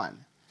 2021?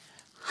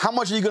 How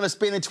much are you going to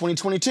spend in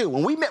 2022?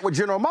 When we met with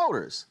General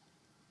Motors,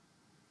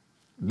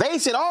 they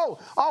said,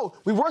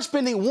 we were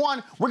spending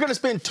we're going to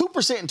spend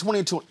 2%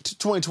 in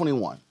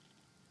 2021.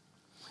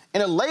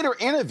 In a later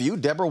interview,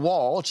 Deborah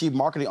Wall, Chief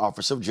Marketing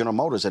Officer of General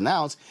Motors,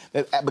 announced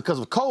that because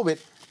of COVID,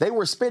 they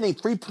were spending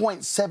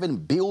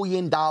 $3.7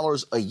 billion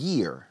a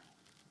year.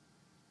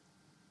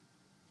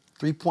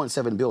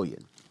 $3.7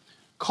 billion.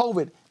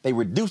 COVID, they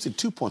reduced it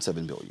to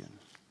 $2.7 billion.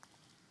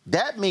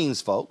 That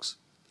means, folks,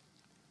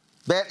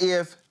 that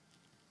if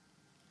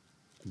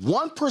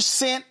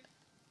 1%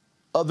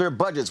 of their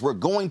budgets were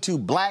going to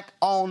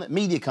black-owned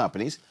media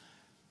companies,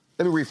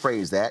 let me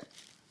rephrase that,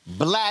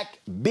 black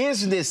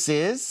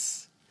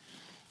businesses,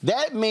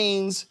 that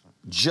means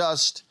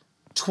just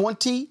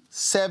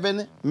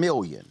 $27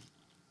 million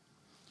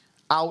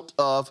out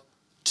of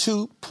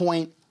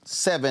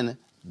 $2.7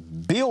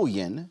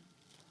 billion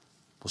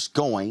was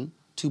going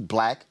to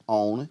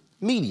black-owned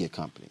media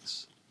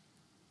companies.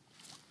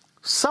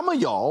 Some of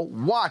y'all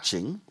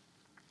watching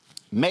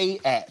may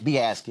be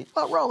asking,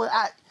 well, Roland,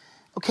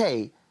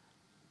 okay,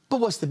 but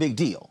what's the big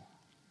deal?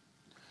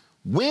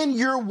 When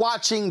you're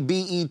watching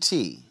BET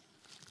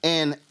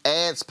and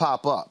ads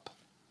pop up,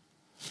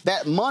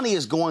 that money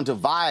is going to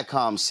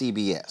Viacom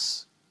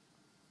CBS,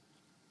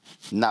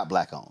 not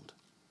black-owned.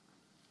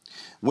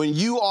 When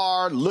you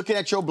are looking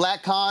at your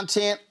black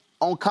content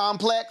on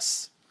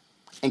Complex,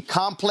 and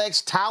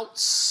Complex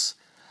touts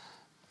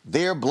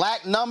their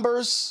black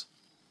numbers,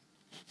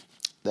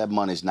 that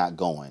money's not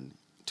going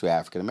to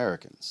African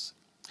Americans.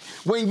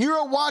 When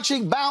you're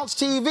watching Bounce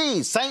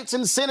TV, Saints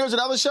and Sinners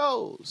and other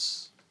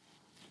shows,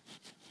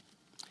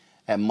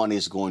 that money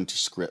is going to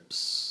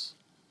Scripps.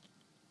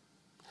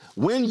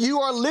 When you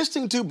are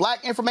listening to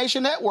Black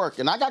Information Network,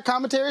 and I got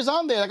commentaries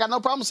on there, I got no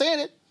problem saying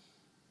it,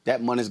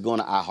 that money is going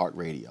to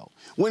iHeartRadio.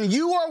 When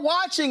you are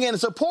watching and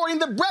supporting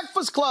The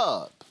Breakfast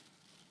Club,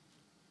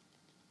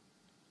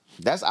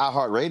 that's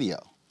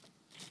iHeartRadio,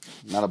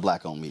 not a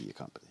black-owned media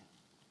company.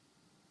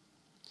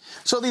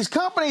 So these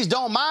companies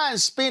don't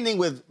mind spending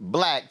with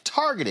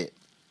black-targeted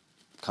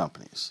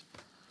companies.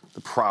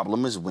 The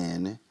problem is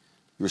when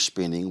you're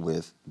spending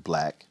with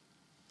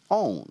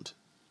black-owned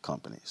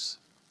companies.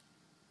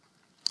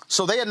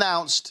 So they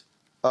announced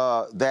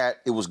that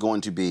it was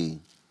going to be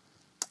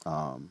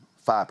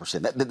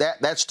 5%.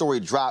 That story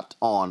dropped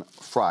on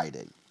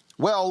Friday.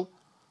 Well,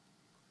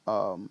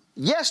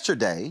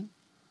 yesterday,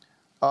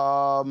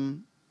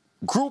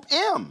 Group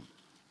M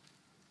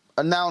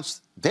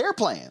announced their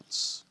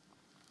plans.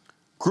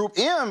 Group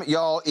M,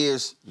 y'all,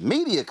 is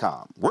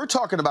Mediacom. We're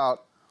talking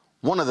about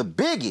one of the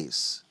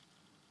biggies.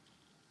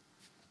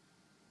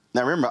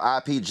 Now, remember,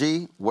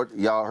 IPG, what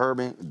y'all heard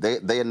me?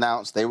 They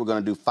announced they were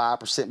going to do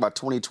 5% by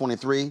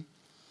 2023.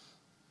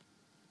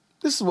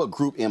 This is what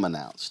Group M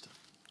announced.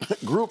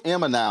 Group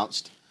M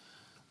announced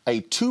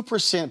a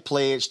 2%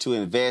 pledge to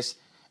invest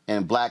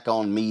in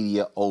black-owned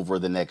media over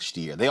the next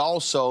year. They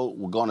also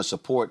were going to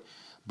support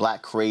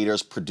black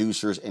creators,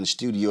 producers, and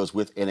studios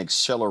with an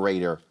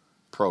accelerator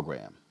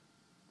program.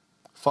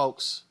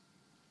 Folks,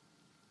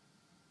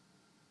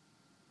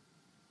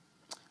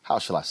 how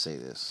shall I say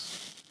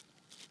this?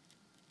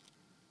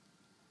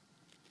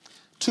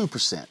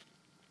 2%.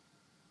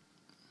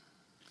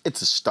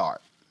 It's a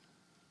start.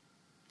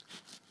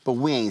 But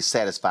we ain't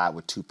satisfied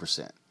with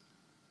 2%.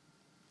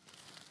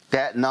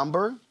 That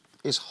number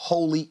is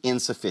wholly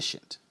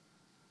insufficient.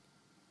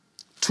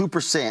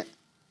 2%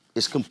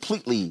 is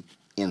completely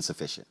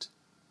insufficient.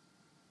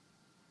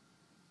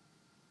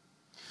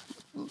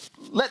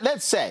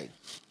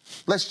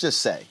 Let's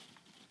just say,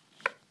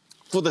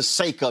 for the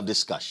sake of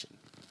discussion,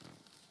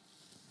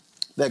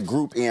 that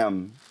Group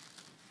M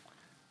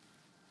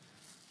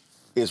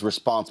is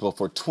responsible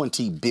for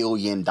 $20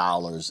 billion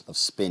of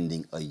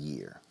spending a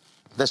year.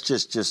 Let's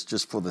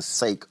just for the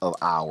sake of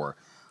our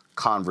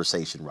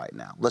conversation right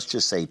now, let's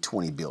just say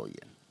 $20 billion.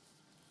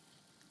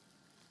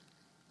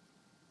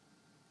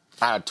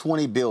 Out of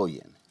 $20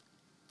 billion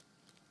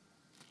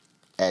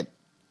at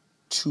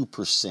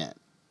 2%,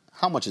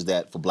 how much is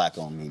that for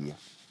black-owned media?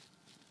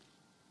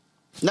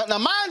 Now,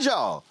 mind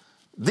y'all,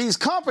 these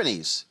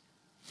companies,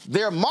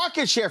 their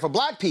market share for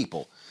black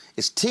people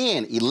is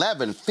 10,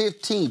 11,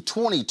 15,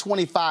 20,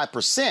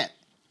 25%.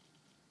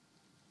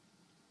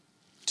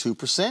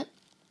 2%?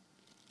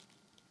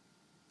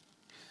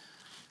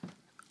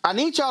 I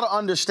need y'all to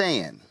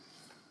understand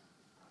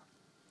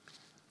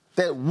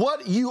that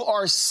what you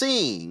are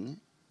seeing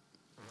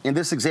in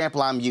this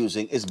example I'm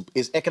using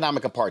is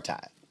economic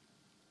apartheid.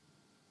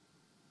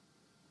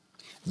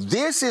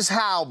 This is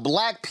how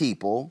black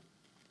people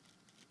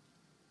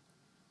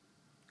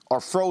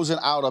are frozen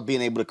out of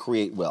being able to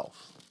create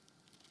wealth.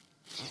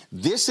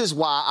 This is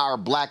why our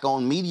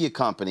black-owned media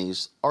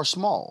companies are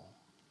small.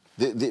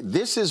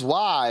 This is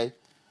why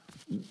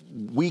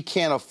we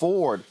can't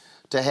afford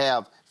to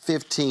have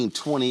 15,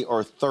 20,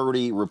 or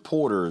 30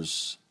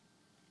 reporters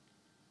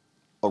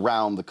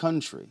around the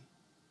country.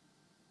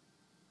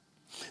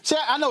 See,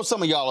 I know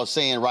some of y'all are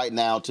saying right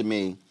now to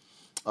me,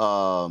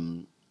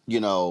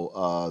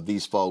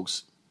 these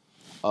folks,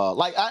 I'm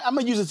going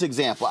to use this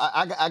example.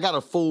 I got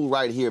a fool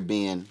right here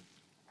being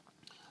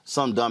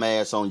some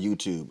dumbass on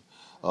YouTube,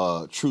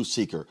 Truth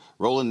Seeker.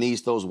 Roland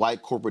needs those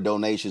white corporate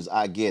donations.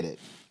 I get it.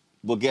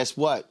 Well, guess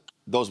what?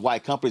 Those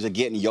white companies are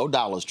getting your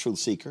dollars, Truth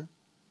Seeker.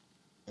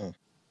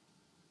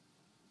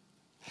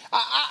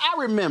 I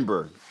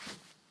remember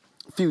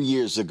a few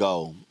years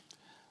ago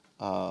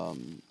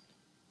in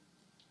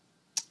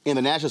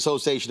the National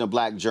Association of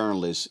Black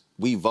Journalists,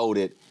 we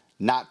voted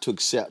not to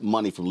accept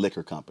money from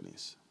liquor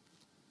companies.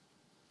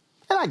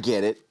 And I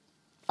get it.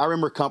 I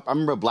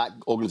remember black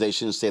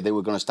organizations said they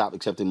were going to stop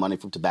accepting money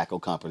from tobacco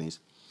companies.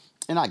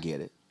 And I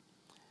get it.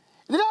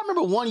 And then I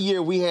remember one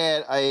year we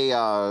had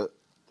a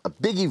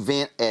big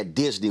event at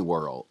Disney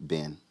World,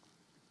 Ben,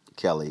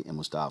 Kelly, and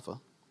Mustafa.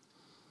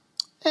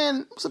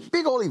 And it was a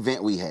big old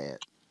event we had.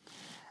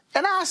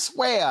 And I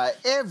swear,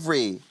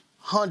 every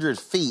 100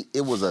 feet,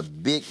 it was a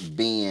big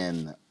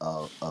bin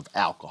of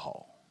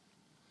alcohol.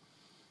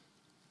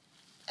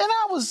 And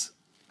I was,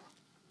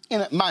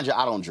 mind you,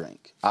 I don't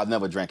drink. I've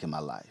never drank in my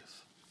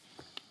life.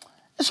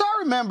 And so I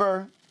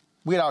remember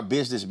we had our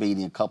business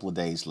meeting a couple of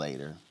days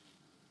later,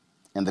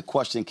 and the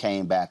question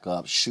came back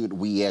up, should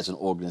we as an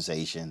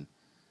organization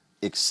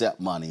accept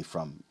money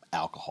from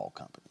alcohol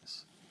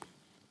companies?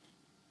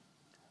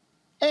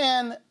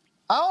 And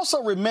I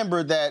also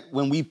remember that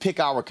when we pick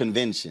our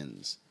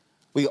conventions,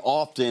 we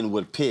often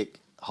would pick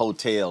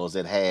hotels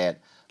that had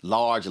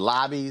large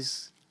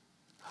lobbies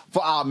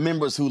for our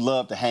members who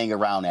love to hang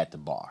around at the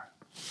bar.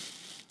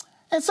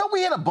 And so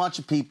we had a bunch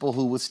of people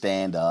who would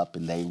stand up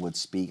and they would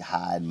speak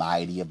high and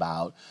mighty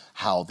about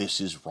how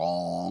this is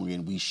wrong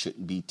and we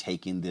shouldn't be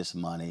taking this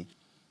money.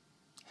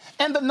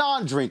 And the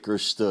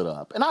non-drinkers stood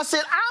up. And I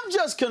said, I'm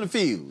just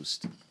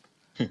confused.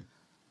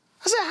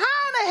 I said, how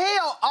in the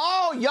hell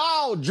all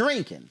y'all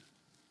drinking?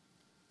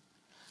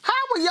 How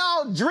were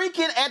y'all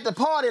drinking at the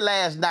party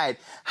last night?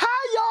 How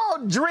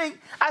y'all drink?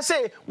 I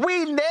said,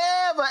 we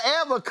never,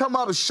 ever come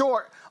up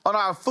short on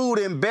our food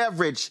and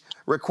beverage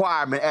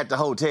requirement at the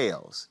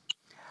hotels.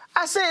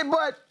 I said,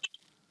 but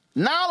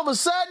now all of a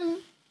sudden,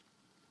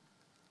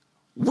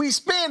 we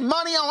spend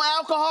money on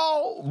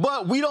alcohol,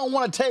 but we don't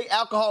want to take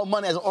alcohol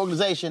money as an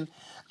organization.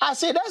 I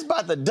said, that's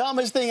about the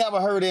dumbest thing I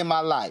ever heard in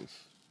my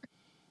life.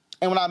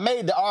 And when I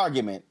made the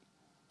argument,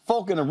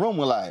 folk in the room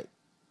were like,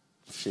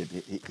 shit,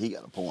 he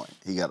got a point.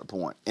 He got a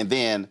point. And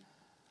then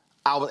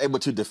I was able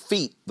to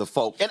defeat the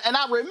folk. And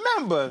I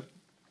remember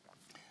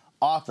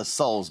Arthur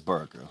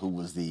Sulzberger, who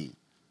was the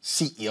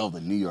CEO of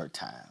the New York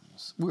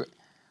Times. We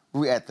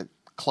were at the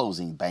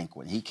closing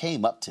banquet. He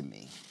came up to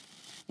me.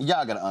 And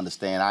y'all got to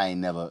understand, I ain't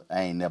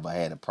never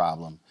had a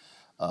problem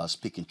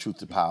speaking truth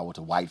to power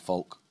to white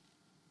folk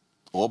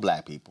or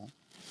black people.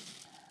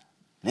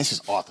 And this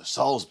is Arthur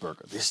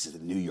Sulzberger. This is the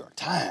New York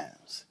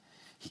Times.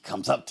 He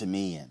comes up to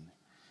me and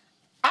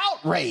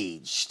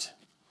outraged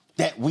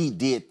that we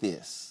did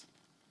this.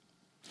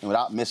 And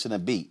without missing a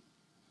beat,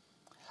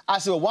 I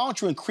said, well, why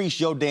don't you increase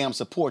your damn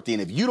support then?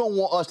 If you don't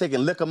want us taking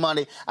liquor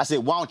money, I said,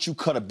 why don't you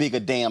cut a bigger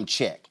damn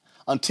check?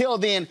 Until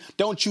then,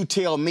 don't you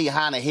tell me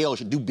how in the hell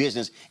should do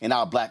business in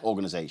our black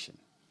organization.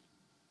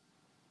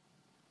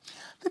 I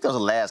think that was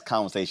the last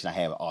conversation I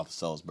had with Arthur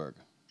Sulzberger.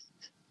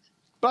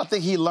 But I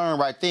think he learned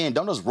right then,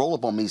 don't just roll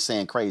up on me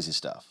saying crazy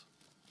stuff.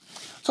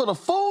 So the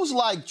fools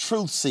like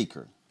Truth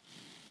Seeker,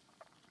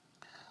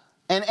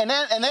 and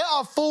there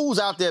are fools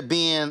out there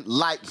being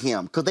like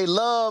him because they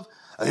love,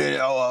 we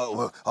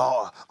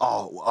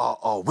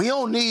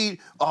don't need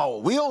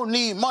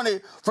money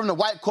from the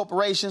white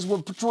corporations.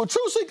 Well,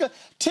 Truth Seeker,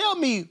 tell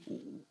me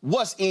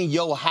what's in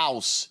your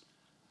house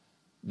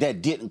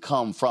that didn't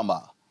come from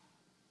a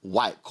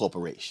white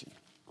corporation.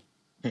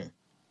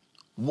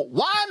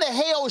 Why in the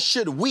hell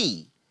should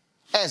we,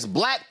 as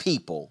black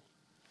people,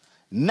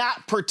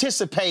 not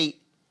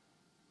participate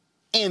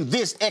in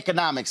this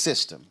economic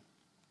system?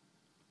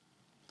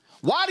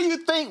 Why do you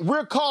think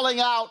we're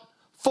calling out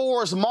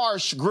Forrest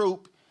Marsh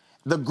Group,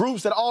 the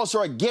groups that also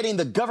are getting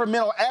the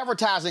governmental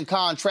advertising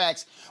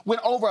contracts, when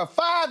over a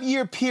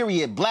 5-year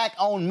period,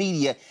 black-owned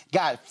media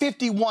got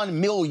 $51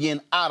 million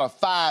out of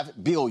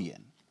 $5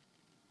 billion?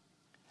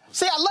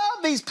 See, I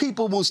love these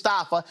people,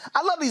 Mustafa.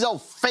 I love these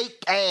old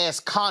fake-ass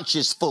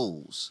conscious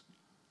fools,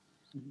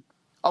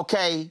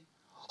 okay,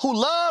 who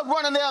love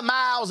running their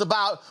mouths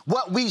about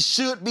what we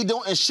should be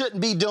doing and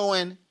shouldn't be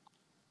doing.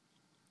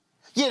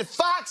 Yet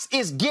Fox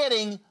is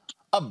getting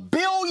 $1.5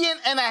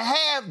 billion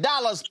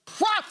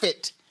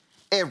profit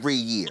every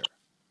year.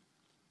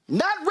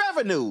 Not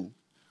revenue,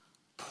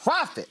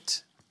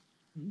 profit.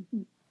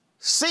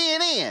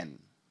 CNN,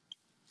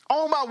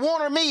 owned by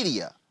Warner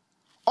Media,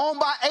 owned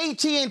by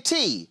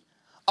AT&T,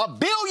 $1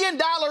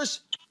 billion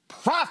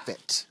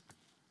profit.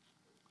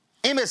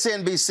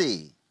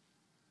 MSNBC,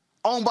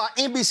 owned by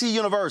NBC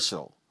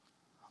Universal,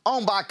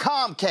 owned by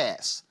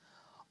Comcast,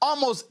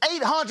 almost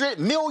 $800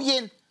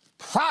 million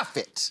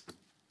profit.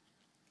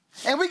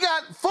 And we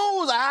got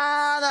fools,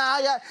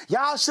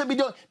 y'all should be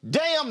doing,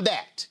 damn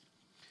that.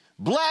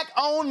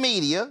 Black-owned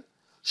media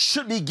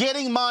should be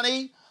getting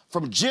money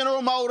from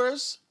General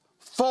Motors,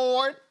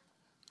 Ford,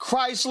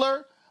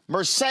 Chrysler,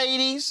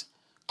 Mercedes,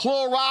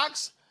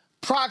 Clorox,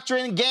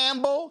 Procter &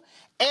 Gamble,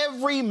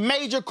 every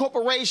major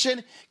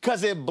corporation,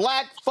 because if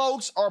black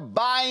folks are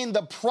buying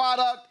the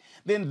product,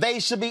 then they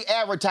should be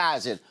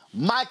advertising.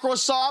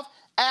 Microsoft,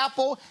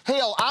 Apple,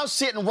 hell, I'm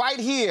sitting right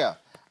here.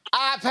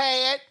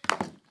 iPad,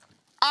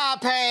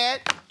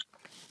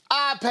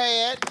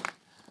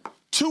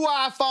 2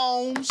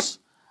 iPhones,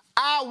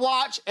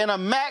 iWatch, and a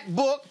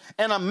MacBook,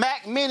 and a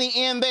Mac Mini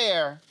in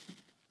there.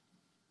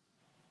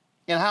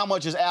 And how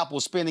much is Apple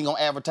spending on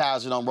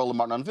advertising on Roland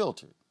Martin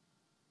Unfiltered?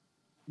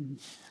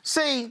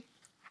 See,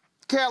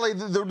 Kelly,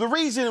 the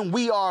reason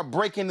we are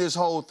breaking this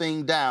whole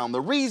thing down,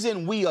 the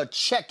reason we are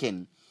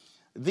checking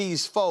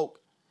these folk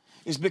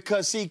is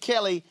because, see,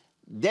 Kelly,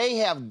 they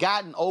have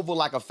gotten over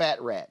like a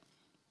fat rat.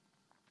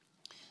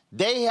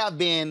 They have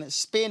been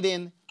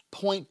spending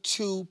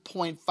 0.2,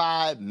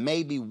 0.5,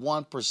 maybe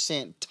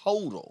 1%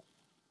 total.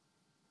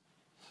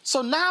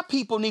 So now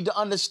people need to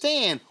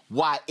understand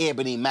why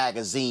Ebony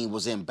Magazine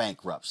was in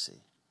bankruptcy.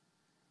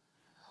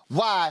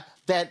 Why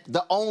that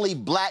the only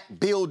black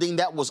building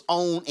that was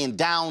owned in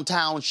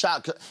downtown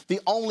Chicago, the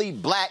only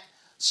black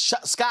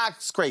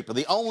skyscraper,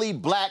 the only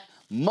black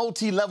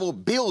multi-level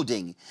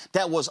building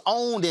that was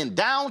owned in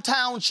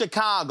downtown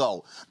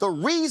Chicago, the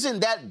reason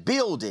that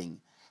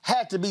building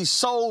had to be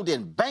sold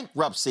in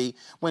bankruptcy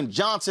when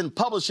Johnson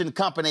Publishing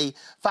Company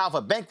filed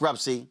for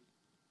bankruptcy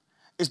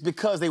is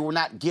because they were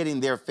not getting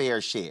their fair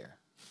share.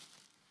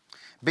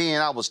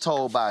 I was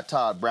told by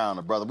Todd Brown,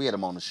 a brother, we had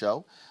him on the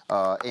show,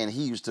 and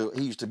he used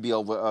to be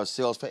over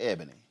sales for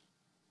Ebony.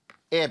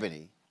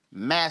 Ebony,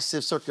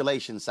 massive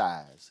circulation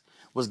size,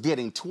 was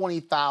getting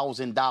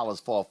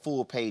 $20,000 for a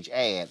full-page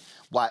ad,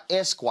 while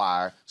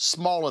Esquire,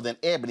 smaller than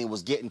Ebony,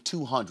 was getting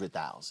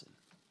 $200,000.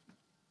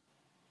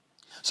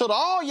 So to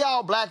all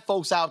y'all black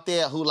folks out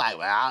there who like,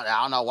 well,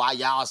 I don't know why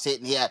y'all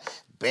sitting here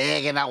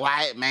begging a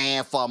white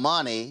man for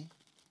money.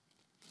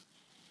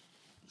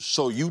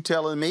 So you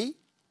telling me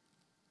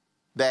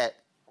that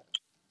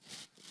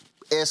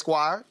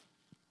Esquire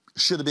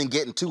should have been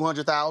getting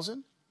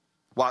 $200,000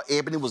 while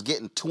Ebony was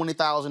getting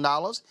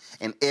 $20,000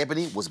 and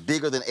Ebony was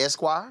bigger than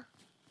Esquire?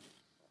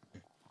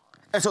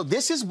 And so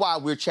this is why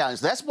we're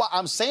challenged. That's why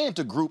I'm saying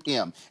to Group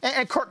M.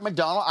 And Kirk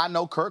McDonald, I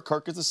know Kirk.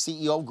 Kirk is the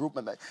CEO of Group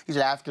M. He's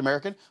an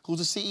African-American who's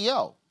the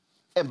CEO.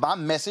 And my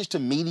message to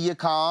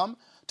Mediacom,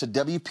 to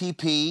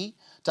WPP,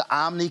 to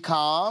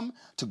Omnicom,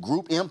 to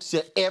Group M,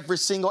 to every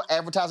single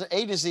advertising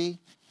agency,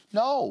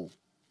 no,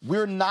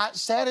 we're not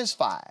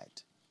satisfied.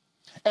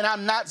 And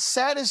I'm not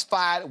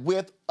satisfied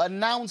with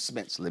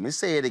announcements. Let me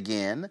say it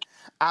again.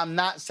 I'm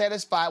not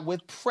satisfied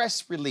with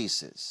press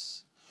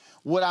releases.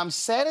 What I'm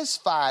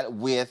satisfied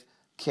with,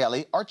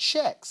 Kelly, are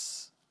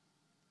checks.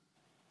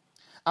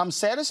 I'm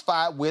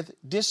satisfied with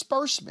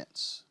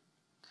disbursements.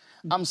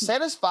 I'm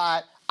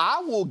satisfied.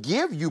 I will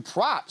give you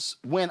props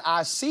when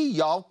I see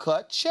y'all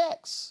cut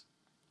checks.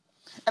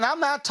 And I'm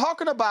not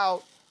talking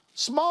about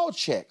small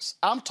checks.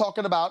 I'm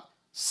talking about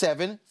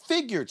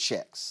 7-figure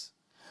checks.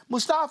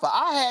 Mustafa,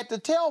 I had to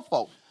tell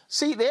folks,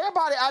 See,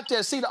 everybody out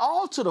there, see,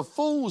 all to the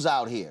fools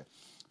out here.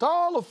 To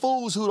all the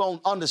fools who don't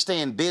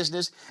understand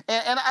business.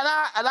 And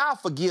I'll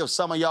forgive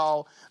some of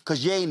y'all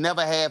because you ain't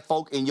never had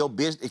folk in your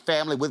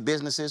family with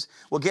businesses.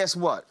 Well, guess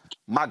what?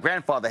 My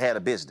grandfather had a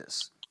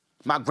business.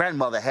 My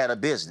grandmother had a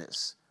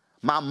business.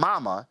 My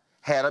mama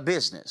had a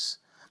business.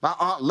 My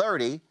Aunt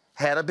Lurdy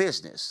had a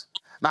business.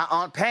 My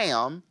Aunt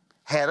Pam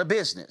had a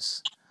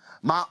business.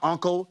 My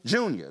Uncle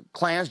Junior,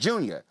 Clarence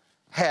Jr.,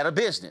 had a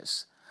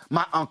business.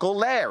 My Uncle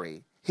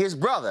Larry, his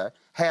brother,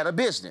 had a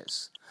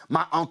business.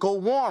 My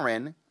Uncle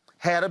Warren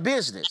had a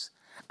business.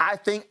 I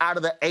think out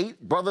of the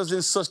 8 brothers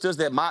and sisters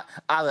that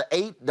out of the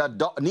 8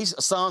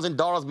 sons and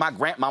daughters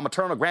my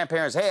maternal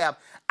grandparents have,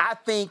 I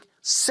think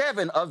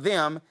 7 of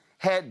them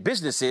had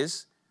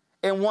businesses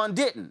and 1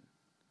 didn't.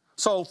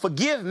 So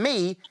forgive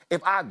me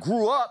if I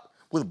grew up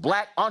with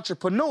black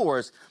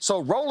entrepreneurs,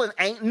 so Roland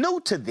ain't new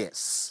to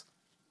this.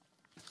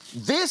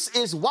 This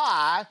is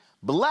why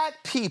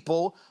black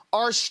people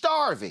are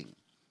starving.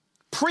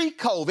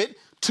 Pre-COVID,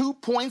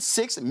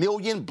 2.6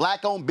 million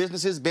black-owned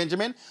businesses,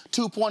 Benjamin.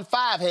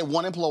 2.5 had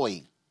 1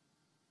 employee.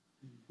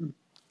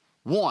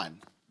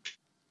 1.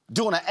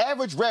 Doing an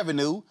average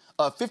revenue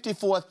of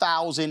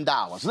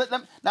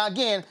 $54,000. Now,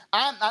 again,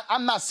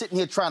 I'm not sitting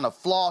here trying to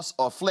floss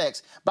or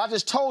flex, but I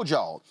just told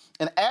y'all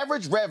an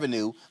average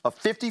revenue of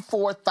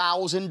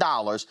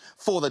 $54,000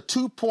 for the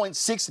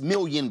 2.6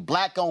 million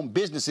black-owned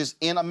businesses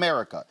in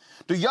America.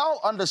 Do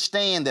y'all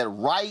understand that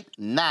right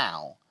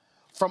now,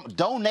 from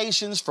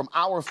donations from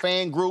our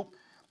fan group,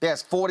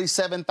 there's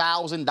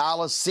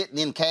 $47,000 sitting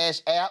in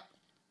Cash App?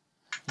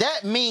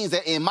 That means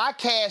that in my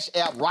Cash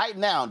App right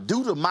now,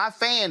 due to my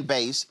fan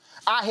base,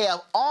 I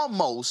have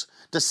almost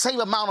the same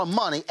amount of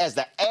money as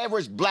the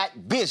average black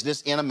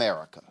business in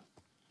America.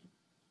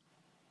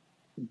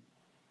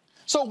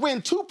 So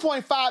when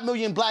 2.5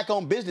 million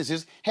black-owned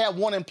businesses have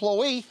 1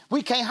 employee,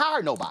 we can't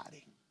hire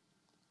nobody.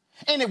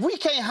 And if we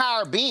can't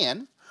hire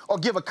Ben or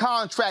give a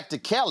contract to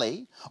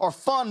Kelly or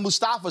fund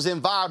Mustafa's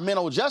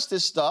environmental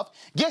justice stuff,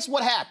 guess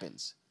what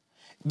happens?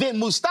 Then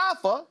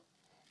Mustafa,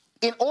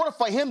 in order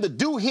for him to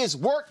do his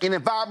work in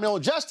environmental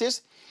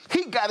justice,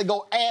 he got to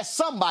go ask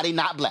somebody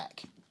not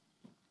black.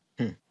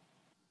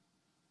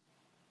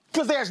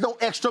 Because there's no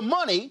extra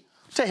money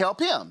to help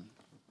him.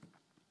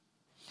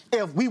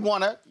 If we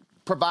want to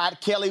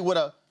provide Kelly with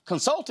a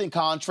consulting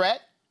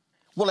contract,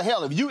 well,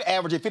 hell, if you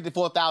average at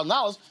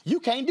 $54,000, you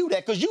can't do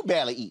that because you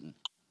barely eating.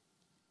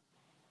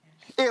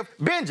 If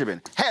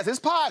Benjamin has his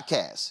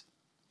podcast,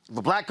 if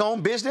a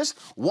black-owned business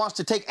wants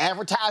to take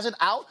advertising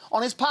out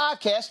on his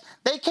podcast,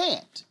 they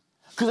can't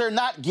because they're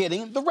not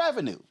getting the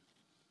revenue.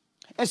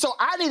 And so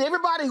I need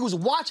everybody who's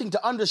watching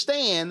to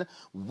understand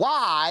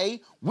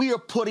why we are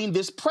putting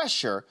this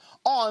pressure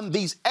on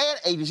these ad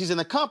agencies and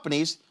the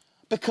companies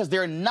because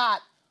they're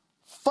not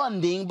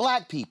funding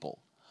black people.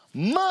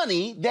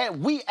 Money that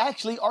we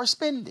actually are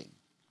spending.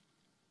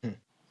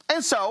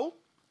 And so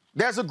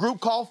there's a group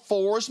called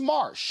Forrest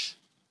Marsh,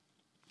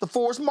 the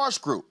Forrest Marsh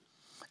Group.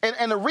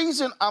 And the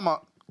reason I'm going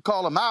to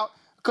call them out,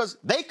 because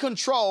they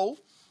control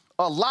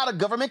a lot of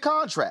government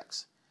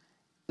contracts.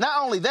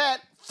 Not only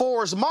that,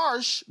 Forrest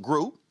Marsh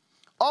Group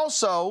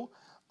also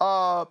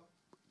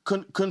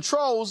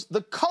controls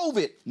the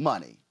COVID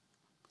money.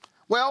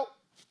 Well,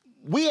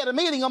 we had a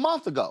meeting a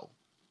month ago,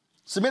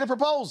 submitted a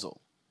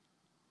proposal.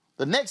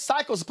 The next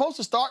cycle is supposed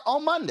to start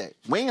on Monday.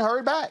 We ain't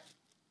heard back.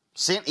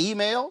 Sent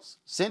emails,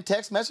 sent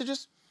text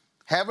messages,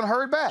 haven't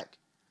heard back.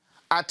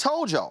 I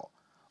told y'all,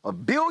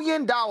 $1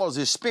 billion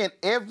is spent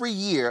every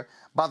year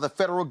by the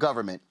federal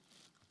government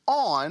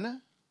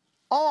on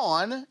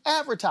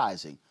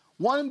advertising.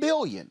 $1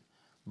 billion.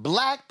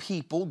 Black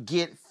people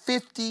get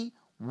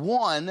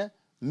 51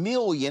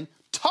 million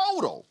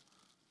total.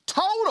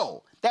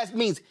 Total. That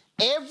means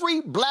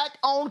every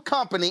black-owned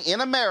company in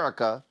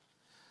America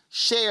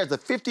shares the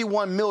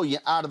 51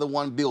 million out of the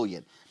 1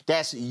 billion.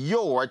 That's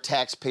your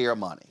taxpayer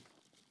money.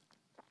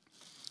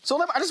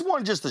 So I just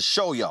wanted to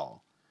show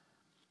y'all.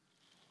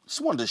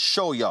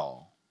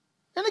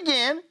 And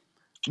again,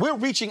 we're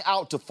reaching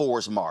out to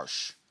Forrest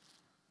Marsh.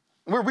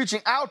 We're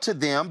reaching out to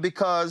them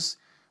because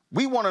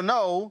we want to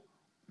know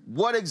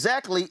what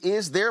exactly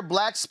is their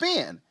black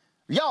spin.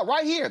 Y'all,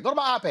 right here, go to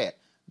my iPad.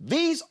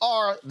 These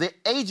are the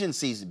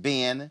agencies,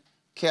 Ben,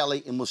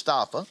 Kelly, and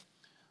Mustafa,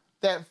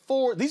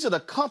 these are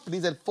the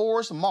companies that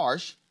Forrest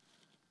Marsh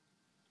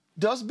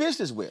does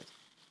business with.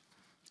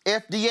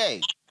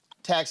 FDA,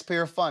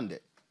 taxpayer funded.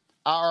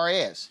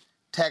 IRS,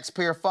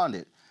 taxpayer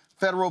funded.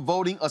 Federal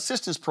Voting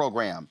Assistance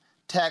Program,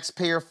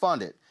 taxpayer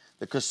funded.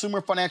 The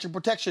Consumer Financial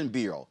Protection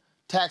Bureau,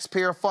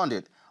 taxpayer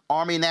funded.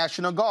 Army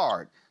National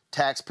Guard,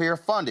 taxpayer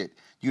funded.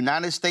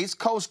 United States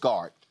Coast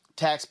Guard,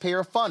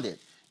 taxpayer funded.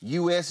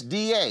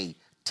 USDA,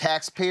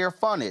 taxpayer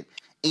funded.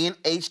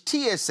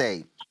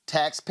 NHTSA,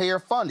 taxpayer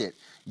funded.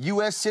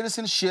 U.S.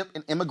 Citizenship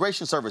and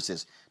Immigration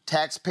Services,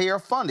 taxpayer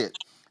funded.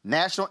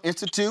 National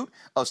Institute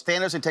of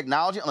Standards and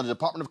Technology under the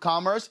Department of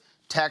Commerce,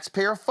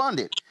 taxpayer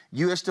funded.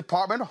 U.S.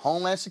 Department of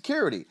Homeland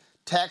Security,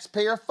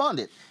 taxpayer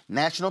funded.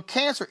 National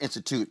Cancer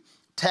Institute,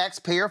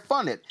 taxpayer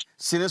funded.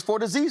 Centers for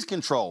Disease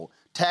Control,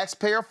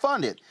 taxpayer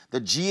funded.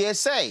 The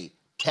GSA,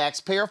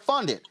 taxpayer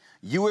funded.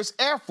 U.S.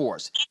 Air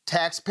Force,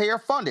 taxpayer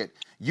funded.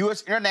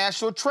 U.S.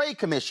 International Trade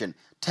Commission,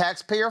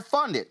 taxpayer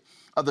funded.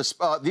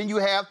 Then you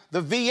have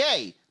the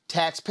VA,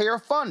 taxpayer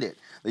funded.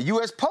 The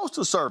U.S.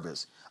 Postal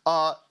Service,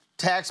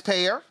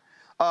 taxpayer.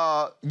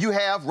 You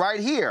have right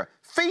here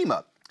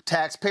FEMA,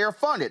 taxpayer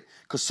funded.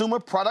 Consumer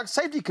Product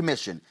Safety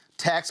Commission,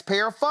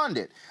 taxpayer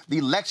funded. The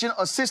Election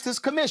Assistance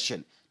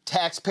Commission,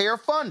 taxpayer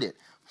funded.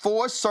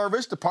 Forest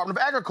Service, Department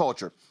of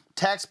Agriculture,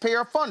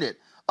 taxpayer funded.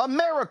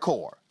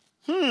 AmeriCorps,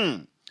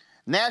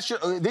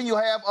 National. Then you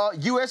have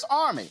U.S.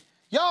 Army.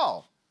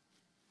 Y'all,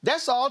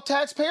 that's all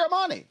taxpayer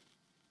money.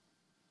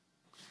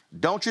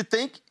 Don't you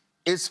think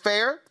it's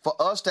fair for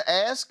us to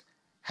ask,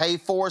 hey,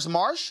 Forrest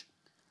Marsh,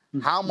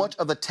 how much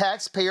of the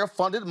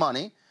taxpayer-funded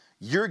money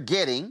you're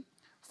getting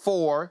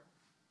for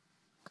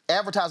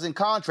advertising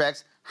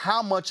contracts,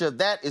 how much of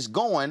that is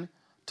going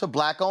to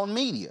Black-owned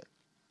media?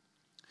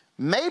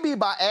 Maybe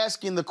by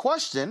asking the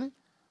question,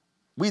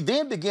 we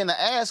then begin to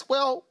ask,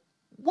 well,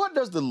 what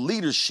does the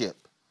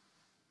leadership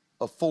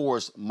of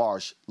Forrest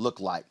Marsh look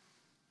like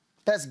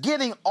that's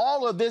getting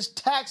all of this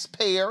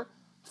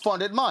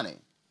taxpayer-funded money?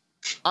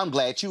 I'm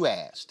glad you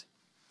asked.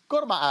 Go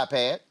to my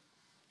iPad.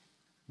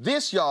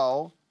 This,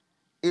 y'all,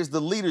 is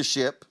the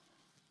leadership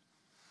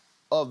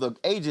of the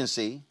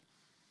agency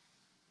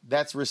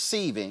that's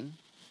receiving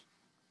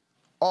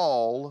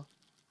all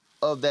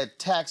of that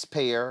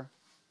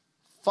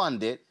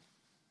taxpayer-funded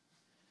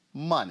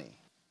money.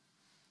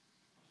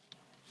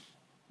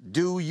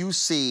 Do you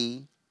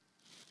see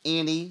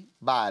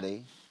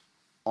anybody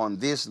on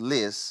this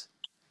list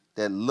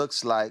that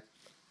looks like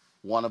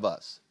one of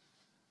us?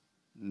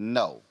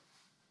 No.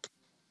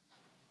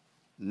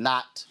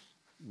 Not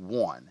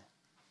one.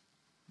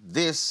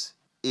 This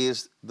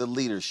is the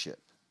leadership.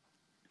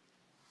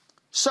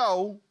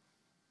 So,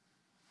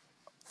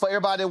 for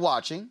everybody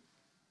watching,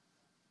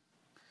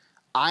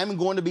 I'm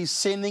going to be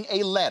sending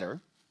a letter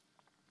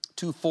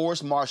to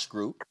Forrest Marsh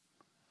Group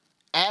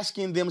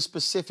asking them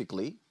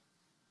specifically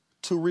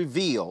to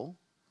reveal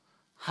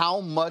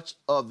how much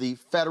of the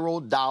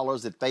federal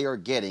dollars that they are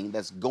getting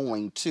that's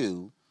going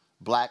to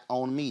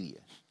Black-owned media.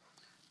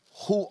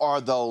 Who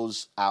are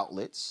those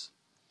outlets?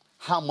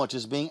 How much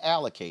is being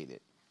allocated?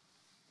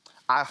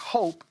 I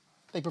hope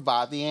they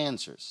provide the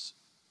answers.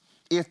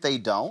 If they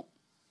don't,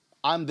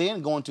 I'm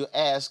then going to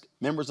ask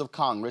members of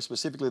Congress,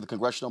 specifically the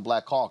Congressional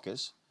Black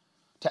Caucus,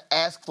 to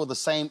ask for the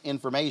same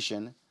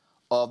information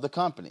of the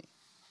company.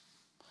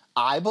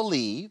 I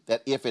believe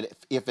that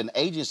if an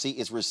agency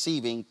is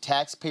receiving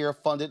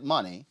taxpayer-funded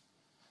money,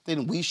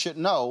 then we should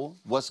know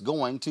what's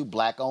going to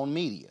Black-owned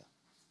media.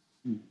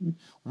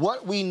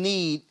 What we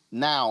need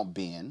now,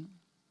 Ben,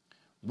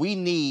 we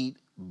need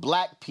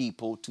Black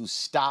people to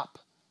stop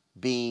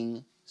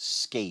being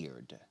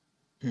scared.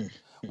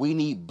 We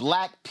need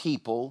Black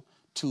people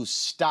to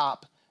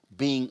stop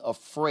being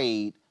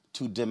afraid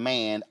to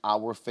demand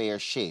our fair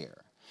share.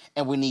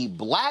 And we need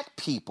Black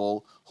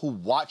people who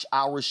watch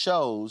our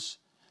shows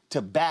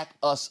to back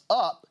us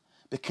up,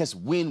 because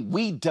when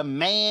we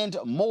demand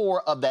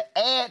more of the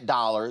ad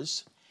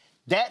dollars,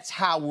 that's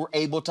how we're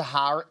able to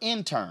hire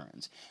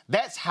interns.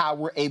 That's how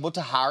we're able to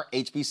hire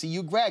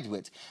HBCU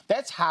graduates.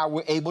 That's how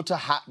we're able to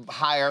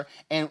hire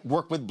and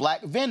work with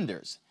Black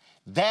vendors.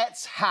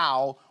 That's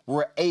how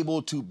we're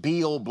able to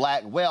build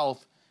Black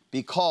wealth,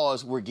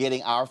 because we're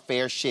getting our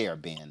fair share,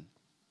 Ben.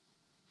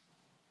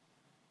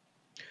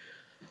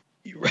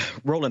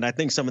 Roland, I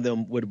think some of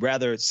them would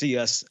rather see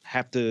us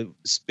have to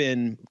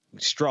spin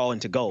straw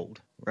into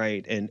gold,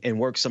 right? And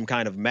work some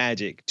kind of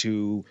magic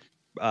to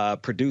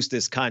produce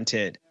this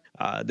content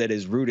that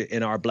is rooted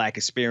in our Black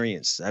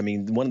experience. I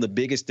mean, one of the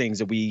biggest things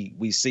that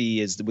we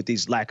see is with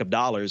these lack of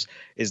dollars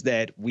is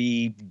that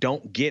we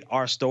don't get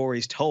our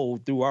stories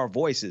told through our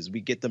voices. We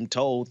get them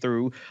told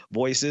through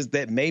voices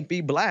that may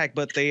be Black,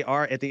 but they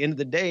are, at the end of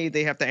the day,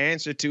 they have to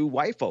answer to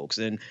white folks.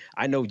 And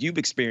I know you've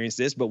experienced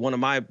this, but one of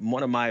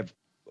my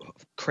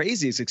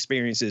craziest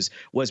experiences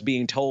was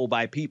being told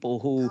by people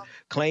who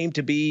claimed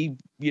to be,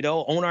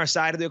 on our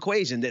side of the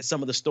equation, that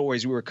some of the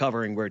stories we were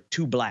covering were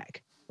too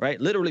Black. Right,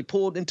 literally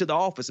pulled into the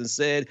office and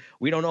said,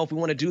 we don't know if we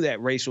want to do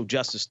that racial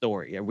justice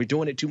story. We're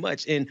doing it too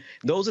much. And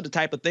those are the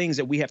type of things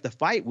that we have to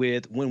fight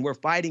with when we're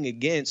fighting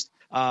against,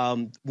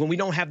 when we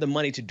don't have the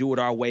money to do it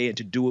our way and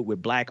to do it with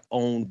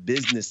Black-owned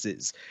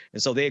businesses.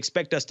 And so they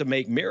expect us to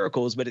make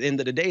miracles. But at the end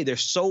of the day,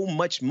 there's so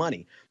much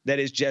money that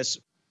is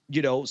just,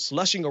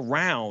 slushing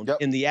around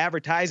in the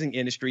advertising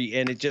industry.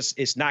 And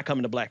it's not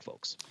coming to Black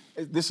folks.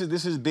 This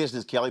is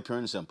business, Kelly, pure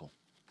and simple.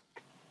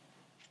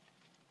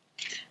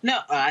 No,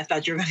 I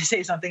thought you were going to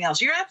say something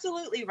else. You're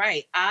absolutely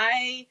right.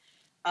 I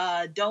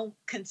don't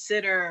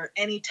consider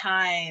any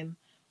time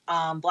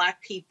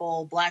Black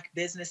people, Black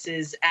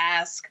businesses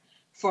ask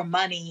for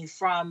money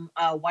from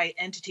white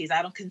entities,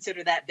 I don't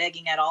consider that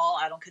begging at all.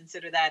 I don't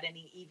consider that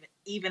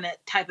even a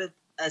type of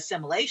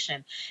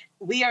assimilation.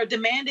 We are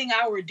demanding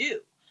our due.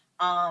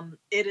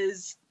 It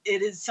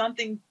is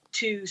something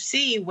to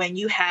see when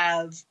you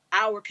have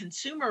our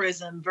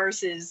consumerism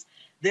versus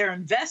their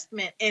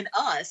investment in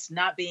us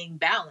not being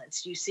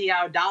balanced. You see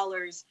our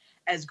dollars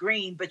as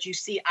green, but you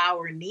see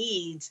our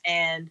needs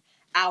and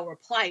our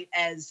plight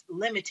as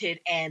limited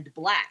and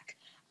Black.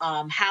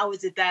 How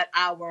is it that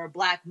our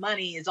Black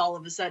money is all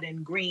of a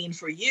sudden green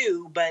for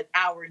you, but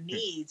our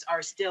needs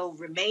are still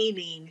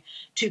remaining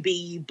to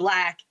be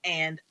Black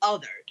and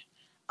othered?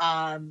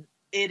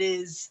 It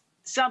is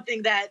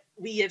something that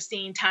we have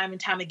seen time and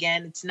time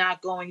again. It's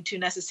not going to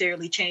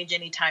necessarily change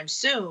anytime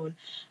soon,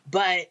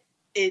 but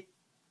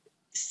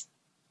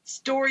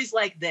stories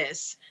like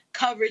this,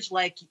 coverage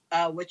like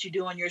what you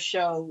do on your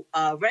show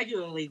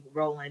regularly,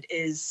 Roland,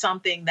 is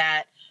something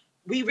that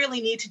we really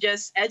need to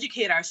just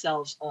educate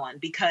ourselves on,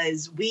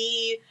 because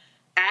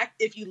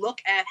if you look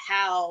at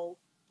how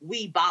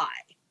we buy,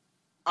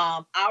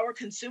 our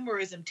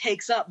consumerism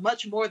takes up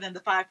much more than the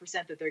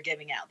 5% that they're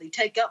giving out. They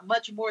take up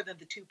much more than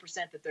the 2%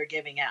 that they're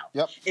giving out.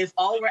 Yep. If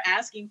all we're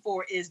asking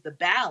for is the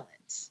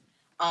balance,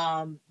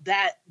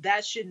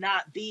 that should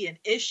not be an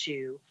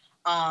issue,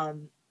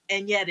 and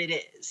yet it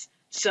is.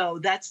 So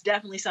that's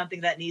definitely something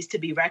that needs to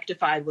be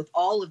rectified with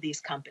all of these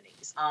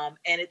companies,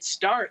 and it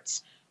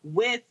starts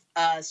with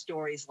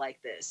stories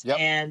like this. Yep.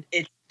 And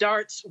it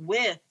starts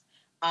with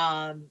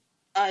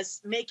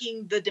us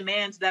making the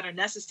demands that are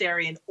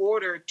necessary in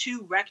order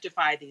to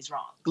rectify these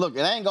wrongs. Look,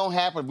 it ain't going to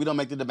happen if we don't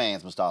make the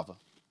demands, Mustafa.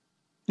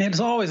 It's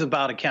always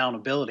about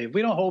accountability. If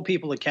we don't hold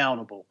people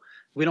accountable,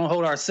 we don't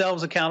hold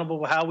ourselves accountable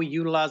for how we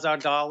utilize our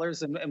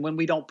dollars, and when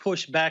we don't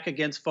push back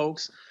against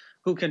folks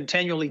who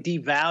continually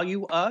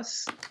devalue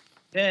us,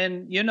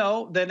 then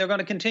they're going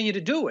to continue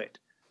to do it.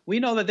 We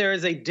know that there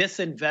is a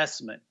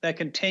disinvestment that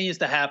continues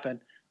to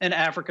happen in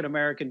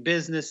African-American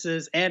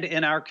businesses and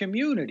in our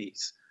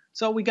communities.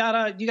 So you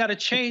gotta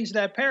change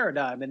that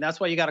paradigm, and that's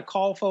why you gotta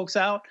call folks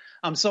out.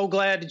 I'm so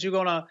glad that you're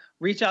gonna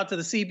reach out to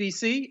the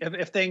CBC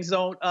if things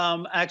don't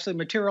actually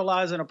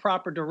materialize in a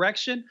proper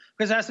direction,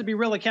 because there has to be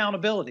real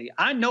accountability.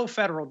 I know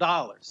federal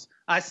dollars.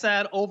 I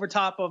sat over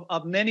top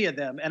of many of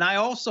them, and I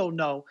also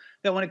know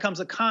that when it comes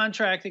to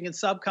contracting and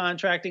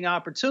subcontracting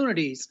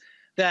opportunities,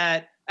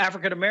 that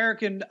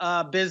African-American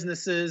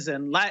businesses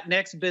and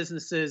Latinx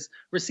businesses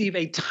receive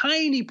a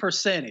tiny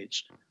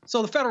percentage.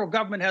 So the federal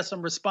government has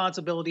some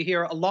responsibility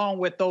here, along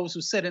with those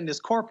who sit in this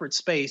corporate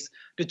space,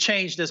 to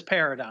change this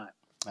paradigm.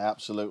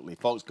 Absolutely.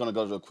 Folks, going to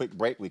go to a quick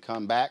break. We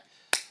come back.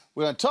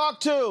 We're going to talk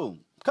to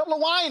a couple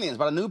of Winans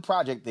about a new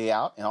project they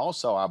out, and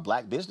also our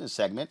Black business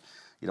segment.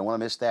 You don't want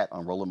to miss that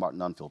on Roland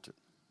Martin Unfiltered.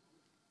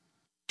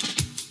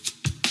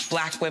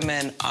 Black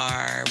women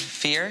are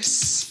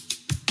fierce,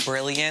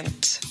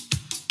 brilliant,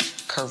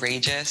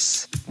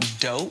 courageous,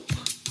 dope.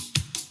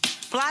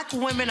 Black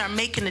women are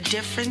making a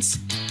difference,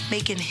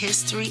 making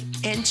history,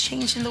 and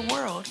changing the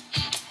world.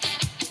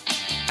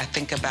 I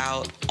think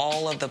about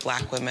all of the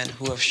Black women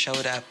who have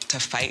showed up to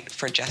fight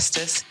for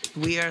justice.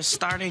 We are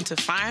starting to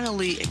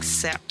finally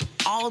accept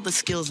all the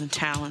skills and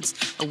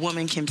talents a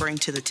woman can bring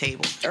to the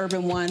table.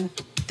 Urban One,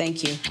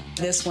 thank you.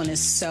 This one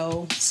is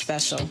so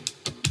special.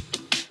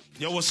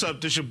 Yo, what's up?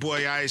 This your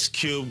boy Ice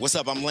Cube. What's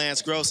up? I'm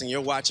Lance Gross, and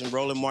you're watching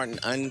Roland Martin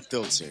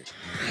Unfiltered.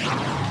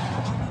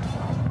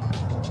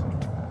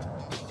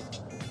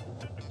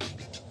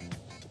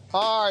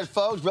 All right,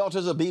 folks,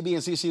 relatives of BeBe and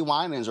CeCe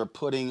Winans are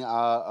putting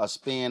a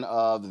spin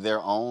of their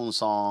own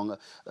song,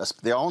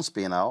 their own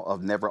spin out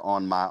of Never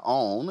on My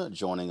Own,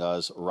 joining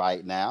us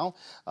right now.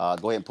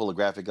 Go ahead and pull the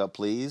graphic up,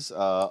 please,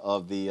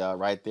 of the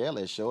right there.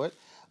 Let's show it.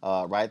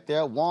 Right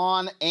there.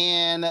 Juan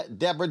and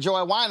Deborah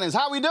Joy Winans.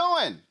 How we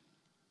doing?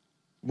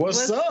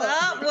 What's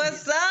up?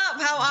 What's up?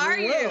 How are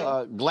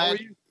you?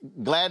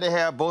 Glad to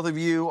have both of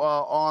you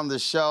on the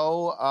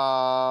show.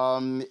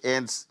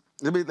 And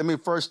let me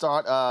first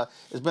start.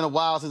 It's been a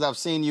while since I've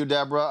seen you,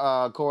 Deborah.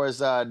 Of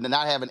course,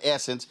 not having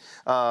Essence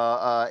in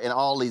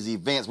all these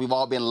events. We've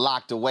all been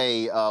locked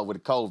away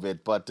with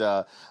COVID, but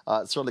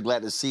certainly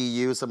glad to see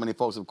you. So many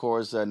folks, of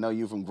course, know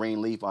you from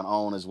Greenleaf on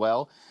OWN as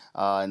well.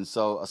 And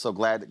so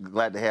glad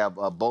to have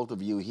both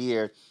of you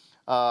here.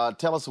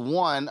 Tell us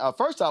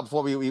first off,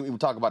 before we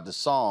talk about the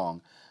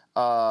song,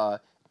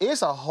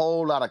 it's a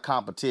whole lot of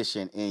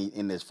competition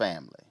in this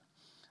family.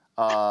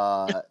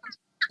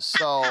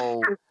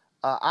 So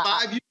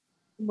 5 years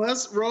from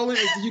us, Roland,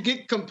 you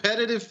get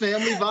competitive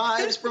family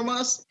vibes from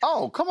us?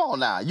 Oh, come on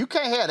now. You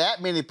can't have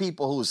that many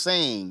people who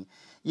sing,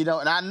 and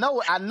I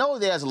know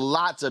there's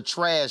lots of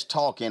trash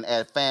talking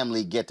at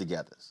family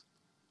get-togethers.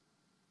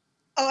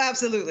 Oh,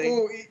 absolutely.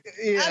 Oh,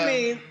 yeah. I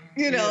mean,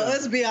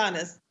 let's be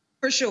honest.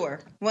 For sure,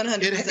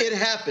 100%. It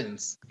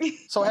happens.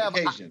 So have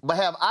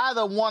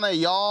either one of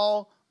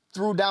y'all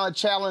threw down a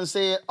challenge and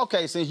said,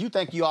 okay, since you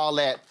think you all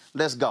that,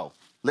 let's go.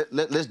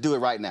 Let's do it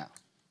right now.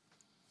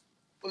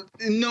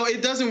 No,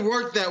 it doesn't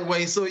work that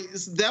way. So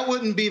that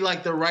wouldn't be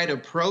like the right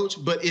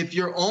approach. But if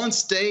you're on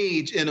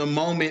stage in a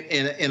moment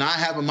and I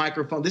have a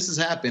microphone, this has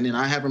happened, and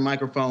I have a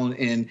microphone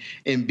and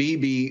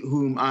BeBe,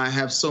 whom I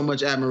have so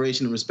much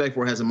admiration and respect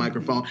for, has a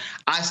microphone,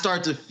 I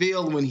start to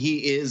feel when he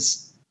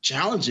is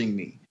challenging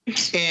me.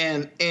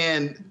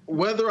 And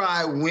whether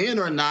I win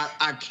or not,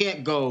 I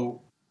can't go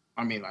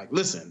I mean, like,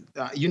 listen,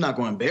 you're not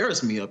going to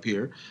embarrass me up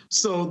here.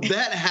 So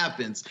that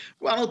happens.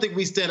 Well, I don't think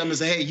we stand up and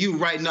say, hey, you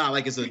right now,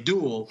 like it's a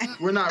duel.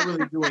 We're not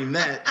really doing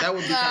that. That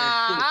would be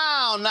kind of cool.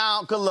 I don't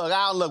know.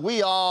 Cause look,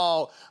 we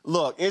all,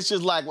 it's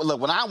just like,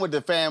 look, when I'm with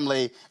the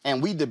family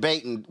and we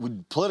debating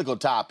with political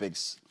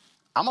topics,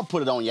 I'm going to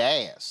put it on your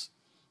ass.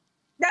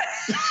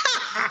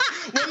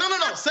 Well, no.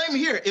 Same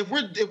here. If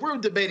we're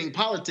debating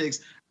politics,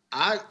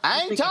 I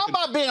ain't talking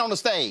about being on the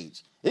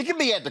stage. It could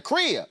be at the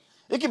crib.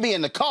 It could be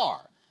in the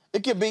car.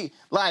 It could be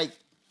like,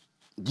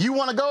 you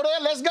want to go there?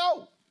 Let's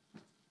go.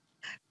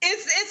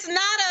 It's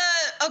not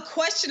a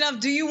question of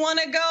do you want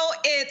to go?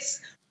 It's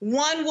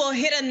one will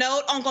hit a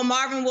note, Uncle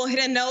Marvin will hit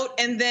a note,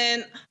 and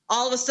then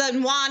all of a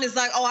sudden Juan is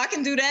like, oh, I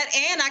can do that,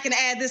 and I can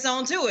add this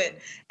on to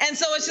it. And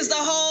so it's just a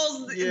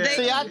whole... Yeah.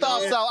 See, I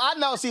thought so. I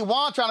know,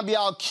 Juan trying to be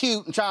all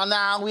cute and trying,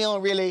 we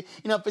don't really,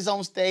 if it's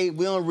on stage,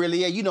 we don't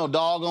really,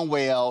 doggone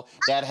well,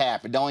 that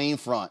happened. Don't even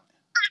front.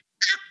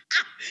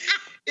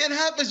 It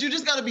happens. You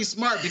just got to be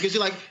smart because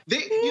you're like,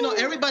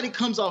 everybody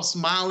comes off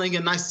smiling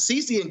and nice.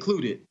 Cece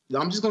included.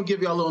 I'm just going to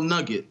give you a little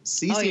nugget.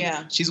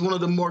 Cece, she's one of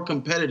the more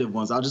competitive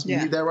ones. I'll just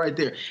leave that right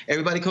there.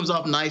 Everybody comes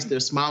off nice. They're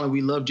smiling.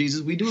 We love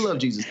Jesus. We do love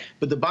Jesus.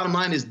 But the bottom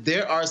line is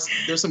there's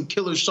some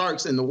killer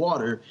sharks in the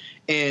water.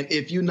 And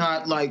if you're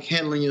not like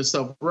handling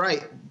yourself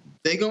right,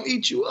 they gonna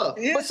eat you up.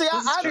 Yeah, but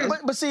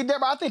see,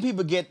 Deborah, I think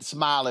people get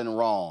smiling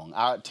wrong.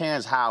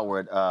 Terrence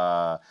Howard,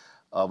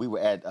 we were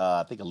at,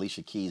 I think,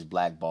 Alicia Keys'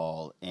 Black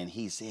Ball, and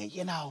he said,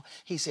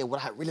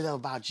 what I really love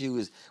about you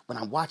is when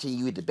I'm watching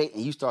you at debate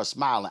and you start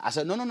smiling. I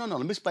said, no, let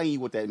me explain to you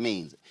what that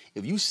means.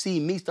 If you see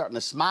me starting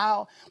to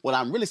smile, what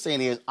I'm really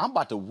saying is I'm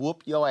about to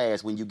whoop your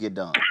ass when you get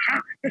done.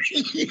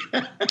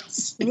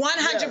 Yes.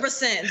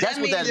 100%. That's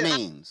what that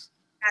means.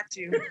 Got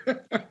you.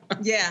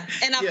 Yeah,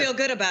 and I feel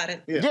good about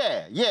it.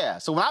 Yeah.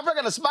 So when I break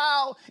out a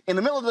smile in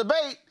the middle of the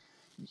debate,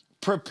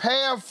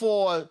 prepare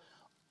for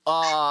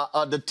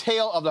the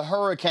tail of the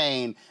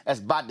hurricane that's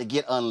about to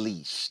get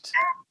unleashed.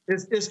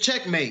 It's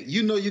checkmate.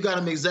 You got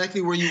them exactly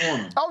where you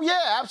want them. Oh,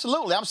 yeah,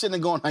 absolutely. I'm sitting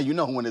there going,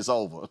 when it's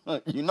over.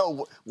 You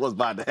know what's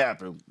about to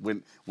happen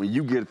when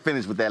you get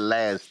finished with that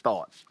last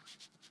thought.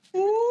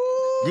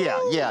 Ooh.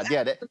 Yeah,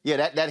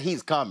 that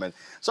heat's coming.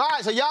 So, all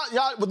right, so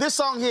y'all, with this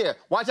song here,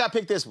 why'd y'all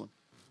pick this one?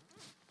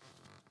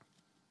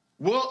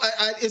 Well,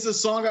 it's a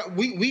song.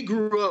 We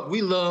grew up.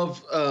 We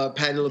love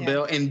Patti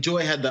LaBelle, and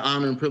Joy had the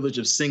honor and privilege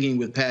of singing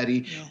with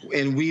Patti,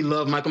 and we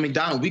love Michael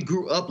McDonald. We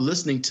grew up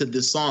listening to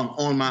this song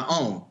on my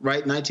own,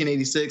 right?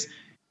 1986,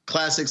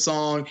 classic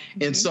song.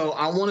 And so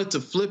I wanted to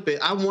flip it.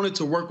 I wanted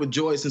to work with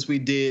Joy since we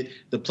did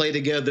the Play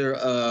Together,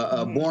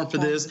 Born for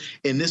This,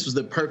 and this was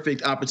the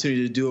perfect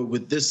opportunity to do it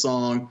with this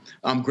song.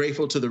 I'm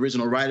grateful to the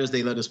original writers.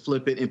 They let us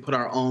flip it and put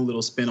our own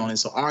little spin on it.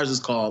 So ours is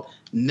called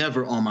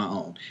Never on My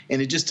Own.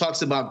 And it just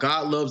talks about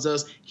God loves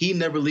us. He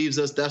never leaves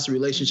us. That's a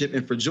relationship.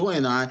 And for Joy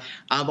and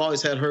I've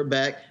always had her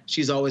back.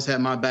 She's always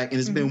had my back. And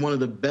it's been one of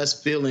the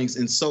best feelings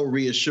and so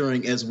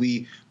reassuring as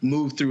we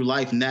move through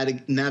life,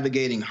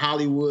 navigating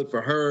Hollywood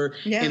for her,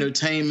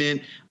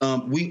 entertainment.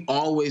 We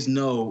always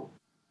know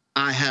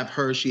I have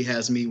her, she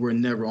has me. We're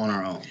never on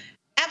our own.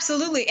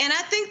 Absolutely. And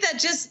I think that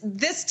just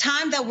this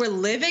time that we're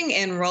living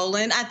in,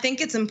 Roland, I think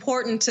it's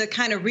important to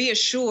kind of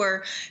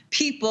reassure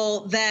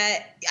people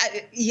that,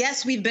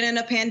 yes, we've been in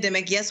a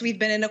pandemic. Yes, we've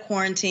been in a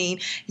quarantine.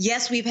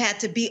 Yes, we've had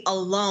to be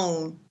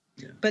alone.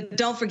 Yeah. But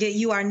don't forget,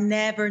 you are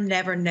never,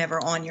 never, never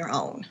on your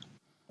own.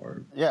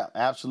 Yeah,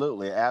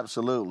 absolutely.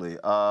 Absolutely.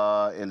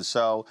 And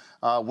so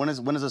when is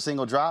the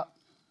single drop?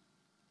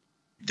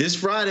 This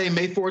Friday,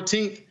 May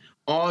 14th.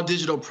 All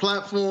digital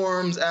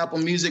platforms, Apple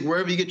Music,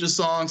 wherever you get your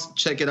songs,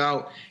 check it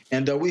out.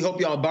 And we hope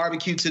y'all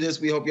barbecue to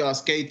this. We hope y'all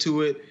skate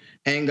to it,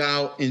 hang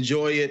out,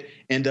 enjoy it,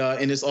 and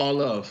it's all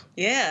love.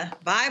 Yeah,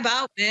 vibe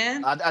out,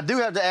 man. I do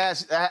have to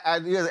ask. I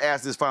do have to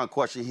ask this final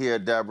question here,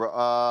 Deborah.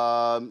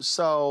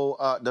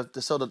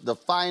 The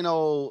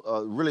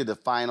final, really the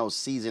final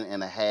season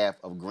and a half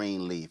of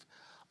Greenleaf.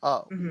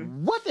 What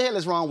the hell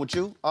is wrong with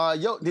you?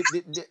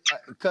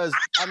 Because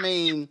I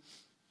mean,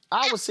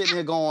 I was sitting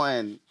here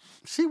going,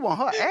 she want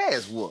her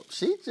ass whooped.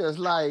 She just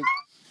like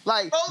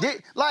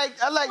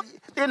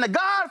in The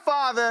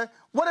Godfather,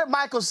 what did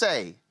Michael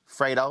say?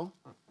 Fredo,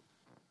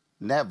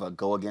 never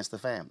go against the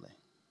family.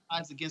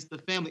 Against the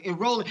family. And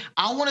Roland,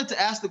 I wanted to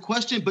ask the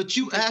question, but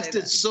you asked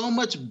it so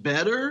much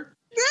better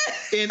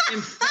and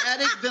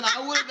emphatic than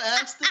I would have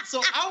asked it.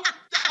 So I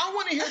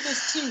want to hear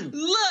this too.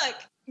 Look,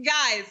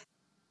 guys.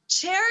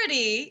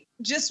 Charity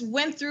just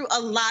went through a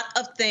lot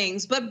of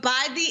things, but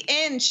by the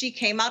end, she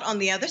came out on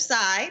the other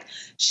side.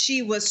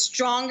 She was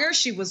stronger.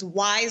 She was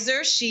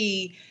wiser.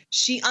 She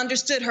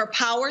understood her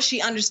power.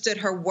 She understood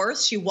her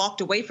worth. She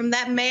walked away from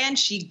that man.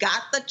 She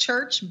got the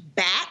church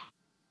back.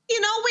 We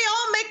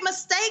all make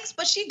mistakes,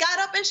 but she got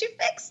up and she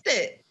fixed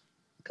it.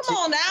 Come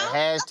on now.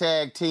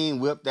 Hashtag team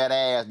whip that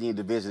ass need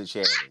to visit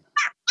Charity.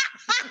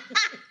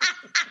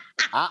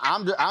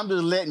 I'm just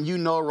letting you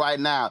know right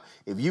now,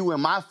 if you were in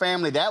my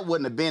family, that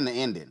wouldn't have been the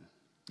ending.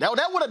 That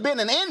would have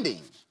been an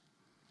ending.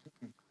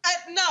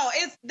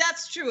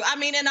 That's true. I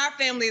mean, in our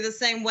family, the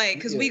same way,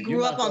 because we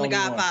grew up on The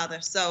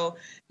Godfather. So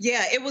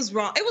yeah, it was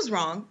wrong. It was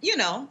wrong. You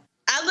know,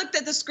 I looked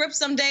at the script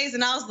some days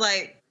and I was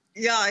like,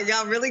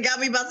 y'all really got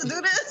me about to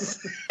do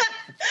this.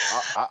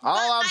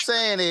 All I'm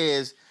saying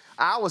is,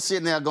 I was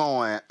sitting there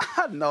going,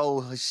 I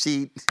know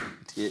she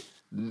did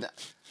not.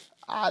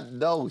 I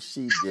know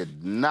she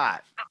did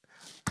not.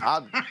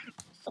 But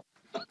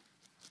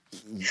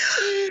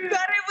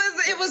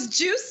it was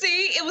juicy.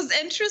 It was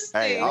interesting.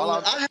 Hey,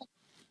 I had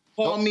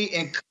call me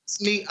and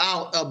cuss me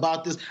out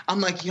about this. I'm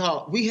like,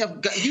 y'all, we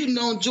have got, you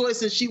known Joy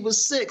since she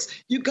was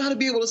 6. You got to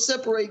be able to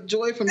separate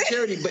joy from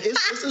charity, but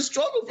it's a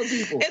struggle for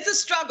people. It's a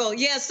struggle.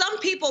 Yeah, some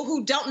people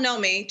who don't know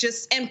me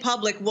just in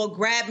public will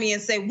grab me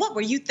and say, "What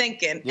were you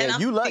thinking?" Yeah,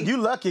 and you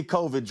lucky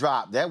COVID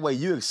dropped. That way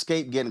you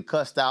escape getting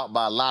cussed out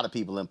by a lot of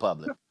people in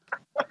public.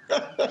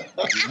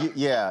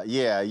 Yeah.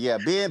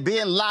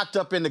 Being locked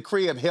up in the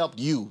crib helped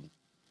you.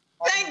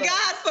 Thank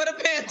God for the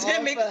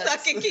pandemic so I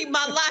can keep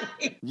my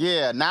life.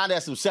 Yeah, now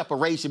there's some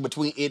separation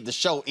between the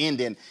show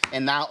ending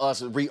and now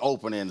us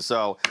reopening.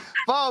 So,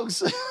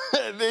 folks,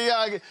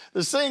 the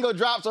single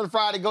drops on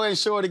Friday. Go ahead and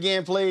show it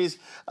again, please.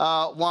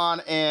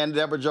 Juan and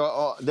Deborah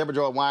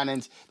Joy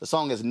Winans. The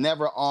song is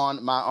Never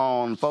on My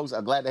Own. Folks,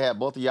 I'm glad to have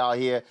both of y'all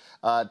here.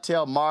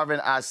 Tell Marvin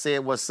I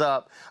said what's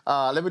up.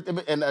 Let me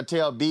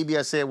tell BB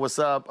I said what's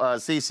up.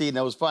 CC, and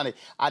it was funny.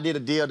 I did a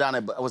deal down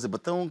at, was it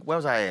Bethune? Where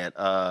was I at?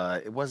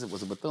 Was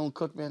it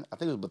Bethune-Cookman? I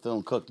think it was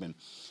Bethune-Cookman.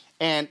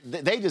 And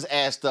they just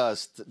asked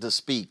us to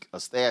speak.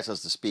 They asked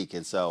us to speak.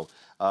 And so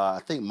I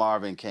think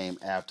Marvin came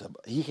after.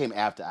 He came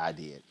after I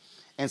did.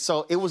 And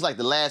so it was like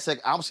the last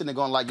second. I'm sitting there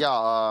going like,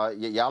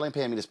 y'all ain't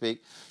paying me to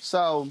speak.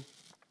 So,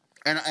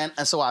 and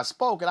so I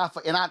spoke, and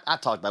I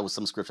talked about with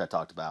some scripture I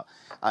talked about.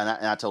 And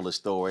I told a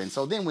story. And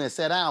so then when it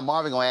sat down,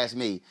 Marvin gonna ask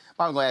me,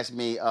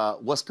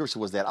 what scripture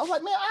was that? I was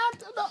like, man,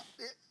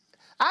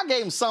 I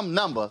gave him some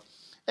number.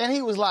 And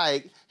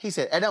he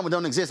said, that number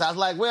don't exist. I was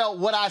like, well,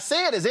 what I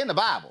said is in the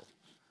Bible.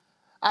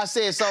 I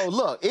said, so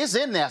look, it's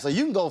in there, so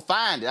you can go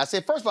find it. I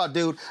said, first of all,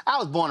 dude, I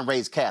was born and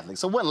raised Catholic,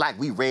 so it wasn't like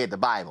we read the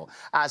Bible.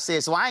 I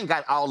said, so I ain't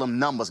got all them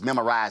numbers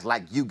memorized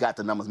like you got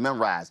the numbers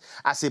memorized.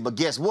 I said, but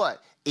guess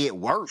what? It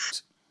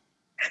worked.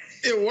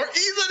 It worked.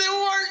 He said it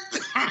worked.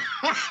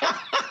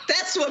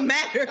 That's what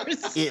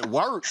matters. It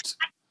worked.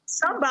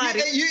 Somebody.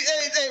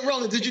 Hey,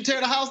 Roland, did you tear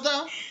the house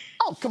down?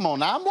 Oh, come on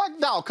now. I'm like,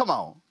 no, come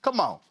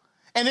on.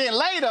 And then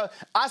later,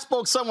 I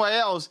spoke somewhere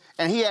else,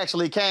 and he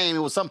actually came. It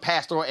was some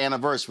pastoral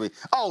anniversary.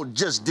 Oh,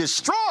 just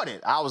destroyed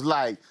it. I was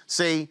like,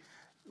 see,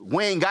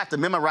 we ain't got to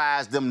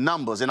memorize them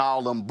numbers in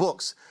all them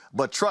books.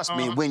 But trust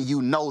me, when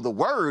you know the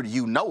word,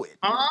 you know it.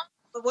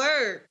 The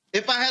word.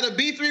 If I had a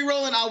B3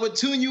 rolling, I would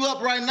tune you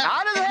up right now.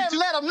 I didn't have to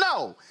let him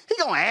know. He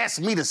gonna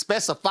ask me to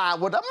specify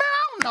what. Man,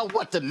 I don't know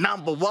what the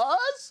number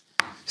was.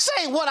 This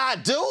ain't what I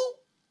do.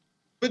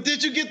 But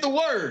did you get the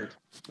word?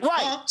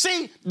 Right.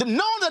 See, knowing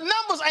the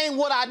numbers ain't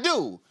what I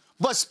do,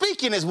 but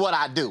speaking is what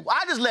I do.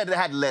 I just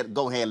had to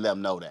go ahead and let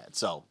them know that.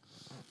 So,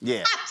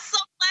 yeah. I'm so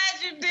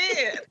glad you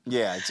did.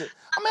 Yeah. I was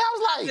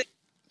like, man,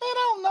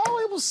 I don't know.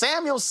 It was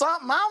Samuel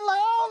something. I'm like,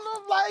 I don't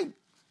know,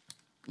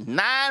 like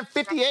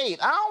 958.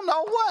 I don't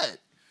know what.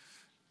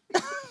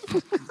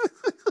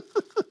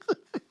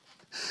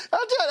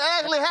 That just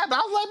actually happened. I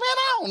was like, man,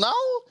 I don't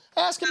know.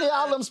 Asking me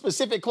all them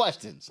specific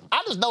questions.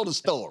 I just know the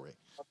story.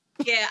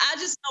 Yeah, I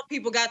just know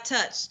people got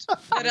touched.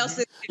 What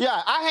else?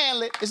 Yeah, I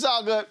handle it. It's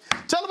all good.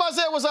 Tell them I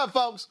said what's up,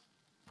 folks.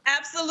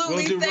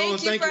 Absolutely.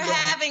 Thank you for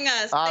having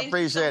us. I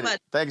appreciate it.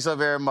 Thank you so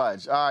very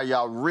much. All right,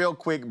 y'all, real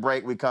quick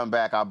break. We come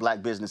back. Our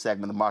Black business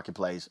segment, The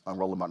Marketplace, on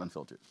Roland Martin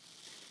Unfiltered.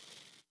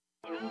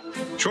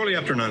 Shortly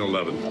after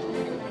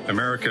 9/11,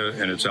 America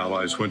and its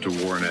allies went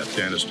to war in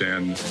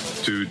Afghanistan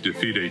to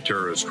defeat a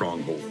terrorist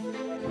stronghold.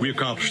 We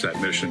accomplished that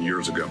mission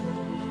years ago.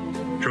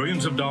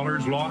 Trillions of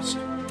dollars lost,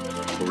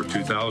 over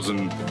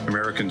 2,000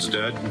 Americans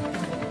dead,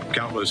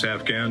 countless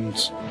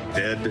Afghans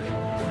dead.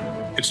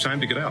 It's time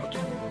to get out.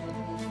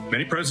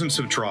 Many presidents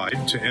have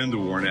tried to end the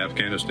war in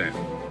Afghanistan,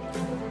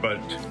 but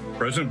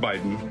President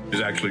Biden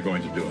is actually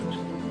going to do it.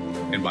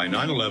 And by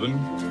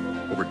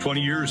 9/11, over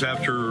 20 years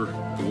after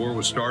the war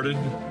was started,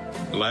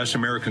 the last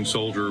American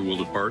soldier will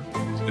depart,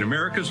 and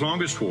America's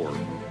longest war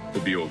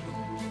will be over.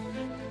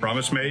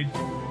 Promise made,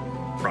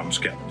 promise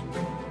kept.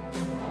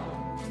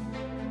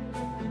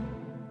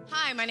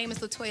 Hi, my name is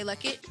LaToya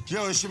Luckett.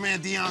 Yo, it's your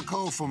man Dion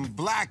Cole from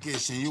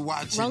Blackish, and you're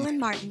watching Roland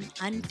Martin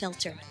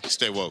Unfiltered.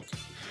 Stay woke.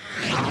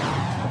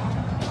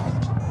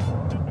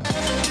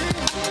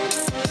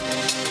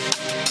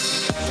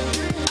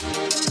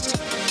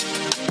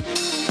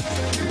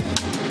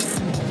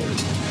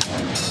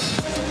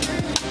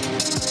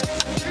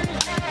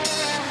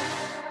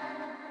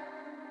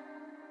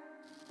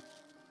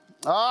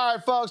 All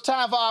right, folks,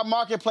 time for our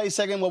Marketplace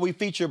segment where we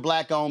feature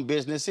Black-owned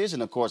businesses.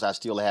 And, of course, I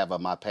still have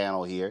my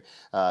panel here,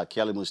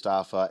 Kelly,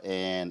 Mustafa,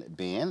 and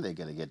Ben. They're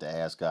going to get to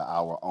ask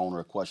our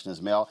owner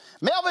questions.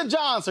 Melvin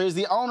Johnson is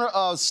the owner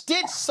of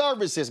Stitch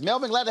Services.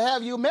 Melvin, glad to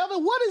have you.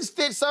 Melvin, what is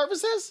Stitch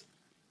Services?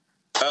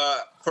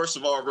 First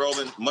of all,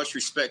 Roland, much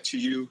respect to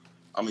you.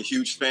 I'm a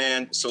huge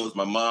fan. So is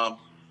my mom.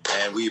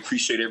 and we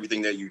appreciate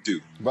everything that you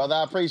do. Brother,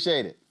 I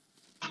appreciate it.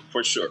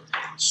 For sure.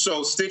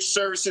 So Stitch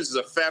Services is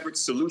a fabric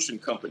solution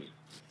company.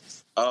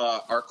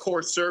 Our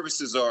core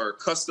services are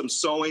custom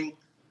sewing,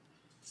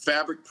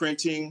 fabric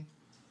printing,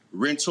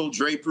 rental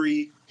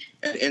drapery,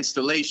 and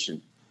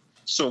installation.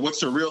 So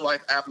what's a real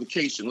life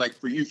application? Like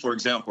for you, for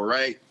example,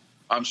 right?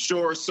 I'm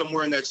sure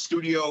somewhere in that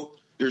studio,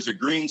 there's a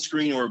green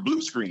screen or a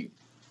blue screen.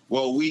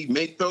 Well, we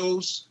make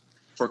those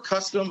for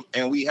custom,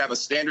 and we have a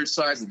standard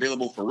size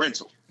available for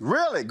rental.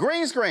 Really?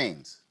 Green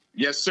screens?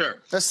 Yes, sir.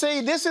 Now,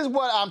 see, this is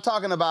what I'm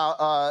talking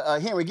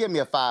about. Henry, give me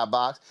a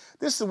 $5.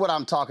 This is what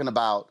I'm talking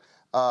about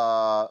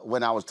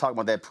when I was talking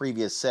about that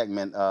previous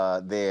segment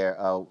there,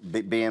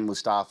 Ben,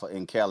 Mustafa,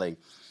 and Kelly,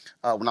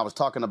 when I was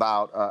talking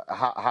about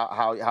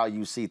how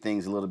you see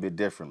things a little bit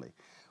differently.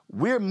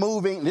 We're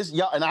moving this,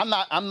 y'all, and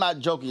I'm not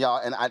joking, y'all.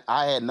 And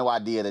I had no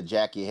idea that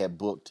Jackie had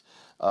booked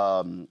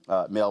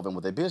Melvin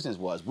what their business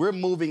was. We're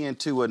moving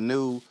into a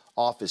new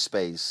office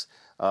space.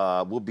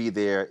 We'll be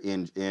there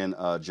in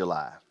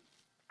July,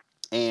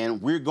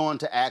 and we're going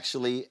to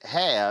actually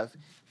have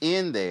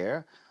in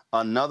there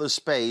another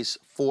space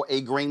for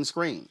a green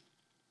screen.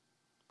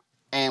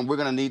 And we're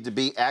going to need to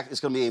be. It's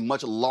going to be a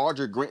much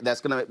larger green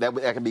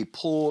that can be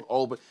pulled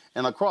over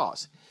and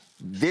across.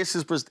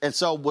 And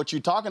so what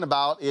you're talking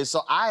about is,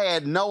 so I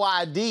had no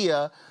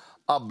idea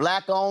a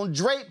black-owned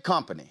drape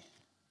company.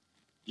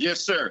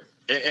 Yes, sir.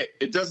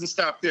 It doesn't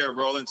stop there,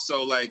 Roland.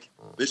 So, like,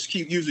 let's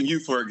keep using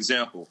you for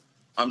example.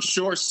 I'm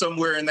sure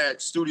somewhere in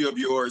that studio of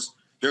yours,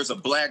 there's a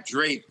black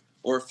drape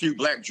or a few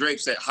black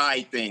drapes that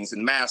hide things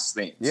and mask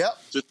things. Yep.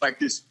 Just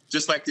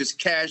like this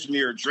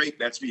cashmere drape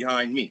that's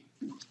behind me.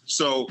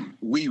 So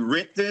we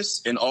rent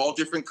this in all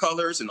different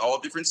colors and all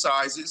different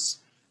sizes,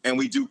 and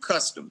we do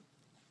custom.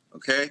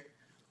 Okay.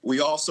 We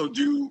also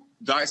do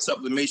dye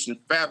sublimation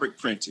fabric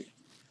printing.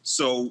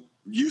 So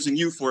using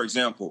you, for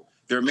example,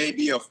 there may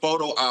be a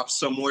photo op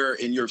somewhere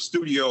in your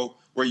studio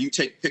where you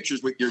take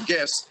pictures with your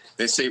guests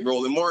that say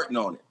Roland Martin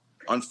on it,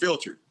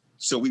 unfiltered.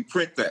 So we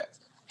print that.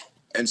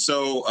 And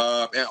so,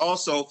 and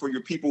also for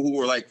your people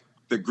who are like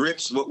the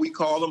grips, what we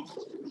call them,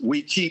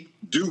 we keep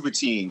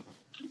Duvetine,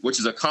 which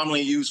is a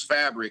commonly used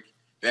fabric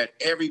that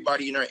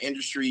everybody in our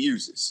industry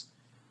uses.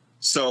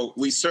 So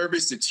we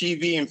service the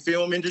TV and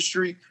film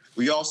industry.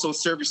 We also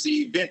service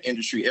the event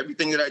industry.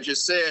 Everything that I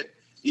just said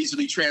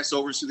easily transfers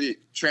over to the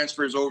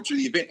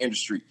event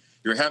industry.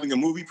 You're having a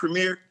movie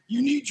premiere,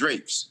 you need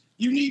drapes,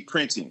 you need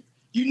printing,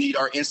 you need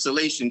our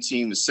installation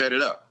team to set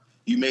it up.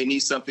 You may need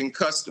something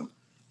custom.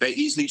 That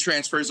easily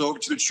transfers over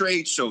to the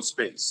trade show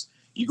space.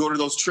 You go to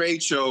those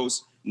trade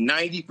shows,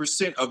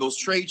 90% of those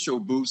trade show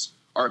booths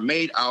are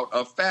made out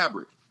of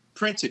fabric,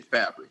 printed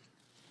fabric.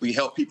 We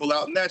help people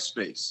out in that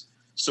space.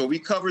 So we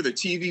cover the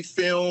TV,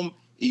 film,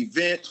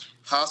 event,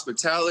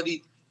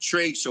 hospitality,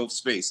 trade show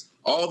space,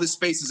 all the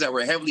spaces that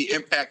were heavily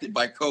impacted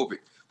by COVID,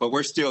 but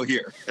we're still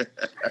here.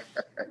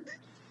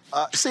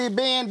 See,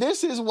 Ben,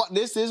 this is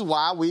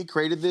why we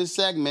created this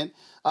segment.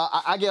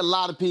 I get a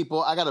lot of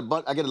people. I get a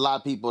lot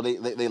of people.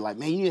 They like,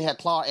 man, you need to have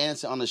Claude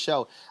Anderson on the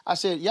show. I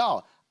said,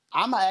 y'all,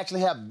 I'm gonna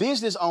actually have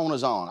business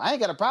owners on. I ain't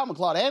got a problem with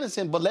Claude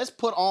Anderson, but let's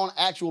put on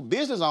actual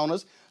business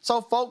owners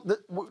so folk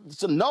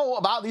to know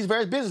about these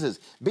various businesses.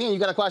 Ben, you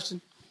got a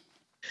question?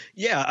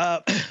 Yeah.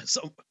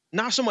 So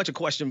not so much a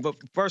question, but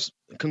first,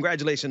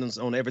 congratulations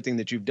on everything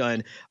that you've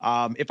done.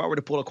 If I were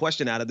to pull a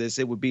question out of this,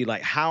 it would be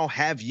like, how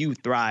have you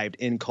thrived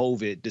in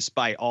COVID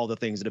despite all the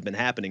things that have been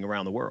happening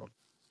around the world?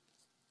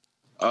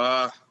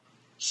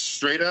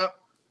 Straight up,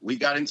 we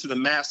got into the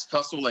mask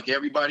hustle like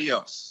everybody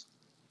else.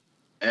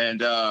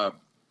 And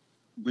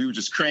we were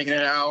just cranking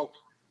it out.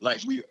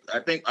 Like I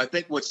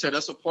think what set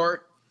us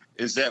apart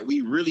is that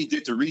we really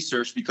did the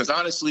research, because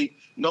honestly,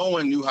 no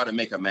one knew how to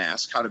make a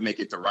mask, how to make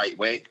it the right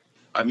way.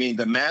 I mean,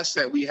 the masks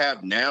that we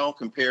have now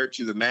compared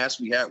to the masks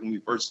we had when we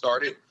first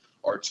started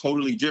are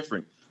totally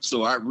different.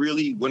 So I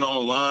really went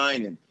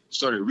online and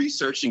started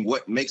researching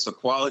what makes a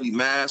quality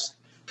mask,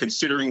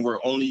 considering we're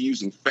only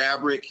using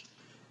fabric.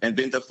 And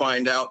then to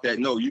find out that,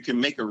 no, you can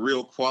make a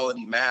real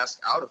quality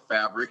mask out of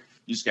fabric.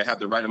 You just gotta have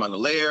the right amount of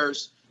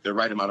layers, the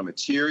right amount of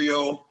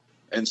material.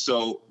 And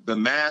so the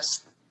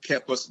mask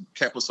kept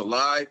us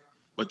alive.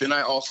 But then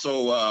I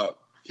also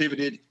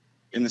pivoted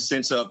in the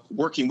sense of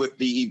working with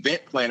the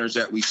event planners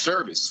that we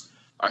service.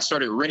 I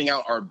started renting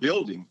out our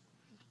building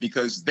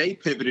because they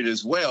pivoted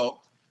as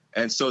well.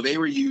 And so they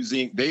were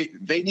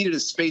they needed a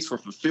space for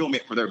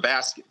fulfillment for their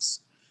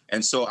baskets.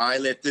 And so I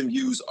let them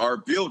use our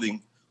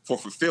building for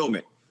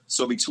fulfillment.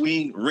 So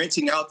between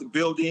renting out the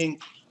building,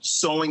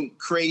 sewing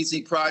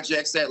crazy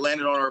projects that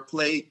landed on our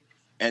plate,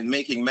 and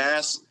making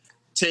masks,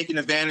 taking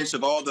advantage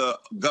of all the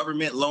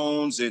government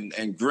loans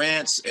and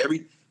grants,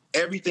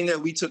 everything that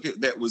we took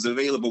that was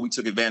available, we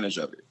took advantage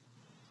of it.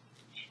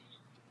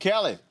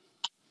 Kelly.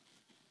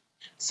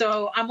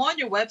 So I'm on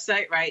your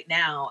website right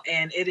now,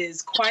 and it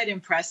is quite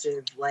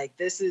impressive. Like,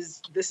 this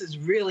is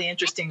really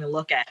interesting to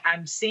look at.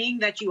 I'm seeing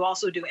that you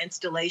also do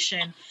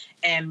installation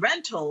and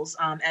rentals,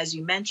 as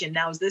you mentioned.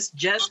 Now, is this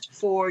just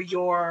for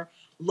your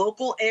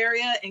local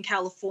area in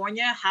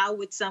California? How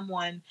would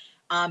someone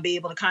be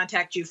able to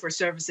contact you for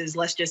services,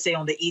 let's just say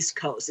on the East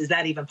Coast? Is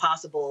that even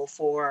possible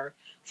for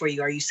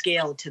you? Are you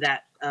scaled to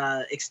that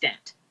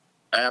extent?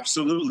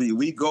 Absolutely.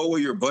 We go where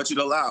your budget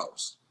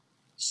allows.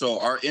 So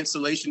our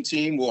installation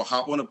team will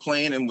hop on a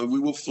plane and we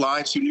will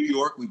fly to New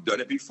York. We've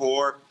done it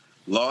before.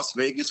 Las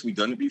Vegas, we've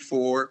done it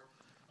before.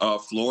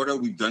 Florida,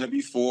 we've done it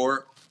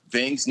before.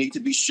 Things need to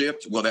be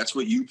shipped. Well, that's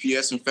what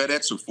UPS and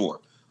FedEx are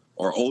for.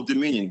 Or Old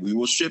Dominion, we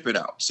will ship it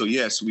out. So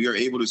yes, we are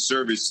able to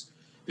service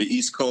the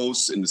East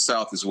Coast and the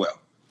South as well.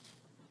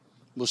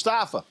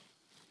 Mustafa?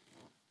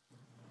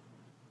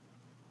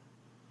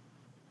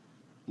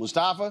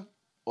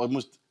 Or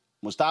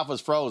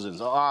Mustafa's frozen.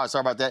 So, all right,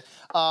 sorry about that.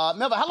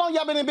 Melvin, how long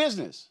y'all been in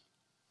business?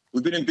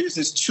 We've been in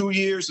business 2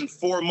 years and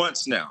 4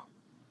 months now.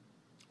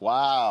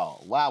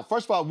 Wow.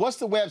 First of all, what's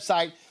the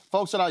website?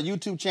 Folks on our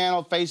YouTube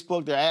channel,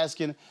 Facebook, they're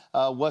asking,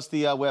 what's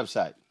the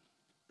website?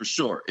 For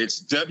sure.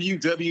 It's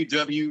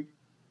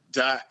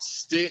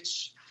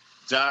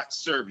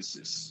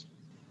www.stitch.services.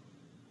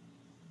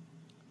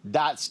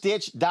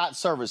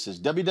 .stitch.services.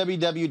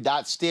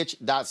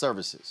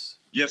 www.stitch.services.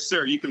 Yes,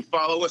 sir. You can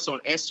follow us on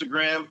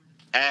Instagram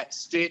at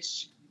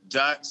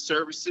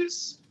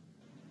stitch.services.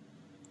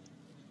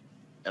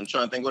 I'm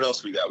trying to think what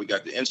else we got. We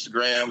got the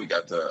Instagram. We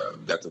got the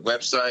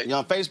website. You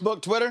on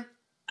Facebook, Twitter?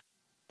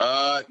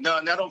 No,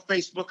 not on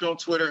Facebook or on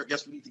Twitter. I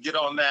guess we need to get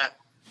on that.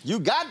 You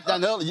got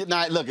look.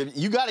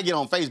 You got to get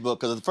on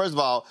Facebook because first of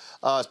all,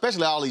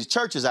 especially all these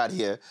churches out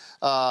here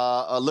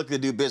looking to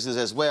do business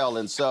as well,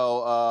 and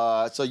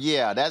so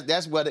yeah,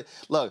 that's what it.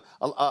 Look,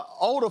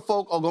 older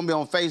folk are gonna be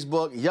on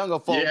Facebook, younger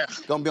folk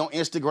gonna be on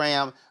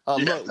Instagram.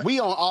 Look, we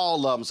on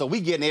all of them, so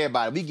we getting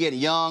everybody. We getting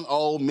young,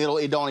 old, middle.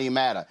 It don't even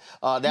matter.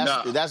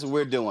 That's what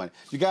we're doing.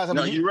 You guys,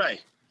 you're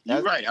right.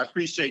 You're right. I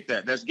appreciate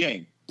that. That's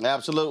game.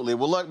 Absolutely.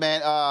 Well, look,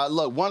 man.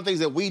 Look, one of the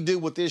things that we do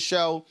with this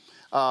show.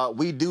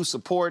 We do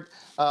support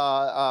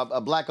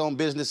Black-owned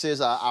businesses.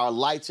 Our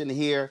lights in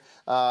here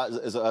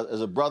is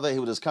a brother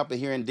who was his company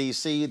here in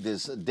D.C.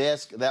 This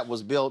desk that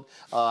was built,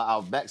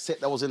 our back set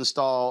that was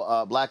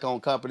installed,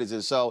 Black-owned companies.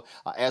 And so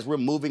as we're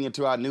moving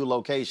into our new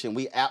location,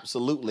 we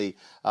absolutely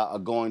are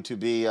going to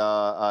be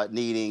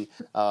needing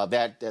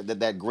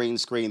that green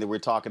screen that we're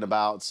talking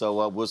about.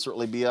 So we'll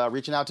certainly be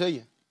reaching out to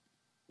you.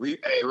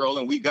 Hey,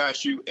 Roland, we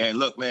got you. And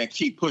look, man,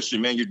 keep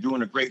pushing, man. You're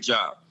doing a great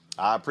job.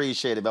 I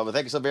appreciate it, Melvin.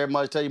 Thank you so very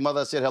much. Tell your mother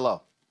I said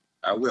hello.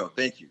 I will.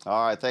 Thank you.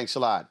 All right. Thanks a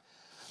lot.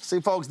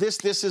 See, folks,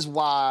 this is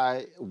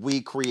why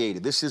we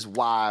created. This is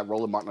why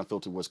Roland Martin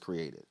Unfiltered was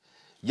created.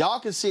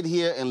 Y'all can sit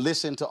here and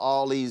listen to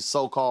all these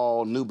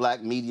so-called new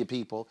black media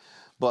people,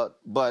 but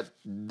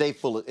they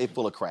full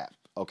of crap,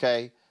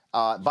 okay?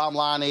 Bottom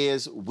line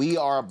is we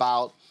are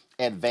about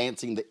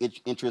advancing the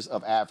interests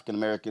of African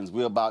Americans.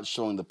 We're about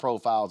showing the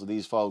profiles of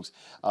these folks.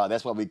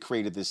 That's why we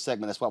created this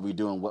segment. That's why we're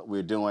doing what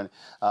we're doing.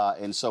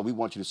 And so we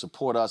want you to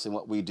support us in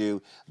what we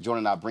do,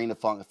 joining our Bring the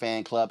Funk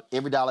fan club.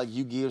 Every dollar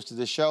you give to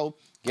this show,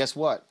 guess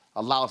what?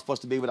 Allows for us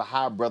to be able to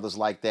hire brothers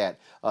like that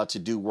to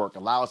do work.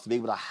 Allow us to be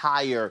able to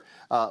hire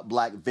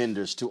black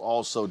vendors to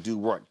also do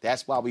work.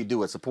 That's why we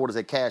do it. Support us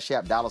at Cash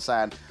App,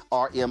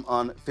 $RM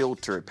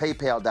Unfiltered,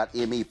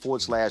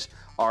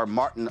 PayPal.me/R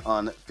Martin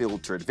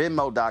Unfiltered,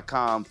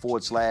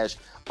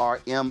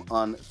 Venmo.com/RM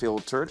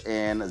Unfiltered,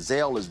 and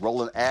Zelle is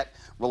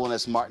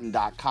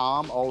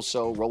Roland@RolandSMartin.com.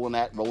 Also,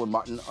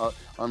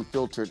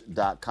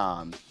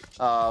 Roland@RolandMartinUnfiltered.com.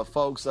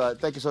 Folks,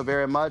 thank you so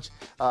very much.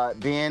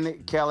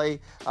 Ben, Kelly,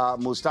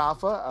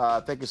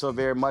 Mustafa, thank you so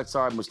very much.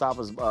 Sorry,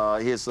 Mustafa's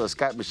his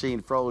Skype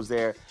machine froze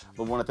there.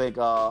 But want to thank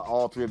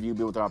all three of you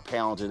being with our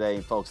panel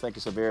today. Folks, thank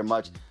you so very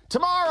much.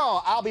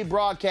 Tomorrow, I'll be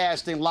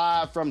broadcasting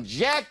live from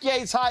Jack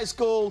Yates High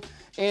School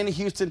in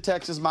Houston,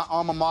 Texas, my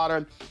alma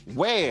mater,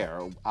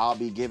 where I'll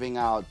be giving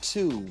out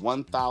 2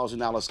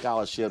 $1,000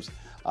 scholarships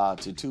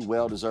to 2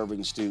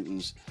 well-deserving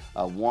students,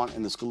 one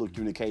in the School of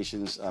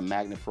Communications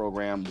magnet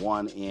program,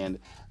 one in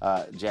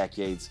Jack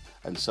Yates.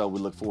 And so we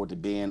look forward to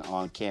being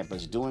on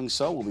campus doing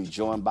so. We'll be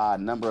joined by a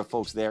number of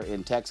folks there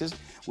in Texas.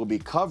 We'll be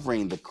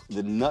covering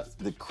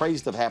the crazy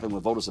stuff happening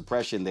with voter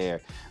suppression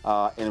there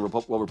and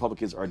what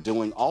Republicans are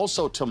doing.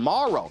 Also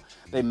tomorrow,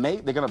 they're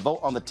going to vote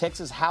on the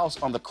Texas House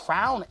on the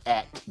Crown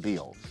Act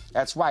bill.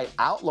 That's right,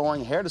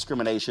 outlawing hair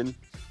discrimination.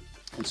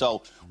 And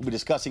so we'll be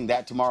discussing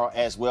that tomorrow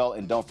as well.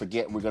 And don't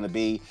forget, we're going to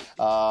be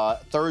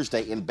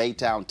Thursday in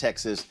Baytown,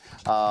 Texas,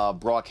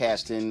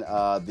 broadcasting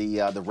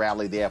the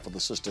rally there for the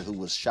sister who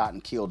was shot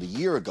and killed a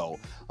year ago.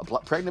 A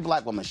pregnant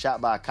black woman shot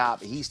by a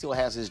cop. He still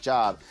has his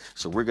job.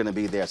 So we're going to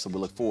be there. So we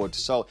look forward to.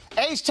 So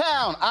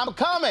H-Town, I'm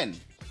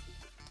coming.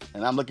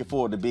 And I'm looking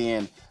forward to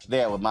being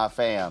there with my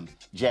fam,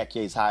 Jack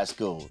Yates High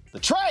School. The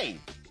Trade,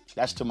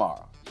 that's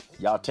tomorrow.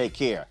 Y'all take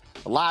care.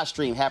 The live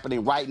stream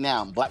happening right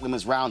now, Black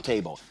Women's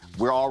Roundtable.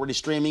 We're already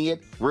streaming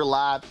it. We're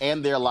live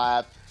and they're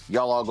live.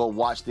 Y'all all go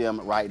watch them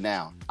right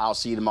now. I'll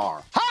see you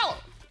tomorrow. Holla!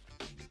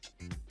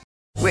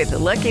 With the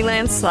Lucky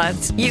Land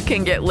Slots, you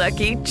can get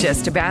lucky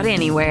just about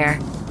anywhere.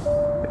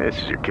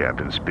 This is your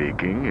captain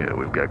speaking.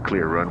 We've got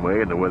clear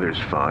runway and the weather's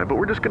fine, but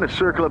we're just going to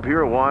circle up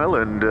here a while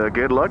and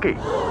get lucky.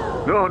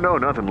 No,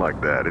 nothing like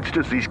that. It's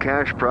just these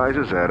cash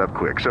prizes add up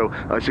quick. So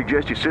I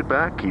suggest you sit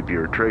back, keep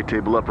your tray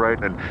table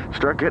upright, and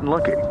start getting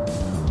lucky.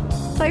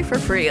 Play for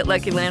free at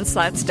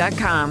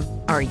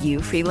LuckyLandSlots.com. Are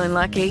you feeling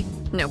lucky?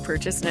 No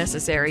purchase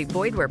necessary.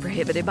 Void where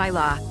prohibited by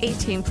law.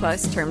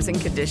 18+ terms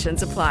and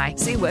conditions apply.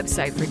 See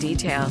website for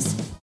details.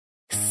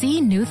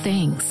 See new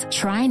things.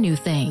 Try new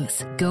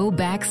things. Go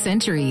back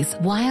centuries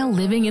while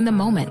living in the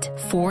moment.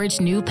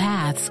 Forge new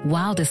paths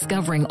while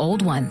discovering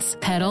old ones.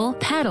 Pedal,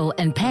 paddle,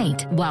 and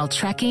paint while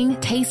trekking,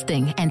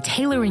 tasting, and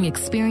tailoring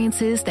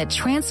experiences that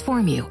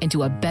transform you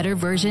into a better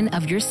version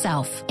of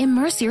yourself.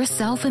 Immerse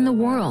yourself in the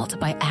world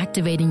by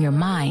activating your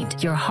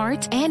mind, your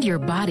heart, and your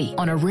body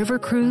on a river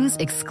cruise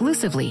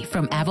exclusively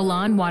from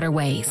Avalon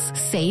Waterways.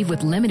 Save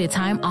with limited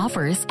time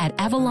offers at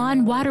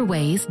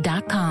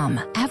AvalonWaterways.com.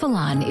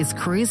 Avalon is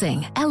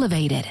cruising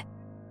elevated.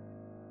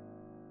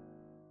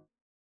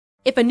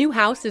 If a new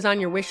house is on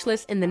your wish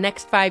list in the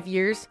next 5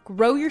 years,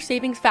 grow your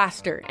savings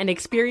faster and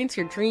experience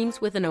your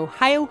dreams with an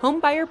Ohio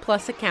Homebuyer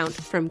Plus account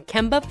from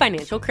Kemba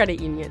Financial Credit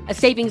Union. A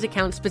savings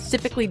account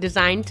specifically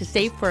designed to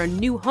save for a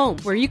new home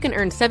where you can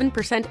earn 7%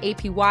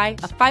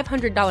 APY,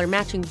 a $500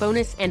 matching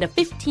bonus, and a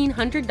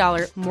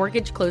 $1,500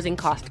 mortgage closing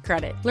cost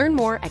credit. Learn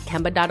more at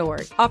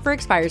Kemba.org. Offer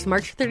expires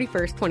March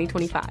 31st,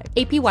 2025.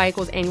 APY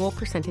equals annual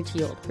percentage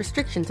yield.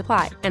 Restrictions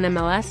apply.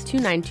 NMLS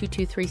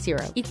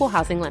 292230. Equal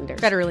housing lender.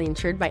 Federally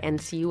insured by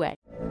NCUA.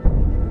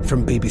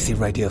 From BBC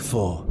Radio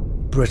 4,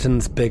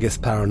 Britain's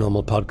biggest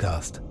paranormal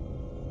podcast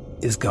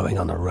is going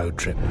on a road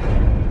trip.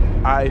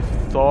 I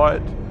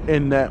thought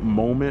in that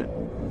moment,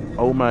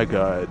 oh my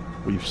God,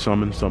 we've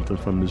summoned something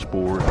from this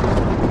board.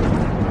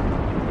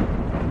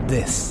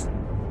 This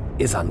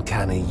is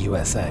Uncanny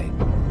USA.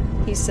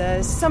 He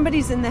says,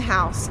 somebody's in the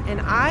house, and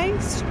I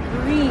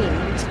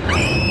screamed.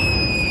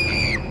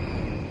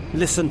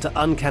 Listen to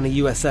Uncanny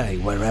USA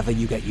wherever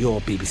you get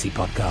your BBC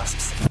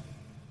podcasts,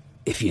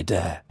 if you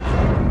dare.